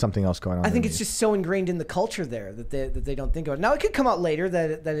has something else going on. I think it's just so ingrained in the culture there that they don't think about it. Now, it could come out later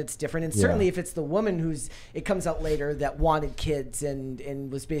that it's different. And certainly if it's the woman it comes out later that wanted kids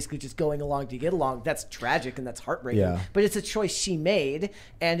and was basically just going along to get along, that's tragic and that's heartbreaking. Yeah. But it's a choice she made,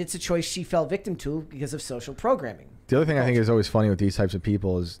 and it's a choice she fell victim to because of social programming. The other thing I think is always funny with these types of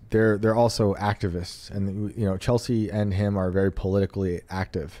people is they're also activists. And, you know, Chelsea and him are very politically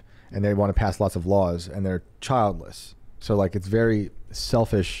active, and they want to pass lots of laws, and they're childless. So, like, it's very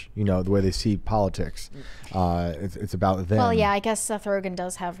selfish, you know, the way they see politics. It's about them. Well, yeah, I guess Seth Rogen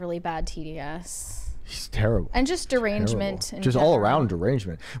does have really bad TDS. He's terrible. And just derangement. Just all around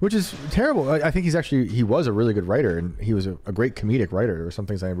derangement, which is terrible. I think he was a really good writer, and he was a great comedic writer. There were some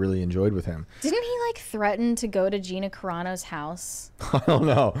things I really enjoyed with him. Didn't he like threaten to go to Gina Carano's house? I don't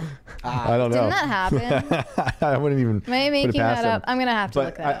know. I don't know. Didn't that happen? I wouldn't even. Am I making that up? I'm gonna have to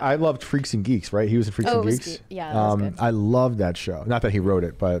look that up. I loved Freaks and Geeks, right? He was in Freaks and Geeks. Yeah, that was good. I loved that show. Not that he wrote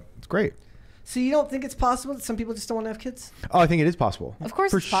it, but it's great. So you don't think it's possible that some people just don't want to have kids? Oh, I think it is possible. Of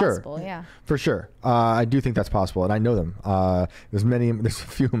course, it's possible. Yeah, for sure. I do think that's possible, and I know them. There's a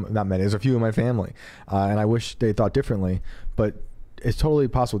few, not many. There's a few in my family, and I wish they thought differently, but it's totally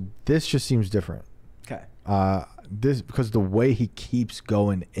possible. This just seems different. Okay. This because the way he keeps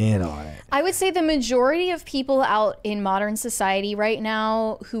going in on it. I would say the majority of people out in modern society right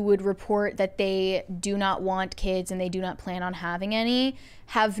now who would report that they do not want kids and they do not plan on having any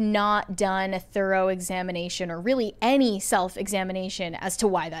have not done a thorough examination or really any self-examination as to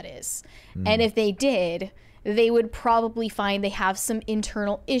why that is. And if they did, they would probably find they have some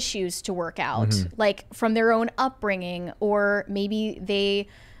internal issues to work out, like from their own upbringing, or maybe they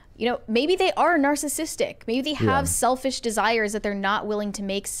are narcissistic. Maybe they have selfish desires that they're not willing to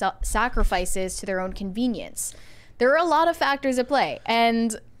make sacrifices to their own convenience. There are a lot of factors at play,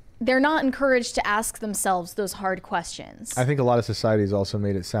 and they're not encouraged to ask themselves those hard questions. I think a lot of societies also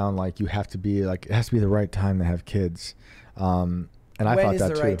made it sound like you have to be like, it has to be the right time to have kids. And I thought that too. When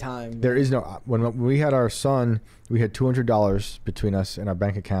is the right time? There is no, when we had our son, we had $200 between us in our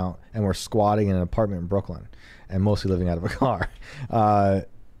bank account, and we're squatting in an apartment in Brooklyn and mostly living out of a car.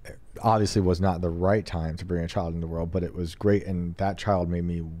 Obviously was not the right time to bring a child into the world, but it was great, and that child made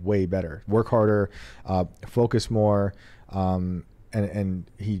me way better. Work harder, focus more, and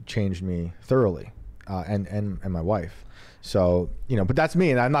he changed me thoroughly, and my wife. So, but that's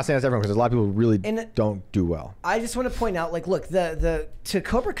me, and I'm not saying that's everyone, because there's a lot of people who really don't do well. I just want to point out, like, look, to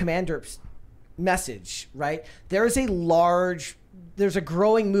Cobra Commander's message, right? There's a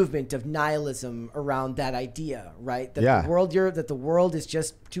growing movement of nihilism around that idea, right? That the world is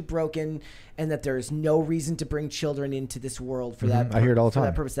just too broken, and that there is no reason to bring children into this world for that. I hear it all the time. For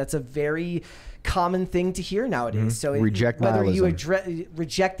that purpose. That's a very common thing to hear nowadays. So reject whether nihilism. You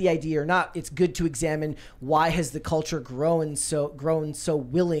reject the idea or not, it's good to examine why has the culture grown so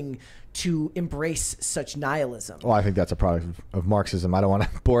willing to embrace such nihilism. Well, I think that's a product of Marxism. I don't want to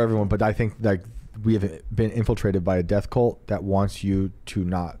bore everyone, but I think that we have been infiltrated by a death cult that wants you to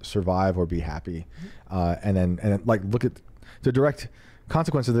not survive or be happy. And then like, look at the direct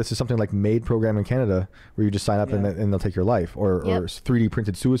consequence of this is something like MAID program in Canada, where you just sign up and they'll take your life, or 3D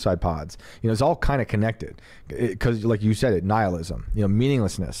printed suicide pods. It's all kind of connected, because like you said, nihilism,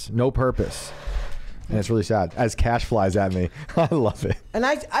 meaninglessness, no purpose. And it's really sad as cash flies at me. I love it. And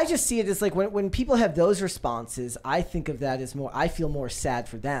I just see it as like when people have those responses, I think of that as I feel more sad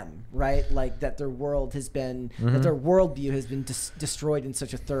for them, right? Like that their world has been, that their worldview has been destroyed in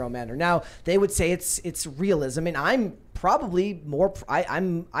such a thorough manner. Now, they would say it's realism, and I'm probably more,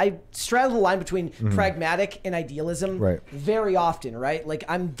 I straddle the line between pragmatic and idealism very often, right? Like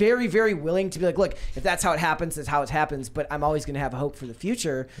I'm very, very willing to be like, look, if that's how it happens, that's how it happens, but I'm always going to have a hope for the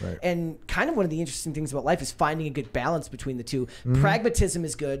future. And kind of one of the interesting things about life is finding a good balance between the two. Pragmatism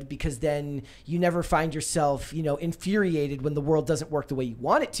is good because then you never find yourself, infuriated when the world doesn't work the way you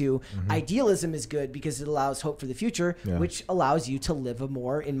want it to. Idealism is good because it allows hope for the future, which allows you to live a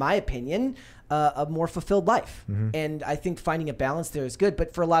more, in my opinion, a more fulfilled life. And I think finding a balance there is good.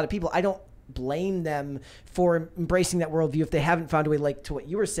 But for a lot of people, I don't blame them for embracing that worldview if they haven't found a way, like to what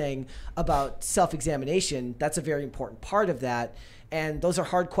you were saying about self-examination. That's a very important part of that. And those are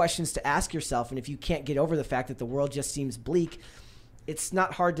hard questions to ask yourself. And if you can't get over the fact that the world just seems bleak, it's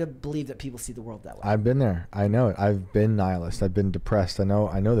not hard to believe that people see the world that way. I've been there. I know it. I've been nihilist. I've been depressed. I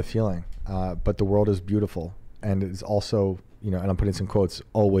know the feeling. But the world is beautiful. And it's also, and I'm putting some quotes,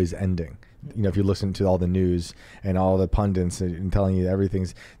 always ending. If you listen to all the news and all the pundits and telling you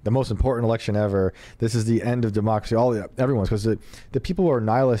everything's the most important election ever, this is the end of democracy, everyone's, because the people who are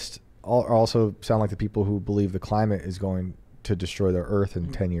nihilists also sound like the people who believe the climate is going to destroy their earth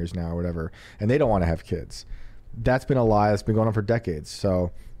in 10 years now or whatever, and they don't want to have kids. That's been a lie that's been going on for decades.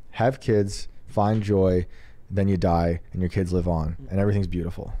 So have kids, find joy, then you die and your kids live on, and everything's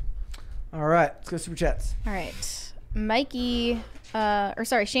beautiful. All right, let's go Super Chats. All right.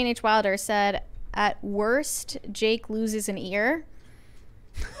 Shane H. Wilder said, at worst, Jake loses an ear.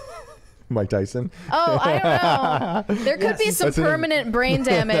 Mike Tyson. Oh, I don't know. There could be some permanent brain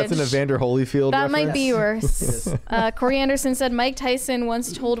damage. That's an Evander Holyfield That reference. might be worse. Corey Anderson said Mike Tyson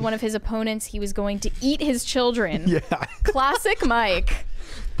once told one of his opponents he was going to eat his children. Yeah. Classic Mike.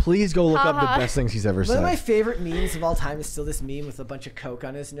 Please go look up the best things he's ever said. One of my favorite memes of all time is still this meme with a bunch of Coke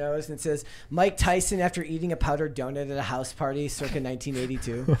on his nose, and it says, Mike Tyson after eating a powdered donut at a house party circa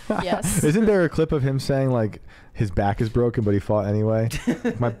 1982. Yes. Isn't there a clip of him saying, like, his back is broken, but he fought anyway?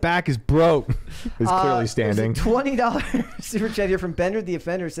 My back is broke. He's clearly standing. There's a $20 super chat here from Bender the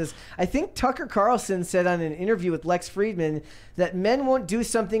Offender. Says, I think Tucker Carlson said on an interview with Lex Friedman that men won't do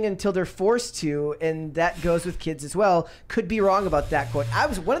something until they're forced to, and that goes with kids as well. Could be wrong about that quote.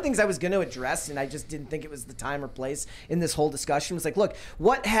 One of the things I was going to address, and I just didn't think it was the time or place in this whole discussion, was like, look,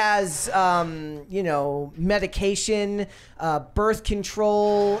 what has medication, birth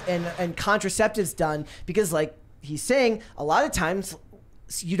control, and contraceptives done? Because, like he's saying, a lot of times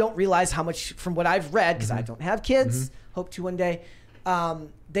you don't realize how much, from what I've read, because I don't have kids, hope to one day,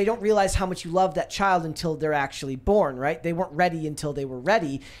 they don't realize how much you love that child until they're actually born, right? They weren't ready until they were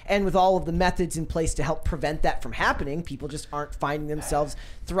ready. And with all of the methods in place to help prevent that from happening, people just aren't finding themselves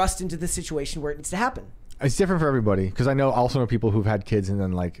thrust into the situation where it needs to happen. It's different for everybody, because I also know people who've had kids and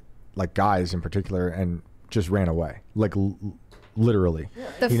then like guys in particular and just ran away, like literally.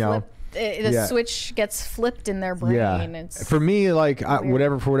 The switch gets flipped in their brain. Yeah. It's for me, like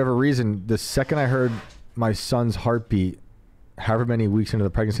for whatever reason, the second I heard my son's heartbeat, however many weeks into the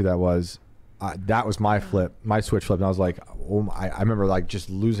pregnancy that was my switch flipped, and I was like, oh my, I remember like just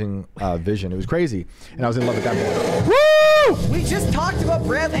losing vision. It was crazy, and I was in love with that boy. Woo! We just talked about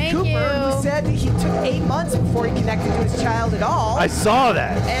Bradley Cooper, who said he took 8 months before he connected to his child at all. I saw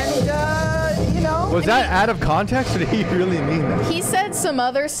that. And was that out of context, or did he really mean that? He said some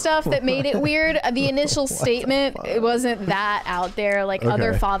other stuff that made it weird. The initial statement, it wasn't that out there. Like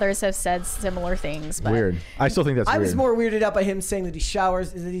other fathers have said similar things. But weird. I still think that's weird. I was more weirded out by him saying that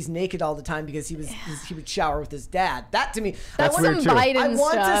he's naked all the time because he would shower with his dad. That to me, that's some Biden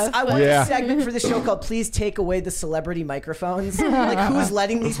stuff. I want a segment for the show called "Please Take Away the Celebrity Microphones." Like, who's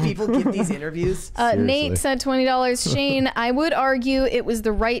letting these people give these interviews? Nate said $20. Shane, I would argue it was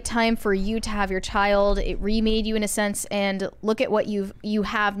the right time for you to have your child. It remade you in a sense, and look at what you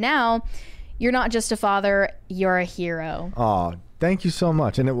have now. You're not just a father, you're a hero. Oh, thank you so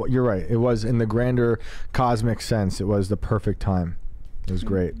much. And you're right. It was, in the grander cosmic sense, it was the perfect time. It was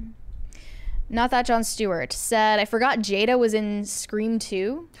great. Not That Jon Stewart said, I forgot Jada was in Scream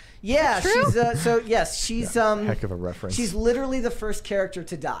 2. Yeah, she's heck of a reference. She's literally the first character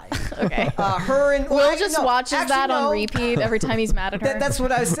to die. Okay. Will just watches that on repeat every time he's mad at her. That's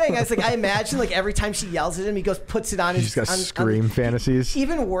what I was saying. I was like, I imagine like every time she yells at him, he puts it on his. He's got Scream fantasies.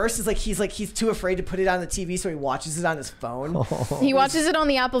 Even worse is he's too afraid to put it on the TV, so he watches it on his phone. He watches it on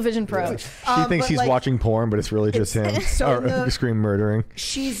the Apple Vision Pro. She thinks he's watching porn, but it's really just him. Scream murdering.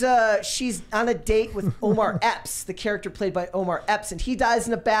 She's on a date with Omar Epps, the character played by Omar Epps, and he dies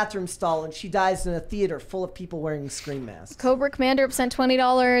in a bathroom stall, and she dies in a theater full of people wearing Scream masks. Cobra Commander sent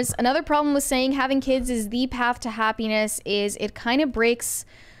 $20. Another problem with saying having kids is the path to happiness is it kind of breaks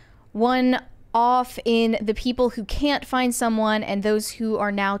one off in the people who can't find someone and those who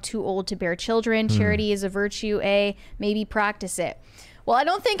are now too old to bear children. Charity is a virtue, maybe practice it. Well, I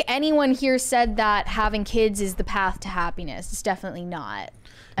don't think anyone here said that having kids is the path to happiness. It's definitely not.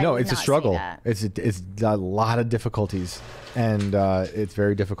 No, it's a struggle. It's a lot of difficulties, and it's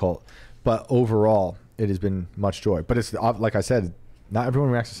very difficult. But overall, it has been much joy. But it's like I said, not everyone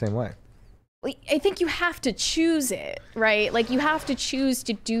reacts the same way. I think you have to choose it, right? Like, you have to choose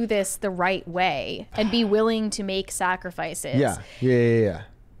to do this the right way and be willing to make sacrifices. Yeah.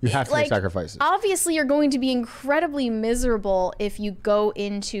 You have to make sacrifices. Obviously, you're going to be incredibly miserable if you go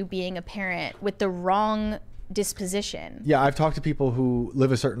into being a parent with the wrong disposition. Yeah, I've talked to people who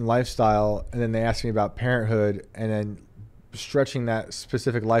live a certain lifestyle, and then they ask me about parenthood, and then stretching that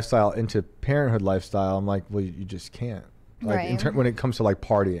specific lifestyle into parenthood lifestyle, I'm like, well, you just can't. Like, right. When it comes to like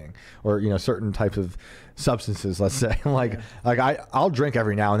partying or certain types of substances, let's say, I'll drink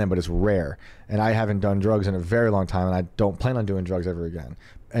every now and then, but it's rare, and I haven't done drugs in a very long time, and I don't plan on doing drugs ever again.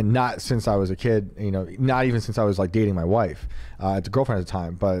 And not since I was a kid, not even since I was like dating my wife, the girlfriend at the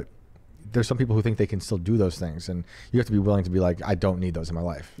time, but there's some people who think they can still do those things, and you have to be willing to be like, I don't need those in my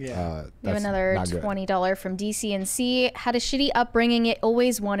life. Yeah. We have another $20 from DCNC. Had a shitty upbringing. It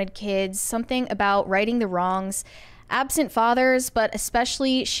always wanted kids. Something about righting the wrongs. Absent fathers, but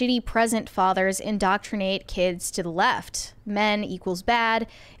especially shitty present fathers, indoctrinate kids to the left. Men equals bad.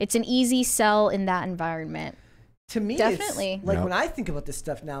 It's an easy sell in that environment. To me, definitely. It's, when I think about this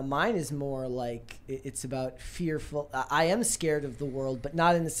stuff now, mine is more like it's about fearful. I am scared of the world, but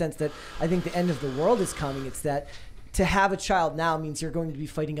not in the sense that I think the end of the world is coming. It's that to have a child now means you're going to be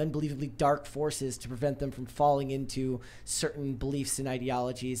fighting unbelievably dark forces to prevent them from falling into certain beliefs and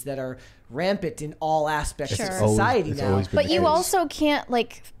ideologies that are rampant in all aspects of society now. But you also can't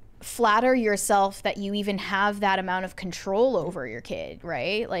like flatter yourself that you even have that amount of control over your kid,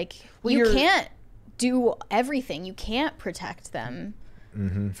 right? Like you can't do everything. You can't protect them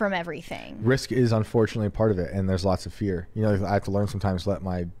from everything. Risk is unfortunately part of it, and there's lots of fear. You know, I have to learn sometimes to let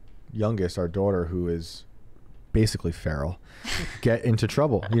my youngest, our daughter, who is basically feral, get into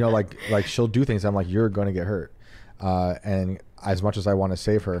trouble. You know, like she'll do things. I'm like, you're going to get hurt. And as much as I want to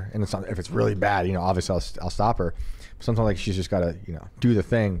save her, and it's not, if it's really bad, you know, obviously I'll stop her. But sometimes like she's just got to, you know, do the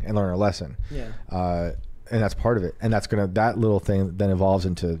thing and learn her lesson. Yeah. And that's part of it. And that little thing then evolves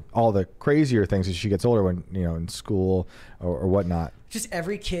into all the crazier things as she gets older, when, you know, in school or whatnot. Just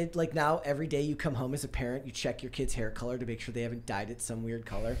every kid, like now, every day you come home as a parent, you check your kid's hair color to make sure they haven't dyed it some weird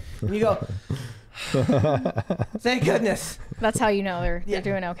color. And you go, thank goodness. That's how you know they're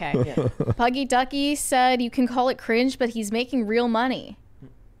doing okay. Yeah. Puggy Ducky said, you can call it cringe, but he's making real money.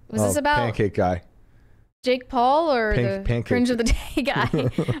 Was this about Pancake Guy? Jake Paul or the pancake. Cringe of the Day guy?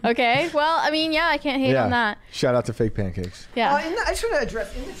 Okay. Well, I mean, yeah, I can't hate on that. Shout out to fake pancakes. Yeah. I just want to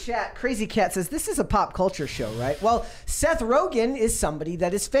address in the chat, Crazy Cat says, this is a pop culture show, right? Well, Seth Rogen is somebody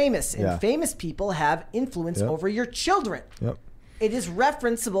that is famous, and famous people have influence over your children. Yep. It is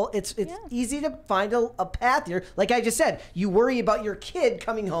referenceable. It's easy to find a path here. Like I just said, you worry about your kid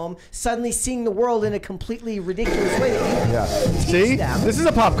coming home, suddenly seeing the world in a completely ridiculous way that you teach See? them. This is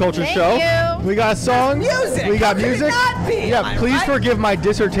a pop culture Thank show. you. We got songs. Music. We got How could it music. not be? Yeah, Am I please right? forgive my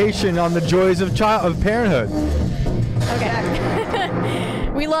dissertation on the joys of parenthood.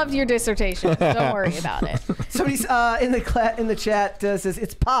 Okay. We loved your dissertation. Don't worry about it. Somebody's in the chat says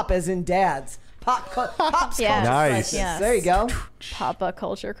it's pop as in dads. Pop's Yes. Nice. Yes. There you go. Papa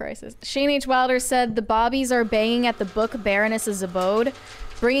culture crisis. Shane H. Wilder said the Bobbies are banging at the book Baroness's abode,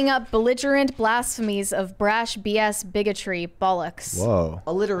 bringing up belligerent blasphemies of brash BS bigotry bollocks. Whoa.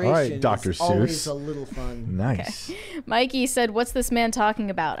 Alliteration. All right, Dr. is Seuss. always a little fun. Nice. Okay. Mikey said, what's this man talking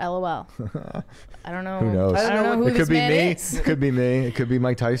about? LOL. I don't know. Who knows? I don't know who it this could be man me. is. It could be me. It could be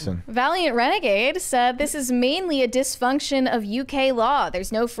Mike Tyson. Valiant Renegade said, this is mainly a dysfunction of UK law.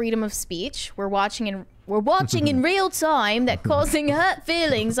 There's no freedom of speech. We're watching in real time that causing hurt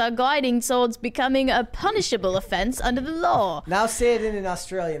feelings are guiding towards becoming a punishable offense under the law. Now say it in an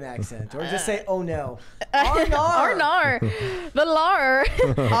Australian accent, or just say, oh no. Arnar. The lar.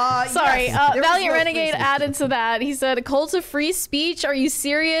 Sorry. Yes, Valiant Renegade added to that. He said, a cult of free speech? Are you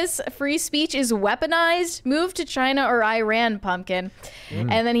serious? Free speech is weaponized? Move to China or Iran, pumpkin.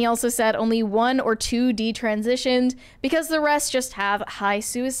 And then he also said only 1 or 2 detransitioned because the rest just have high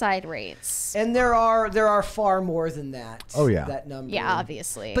suicide rates. And there are far more than that. Oh, yeah. That number. Yeah,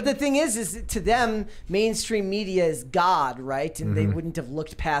 obviously. But the thing is to them, mainstream media is God, right? And they wouldn't have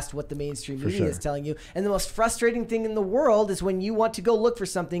looked past what the mainstream media is telling you. And the most frustrating thing in the world is when you want to go look for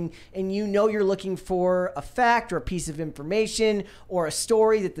something and you know you're looking for a fact or a piece of information or a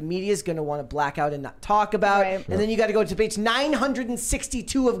story that the media is going to want to black out and not talk about. Right. And then you got to go to page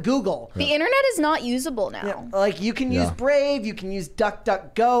 962 of Google. The internet is not usable now. Yeah, like you can use Brave, you can use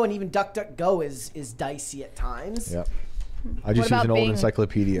DuckDuckGo, and even DuckDuckGo is dicey at times. Yep. I just use an old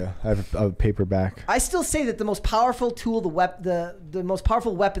encyclopedia. I have a paperback. I still say that the most powerful tool, the most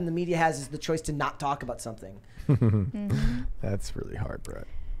powerful weapon the media has is the choice to not talk about something. That's really hard, Brett.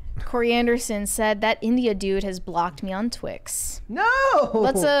 Corey Anderson said that India dude has blocked me on Twix. No!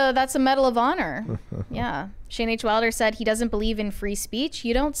 That's a Medal of Honor. Yeah. Shane H. Wilder said he doesn't believe in free speech.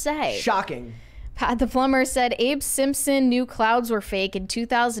 You don't say. Shocking. Pat the Plumber said Abe Simpson knew clouds were fake in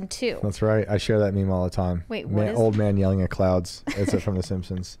 2002. That's right. I share that meme all the time. Wait, what is old man yelling at clouds. It's from The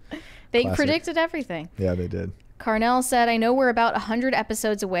Simpsons. They Classic. predicted everything. Yeah, they did. Carnell said, I know we're about 100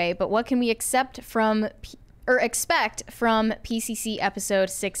 episodes away, but what can we expect from PCC episode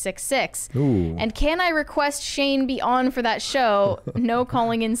 666? Ooh. And can I request Shane be on for that show? No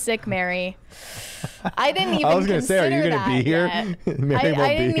calling in sick, Mary. I didn't even I was gonna say, are you gonna be here? Mary won't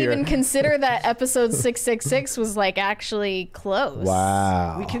I didn't be here. even consider that episode 666 was like actually close.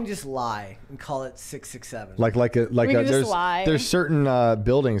 Wow. We can just lie and call it 667. There's certain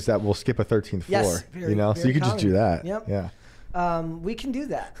buildings that will skip a 13th floor. Yes, you know, so you could just do that. Yep. Yeah. We can do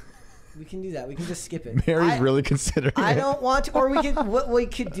that. We can do that. We can just skip it. Mary's really considering I it. don't want to. Or we could. What we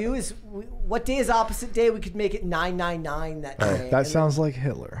could do is, what day is opposite day? We could make it 999 that day. That sounds like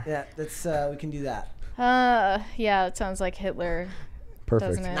Hitler. Yeah, that's. We can do that. Yeah, it sounds like Hitler.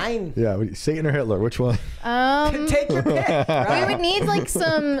 Perfect. doesn't it? 9. Yeah, Satan or Hitler? Which one? Take your pick. Right? We would need like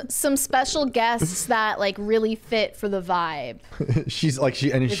some special guests that like really fit for the vibe. She's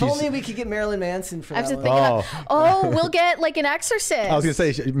If only we could get Marilyn Manson for I have that to one. think about. We'll get like an exorcist. I was gonna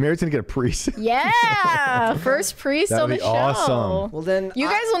say Mary's gonna get a priest. Yeah, first priest on the show. Awesome. Well then, you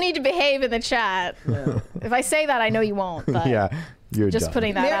guys will need to behave in the chat. Yeah. If I say that, I know you won't. But Yeah, you're just dumb.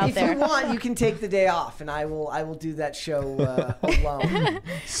 putting that Mary, out if there. you want, you can take the day off, and I will do that show alone. I'm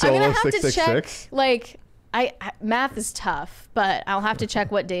Solo gonna have to 666. check. Like, I math is tough, but I'll have to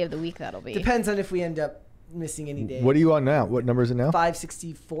check what day of the week that'll be. Depends on if we end up missing any days. What are you on now? What number is it now?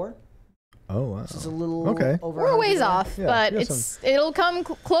 564. Oh wow. It's a little Okay. over. We're a 100 ways now. off, Yeah, but you got it'll come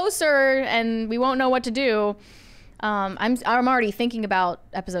closer, and we won't know what to do. I'm already thinking about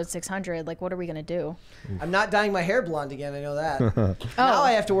episode 600. Like, what are we gonna do? I'm not dyeing my hair blonde again. I know that. Now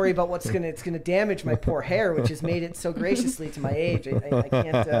I have to worry about what's gonna damage my poor hair, which has made it so graciously to my age.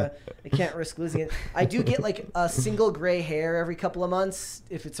 I can't risk losing it. I do get like a single gray hair every couple of months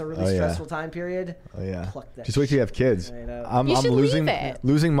if it's a really stressful time period. Oh yeah. Pluck that Just wait till you have kids. right out. I'm You should losing leave it.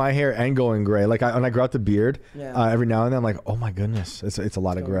 losing my hair and going gray. Like when I grow out the beard, Yeah. every now and then I'm like, oh my goodness, it's a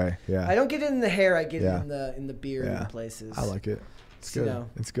lot of gray. Yeah. I don't get it in the hair. I get Yeah. it in the beard and places. I like it. It's You good. know.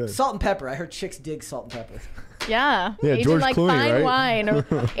 It's good. Salt and pepper. I heard chicks dig salt and pepper. Yeah, Yeah, aging George like Clooney, fine right? wine, or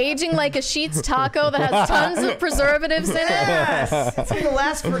aging like a Sheetz taco that has tons of preservatives in it. Yes, it's gonna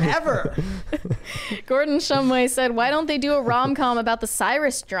last forever. Gordon Shumway said, "Why don't they do a rom-com about the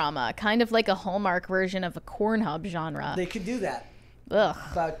Cyrus drama, kind of like a Hallmark version of a Pornhub genre?" They could do that. Ugh.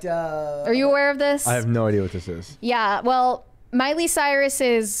 But Are you aware of this? I have no idea what this is. Yeah, well, Miley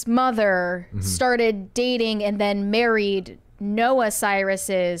Cyrus's mother started dating and then married Noah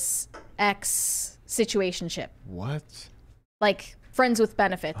Cyrus's ex-situationship. What? Like friends with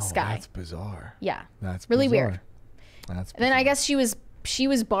benefits guy. That's bizarre. Yeah. That's really bizarre. weird. That's And then I guess she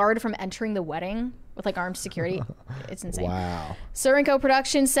was barred from entering the wedding with like armed security. It's insane. Wow. Surinko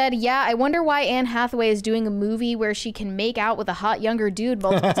Productions said, "Yeah, I wonder why Anne Hathaway is doing a movie where she can make out with a hot younger dude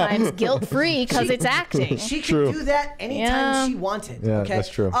multiple times guilt-free because it's acting." She could do that anytime she wanted. Yeah, okay? that's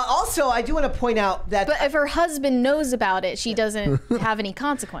true. Also, I do want to point out that. But if her husband knows about it, she doesn't have any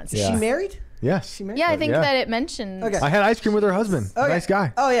consequences. Is she married? Yes. She married? Yeah, I think that it mentioned. Okay. I had ice cream with her husband. Okay. Nice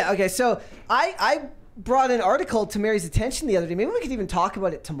guy. Oh yeah. Okay. So I brought an article to Mary's attention the other day. Maybe we could even talk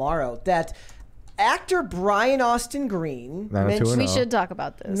about it tomorrow. That actor Brian Austin Green We should talk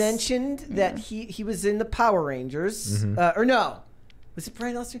about this. mentioned that he was in the Power Rangers, or no, was it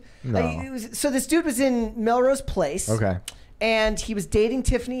Brian Austin? No. So this dude was in Melrose Place. Okay. And he was dating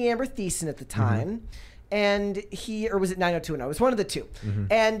Tiffany Amber Thiessen at the time. And or was it 90210? It was one of the two.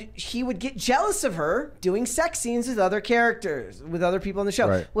 And he would get jealous of her doing sex scenes with other characters, with other people on the show.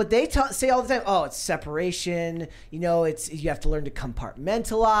 Right. What they say all the time, oh, it's separation. You know, you have to learn to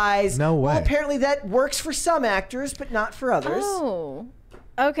compartmentalize. No way. Well, apparently that works for some actors, but not for others. Oh.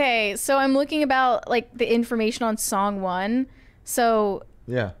 Okay, so I'm looking about like the information on song 1. So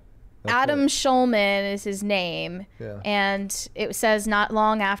Yeah. Adam Schulman is his name. Yeah. And it says not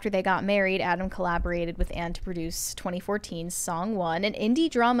long after they got married, Adam collaborated with Anne to produce 2014's Song 1, an indie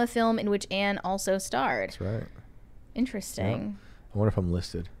drama film in which Anne also starred. That's right. Interesting. I wonder if I'm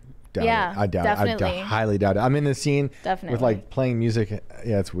listed. Doubt Yeah, it. I doubt definitely. it. I highly doubt it. I'm in the scene Definitely. with like playing music.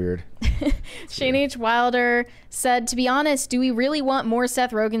 Yeah, it's weird. Shane H. Wilder said, "To be honest, do we really want more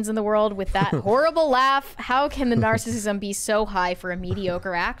Seth Rogens in the world with that horrible laugh? How can the narcissism be so high for a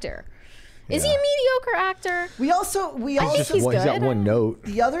mediocre actor?" Is he a mediocre actor? We also think he's He's got good. one note.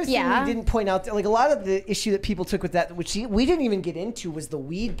 The other thing Yeah. we didn't point out, like a lot of the issue that people took with that, which we didn't even get into, was the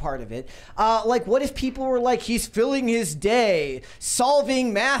weed part of it. Like, what if people were like, he's filling his day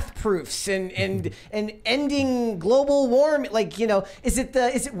solving math proofs and ending global warming? Like, you know, is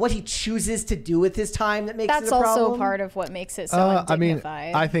it what he chooses to do with his time that makes That's it a problem? also part of what makes it so I mean,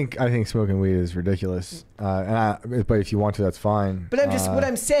 undignified. I think smoking weed is ridiculous. But if you want to, that's fine. But what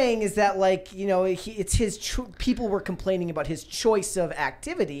I'm saying is that, like, you know, it's his. People were complaining about his choice of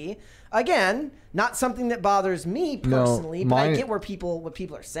activity. Again, not something that bothers me personally, but I get what people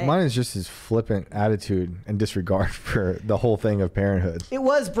are saying. Mine is just his flippant attitude and disregard for the whole thing of parenthood. It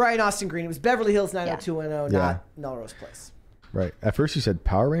was Brian Austin Green. It was Beverly Hills 90210, not Melrose Place. Right. At first, you said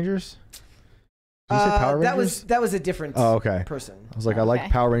Power Rangers. Did you say Power Rangers? That was a different person. I was like, I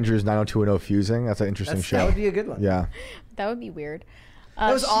like Power Rangers 90210 fusing. That's an interesting show. That would be a good one. Yeah. That would be weird.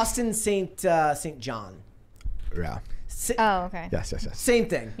 That was Austin St. John. Yeah. Oh, okay. Yes. Same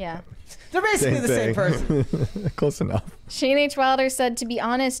thing. Yeah. They're basically the same person. Close enough. Shane H. Wilder said, "To be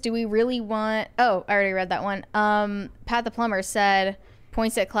honest, do we really want..." Oh, I already read that one. Pat the Plumber said,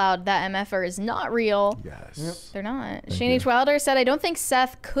 Points at Cloud, that MFer is not real. Yes. They're not. Shane H. Wilder said, I don't think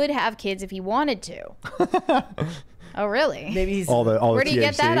Seth could have kids if he wanted to. Oh, really? Maybe he's... Where do you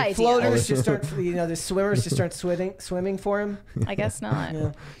get that idea? Floaters just start, the swimmers just start swimming for him. I guess not.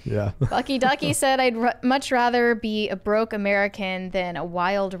 Yeah. Bucky Ducky said, I'd much rather be a broke American than a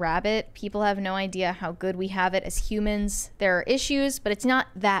wild rabbit. People have no idea how good we have it as humans. There are issues, but it's not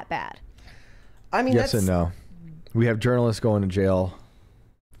that bad. I mean, yes and no. We have journalists going to jail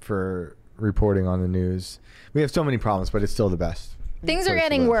for reporting on the news. We have so many problems, but it's still the best. Things are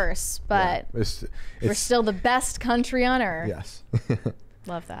getting worse, but we're still the best country on earth. Yes.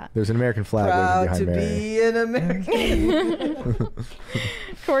 Love that. There's an American flag Proud waving to behind Mary. be an American.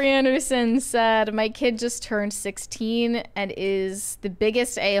 Corey Anderson said, my kid just turned 16 and is the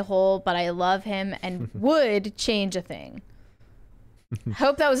biggest a-hole, but I love him and would change a thing.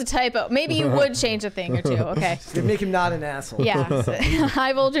 Hope that was a typo. Maybe you would change a thing or two. Okay. It'd make him not an asshole. Yeah.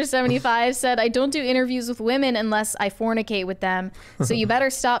 High Vulture 75 said, I don't do interviews with women unless I fornicate with them. So you better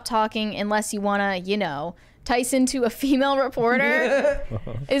stop talking unless you want to, you know, Tyson to a female reporter.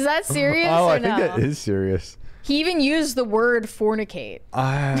 Is that serious or I no? think that is serious. He even used the word fornicate.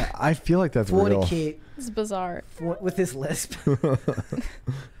 I feel like that's fornicate. real. It's bizarre. With his lisp.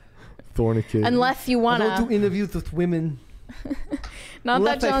 Fornicate. Unless you want I don't do interviews with women. Not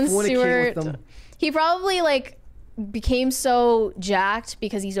that Jon Stewart. He probably like became so jacked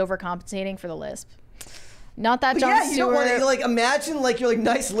because he's overcompensating for the lisp. Not that Jon Stewart. You don't want to like imagine like you're like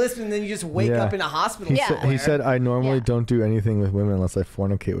nice lisp and then you just wake up in a hospital. He said, I normally don't do anything with women unless I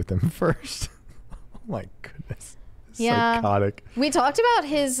fornicate with them first. Oh my goodness. Psychotic. We talked about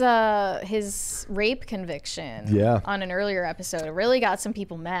his rape conviction on an earlier episode. It really got some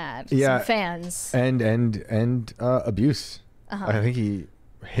people mad. Some fans. And abuse. I think he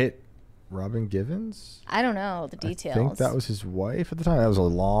hit Robin Givens. I don't know the details. I think that was his wife at the time. That was a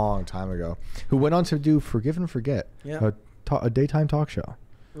long time ago. Who went on to do Forgive and Forget, a daytime talk show.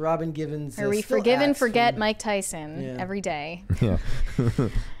 Robin Givens. Or we forgive and forget Mike Tyson every day. Yeah.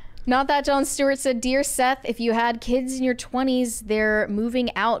 Not that Jon Stewart said, Dear Seth, if you had kids in your 20s, they're moving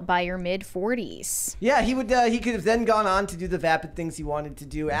out by your mid-40s. Yeah, he would. He could have then gone on to do the vapid things he wanted to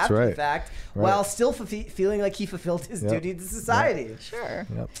do after the fact, while still feeling like he fulfilled his duty to society. Sure.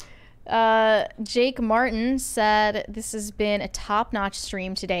 Jake Martin said, this has been a top-notch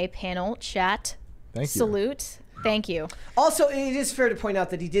stream today. Panel, chat, Thank you. Salute. Thank you. Also, it is fair to point out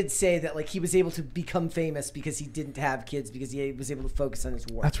that he did say that like he was able to become famous because he didn't have kids because he was able to focus on his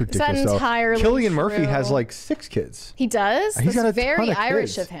work. That's ridiculous. Is that entirely Killian true? Murphy has like 6 kids. He does? He's got a very ton of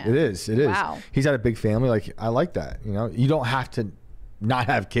Irish kids. of him. It is. Wow. He's got a big family. Like I like that. You know, you don't have to not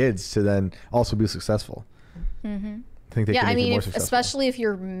have kids to then also be successful. Mm-hmm. I think they can make you more successful. Especially if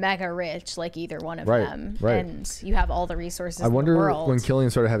you're mega rich, like either one of them, and you have all the resources. I wonder in the world. when Killian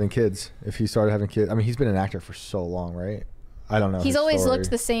started having kids, if he started having kids. I mean, he's been an actor for so long, right? I don't know. He's always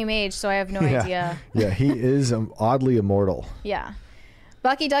looked the same age, so I have no idea. Yeah, he is oddly immortal. Yeah.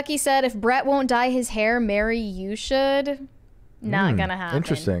 Bucky Ducky said, if Brett won't dye his hair, Mary, you should. Not gonna happen.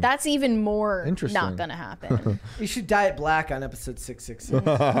 Interesting. That's even more not gonna happen. You should dye it black on episode 666.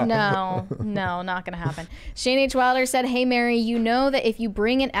 No, not gonna happen. Shane H. Wilder said, hey Mary, you know that if you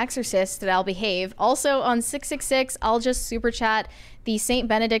bring an exorcist that I'll behave. Also on 666, I'll just super chat the Saint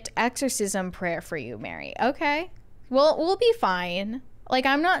Benedict exorcism prayer for you, Mary. Okay. Well, we'll be fine. Like,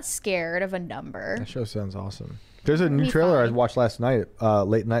 I'm not scared of a number. That show sounds awesome. There's a new trailer I watched last night,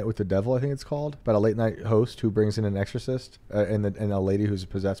 Late Night with the Devil, I think it's called, about a late night host who brings in an exorcist and a lady who's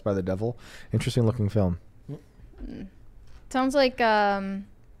possessed by the devil. Interesting looking film. Sounds like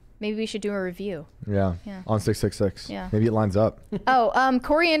maybe we should do a review. Yeah. On 666. Yeah. Maybe it lines up. Oh,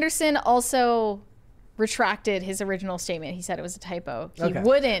 Corey Anderson also retracted his original statement. He said it was a typo. He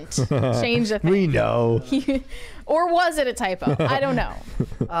wouldn't change the thing. We know. Or was it a typo? I don't know.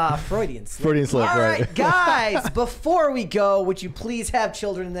 Freudian slip. Freudian slip, All right. right, guys, before we go, would you please have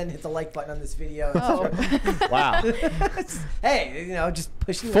children and then hit the like button on this video? Wow. Hey, you know, just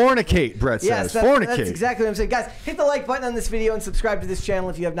pushing. Fornicate, Brett says. Fornicate. That's exactly what I'm saying. Guys, hit the like button on this video and subscribe to this channel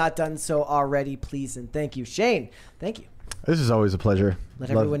if you have not done so already, please and thank you. Shane, thank you. This is always a pleasure. Let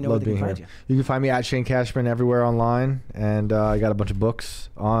everyone know where they can find you. You can find me at Shane Cashman everywhere online, and I got a bunch of books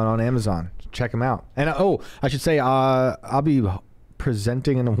on Amazon. Check them out. And I should say I'll be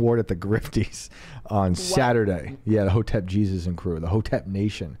presenting an award at the Grifties on Saturday. Yeah, the Hotep Jesus and crew, the Hotep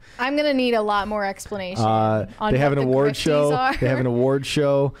Nation. I'm gonna need a lot more explanation. They have an award show. Are. They have an award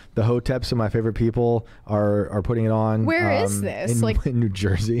show. The Hoteps, some of my favorite people, are putting it on. Where is this? In New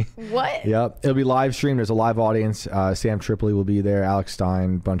Jersey. What? Yep. It'll be live streamed. There's a live audience. Sam Tripoli will be there. Alex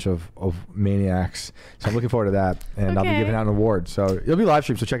Stein, bunch of maniacs. So I'm looking forward to that. And I'll be giving out an award. So it'll be live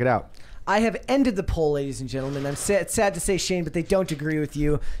streamed. So check it out. I have ended the poll, ladies and gentlemen. It's sad to say, Shane, but they don't agree with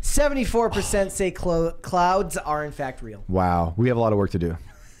you. 74% say clouds are in fact real. Wow. We have a lot of work to do.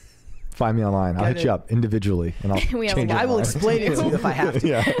 Find me online. I'll hit you up individually, and I'll change it. I will explain it to you if I have to.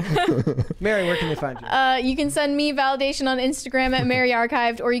 Yeah. Mary, where can they find you? You can send me validation on Instagram at Mary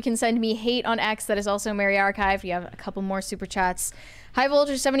Archived, or you can send me hate on X. That is also Mary Archived. You have a couple more super chats. High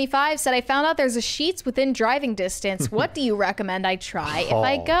Voltage 75 said, I found out there's a Sheetz within driving distance. What do you recommend I try if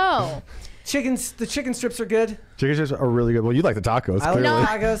I go? The chicken strips are good. Chicken strips are really good. Well, you like the tacos. I like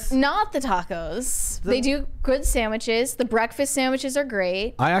the tacos. Not the tacos. They do good sandwiches. The breakfast sandwiches are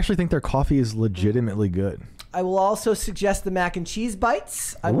great. I actually think their coffee is legitimately good. I will also suggest the mac and cheese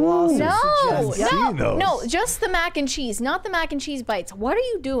bites. I will also suggest no, just the mac and cheese, not the mac and cheese bites. What are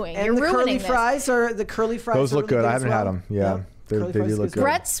you doing? And You're the ruining the curly fries. Those look really good. I haven't had them. Yeah, they do look good.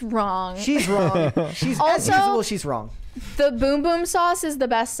 Brett's wrong. She's wrong. She's also, as usual, she's wrong. The Boom Boom sauce is the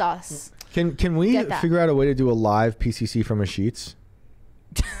best sauce. Can we figure out a way to do a live PCC from a Sheetz?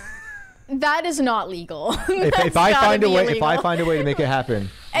 That is not legal. If I find a way to make it happen,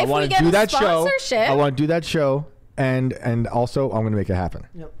 I want to do that show. I want to do that show, and also I'm going to make it happen.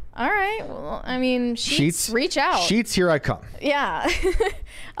 Yep. All right. Well, I mean, Sheetz, reach out. Sheetz, here I come. Yeah.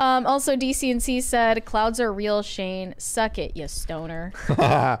 Also, DCNC said, clouds are real, Shane. Suck it, you stoner.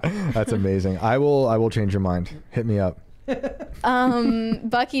 That's amazing. I will change your mind. Hit me up.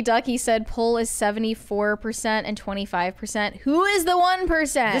 Bucky Ducky said poll is 74% and 25%. Who is the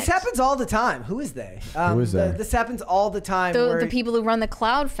 1%? This happens all the time. Who is they? Who is they? This happens all the time. The people who run the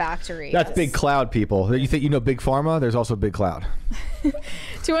cloud factory. That's Big Cloud people. You think you know Big Pharma? There's also Big Cloud.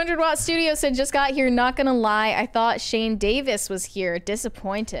 200 Watt Studio said, just got here, not gonna lie, I thought Shane Davis was here.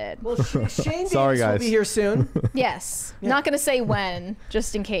 Disappointed. Well, Shane Davis will be here soon. Yes. Yeah. Not gonna say when,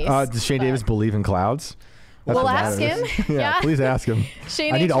 just in case. Does Shane Davis believe in clouds? We'll ask him. Yeah, please ask him.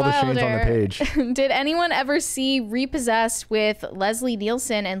 Shane I need H. all the Wilder. Shanes on the page. Did anyone ever see Repossessed with Leslie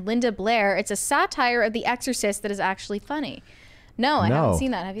Nielsen and Linda Blair? It's a satire of The Exorcist that is actually funny. No, I haven't seen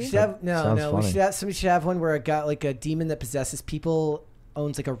that. Have you? Somebody should have one where a demon that possesses people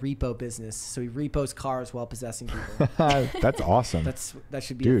owns like a repo business, so he repos cars while possessing people. That's awesome. That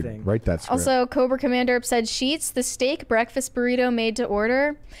should be Dude, a thing. Write that script. Also, Cobra Commander said, Sheetz, the steak breakfast burrito made to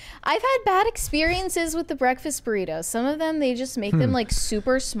order. I've had bad experiences with the breakfast burritos. Some of them, they just make them like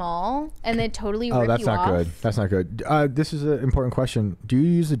super small and they totally rip that's you not off. good. That's not good. This is an important question. Do you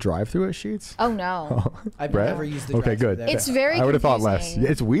use the drive-thru at Sheetz? Oh no. I've never used the drive-thru. Okay, good. There. It's very I would have thought confusing.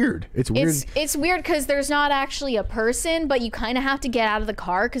 less. It's weird. It's weird. It's weird because there's not actually a person, but you kind of have to get out of the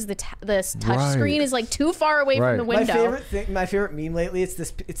car because the touch screen is like too far away from the window. My favorite meme lately, it's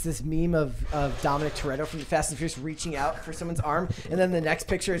this meme of Dominic Toretto from the Fast and Furious reaching out for someone's arm, and then the next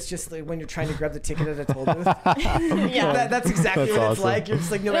picture it's just like when you're trying to grab the ticket at a toll booth. Yeah, that's exactly what it's like. You're just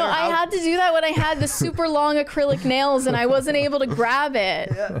like, no matter how. I had to do that when I had the super long acrylic nails and I wasn't able to grab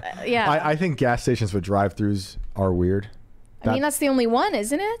it. Yeah. I think gas stations with drive-thrus are weird. I mean, that's the only one,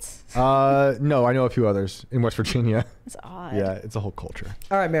 isn't it? No, I know a few others in West Virginia. That's odd. Yeah, it's a whole culture.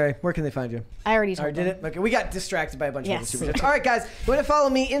 All right, Mary, where can they find you? I already told did it? Okay, we got distracted by a bunch of other Yes. super chats. All right, guys, you want to follow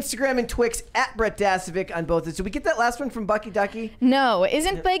me, Instagram and Twix, at Brett Dasovic on both. Did we get that last one from Bucky Ducky? No,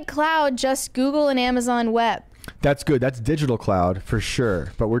 isn't Big Cloud just Google and Amazon Web? That's good. That's digital cloud for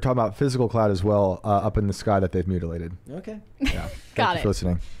sure. But we're talking about physical cloud as well, up in the sky that they've mutilated. Okay. Yeah. Got Thank you it. for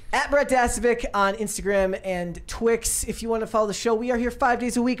listening. At Brett Dasovic on Instagram and Twix. If you want to follow the show, we are here 5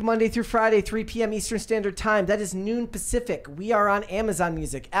 days a week, Monday through Friday, 3 p.m. Eastern Standard Time. That is noon Pacific. We are on Amazon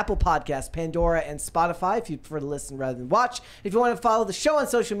Music, Apple Podcasts, Pandora, and Spotify if you prefer to listen rather than watch. If you want to follow the show on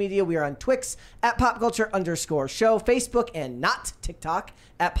social media, we are on Twix, at popculture_show, Facebook, and not TikTok,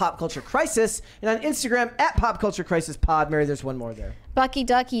 at Pop Culture Crisis, and on Instagram, at Pop Culture Crisis Pod. Mary, there's one more there. Bucky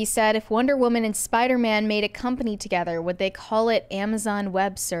Ducky said, if Wonder Woman and Spider-Man made a company together, would they call it Amazon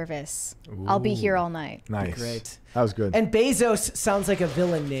Web Service? Ooh. I'll be here all night. Nice. Great. That was good. And Bezos sounds like a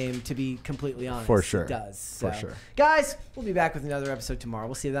villain name, to be completely honest. For sure. It does. For sure. Guys, we'll be back with another episode tomorrow.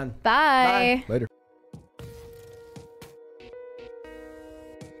 We'll see you then. Bye. Later.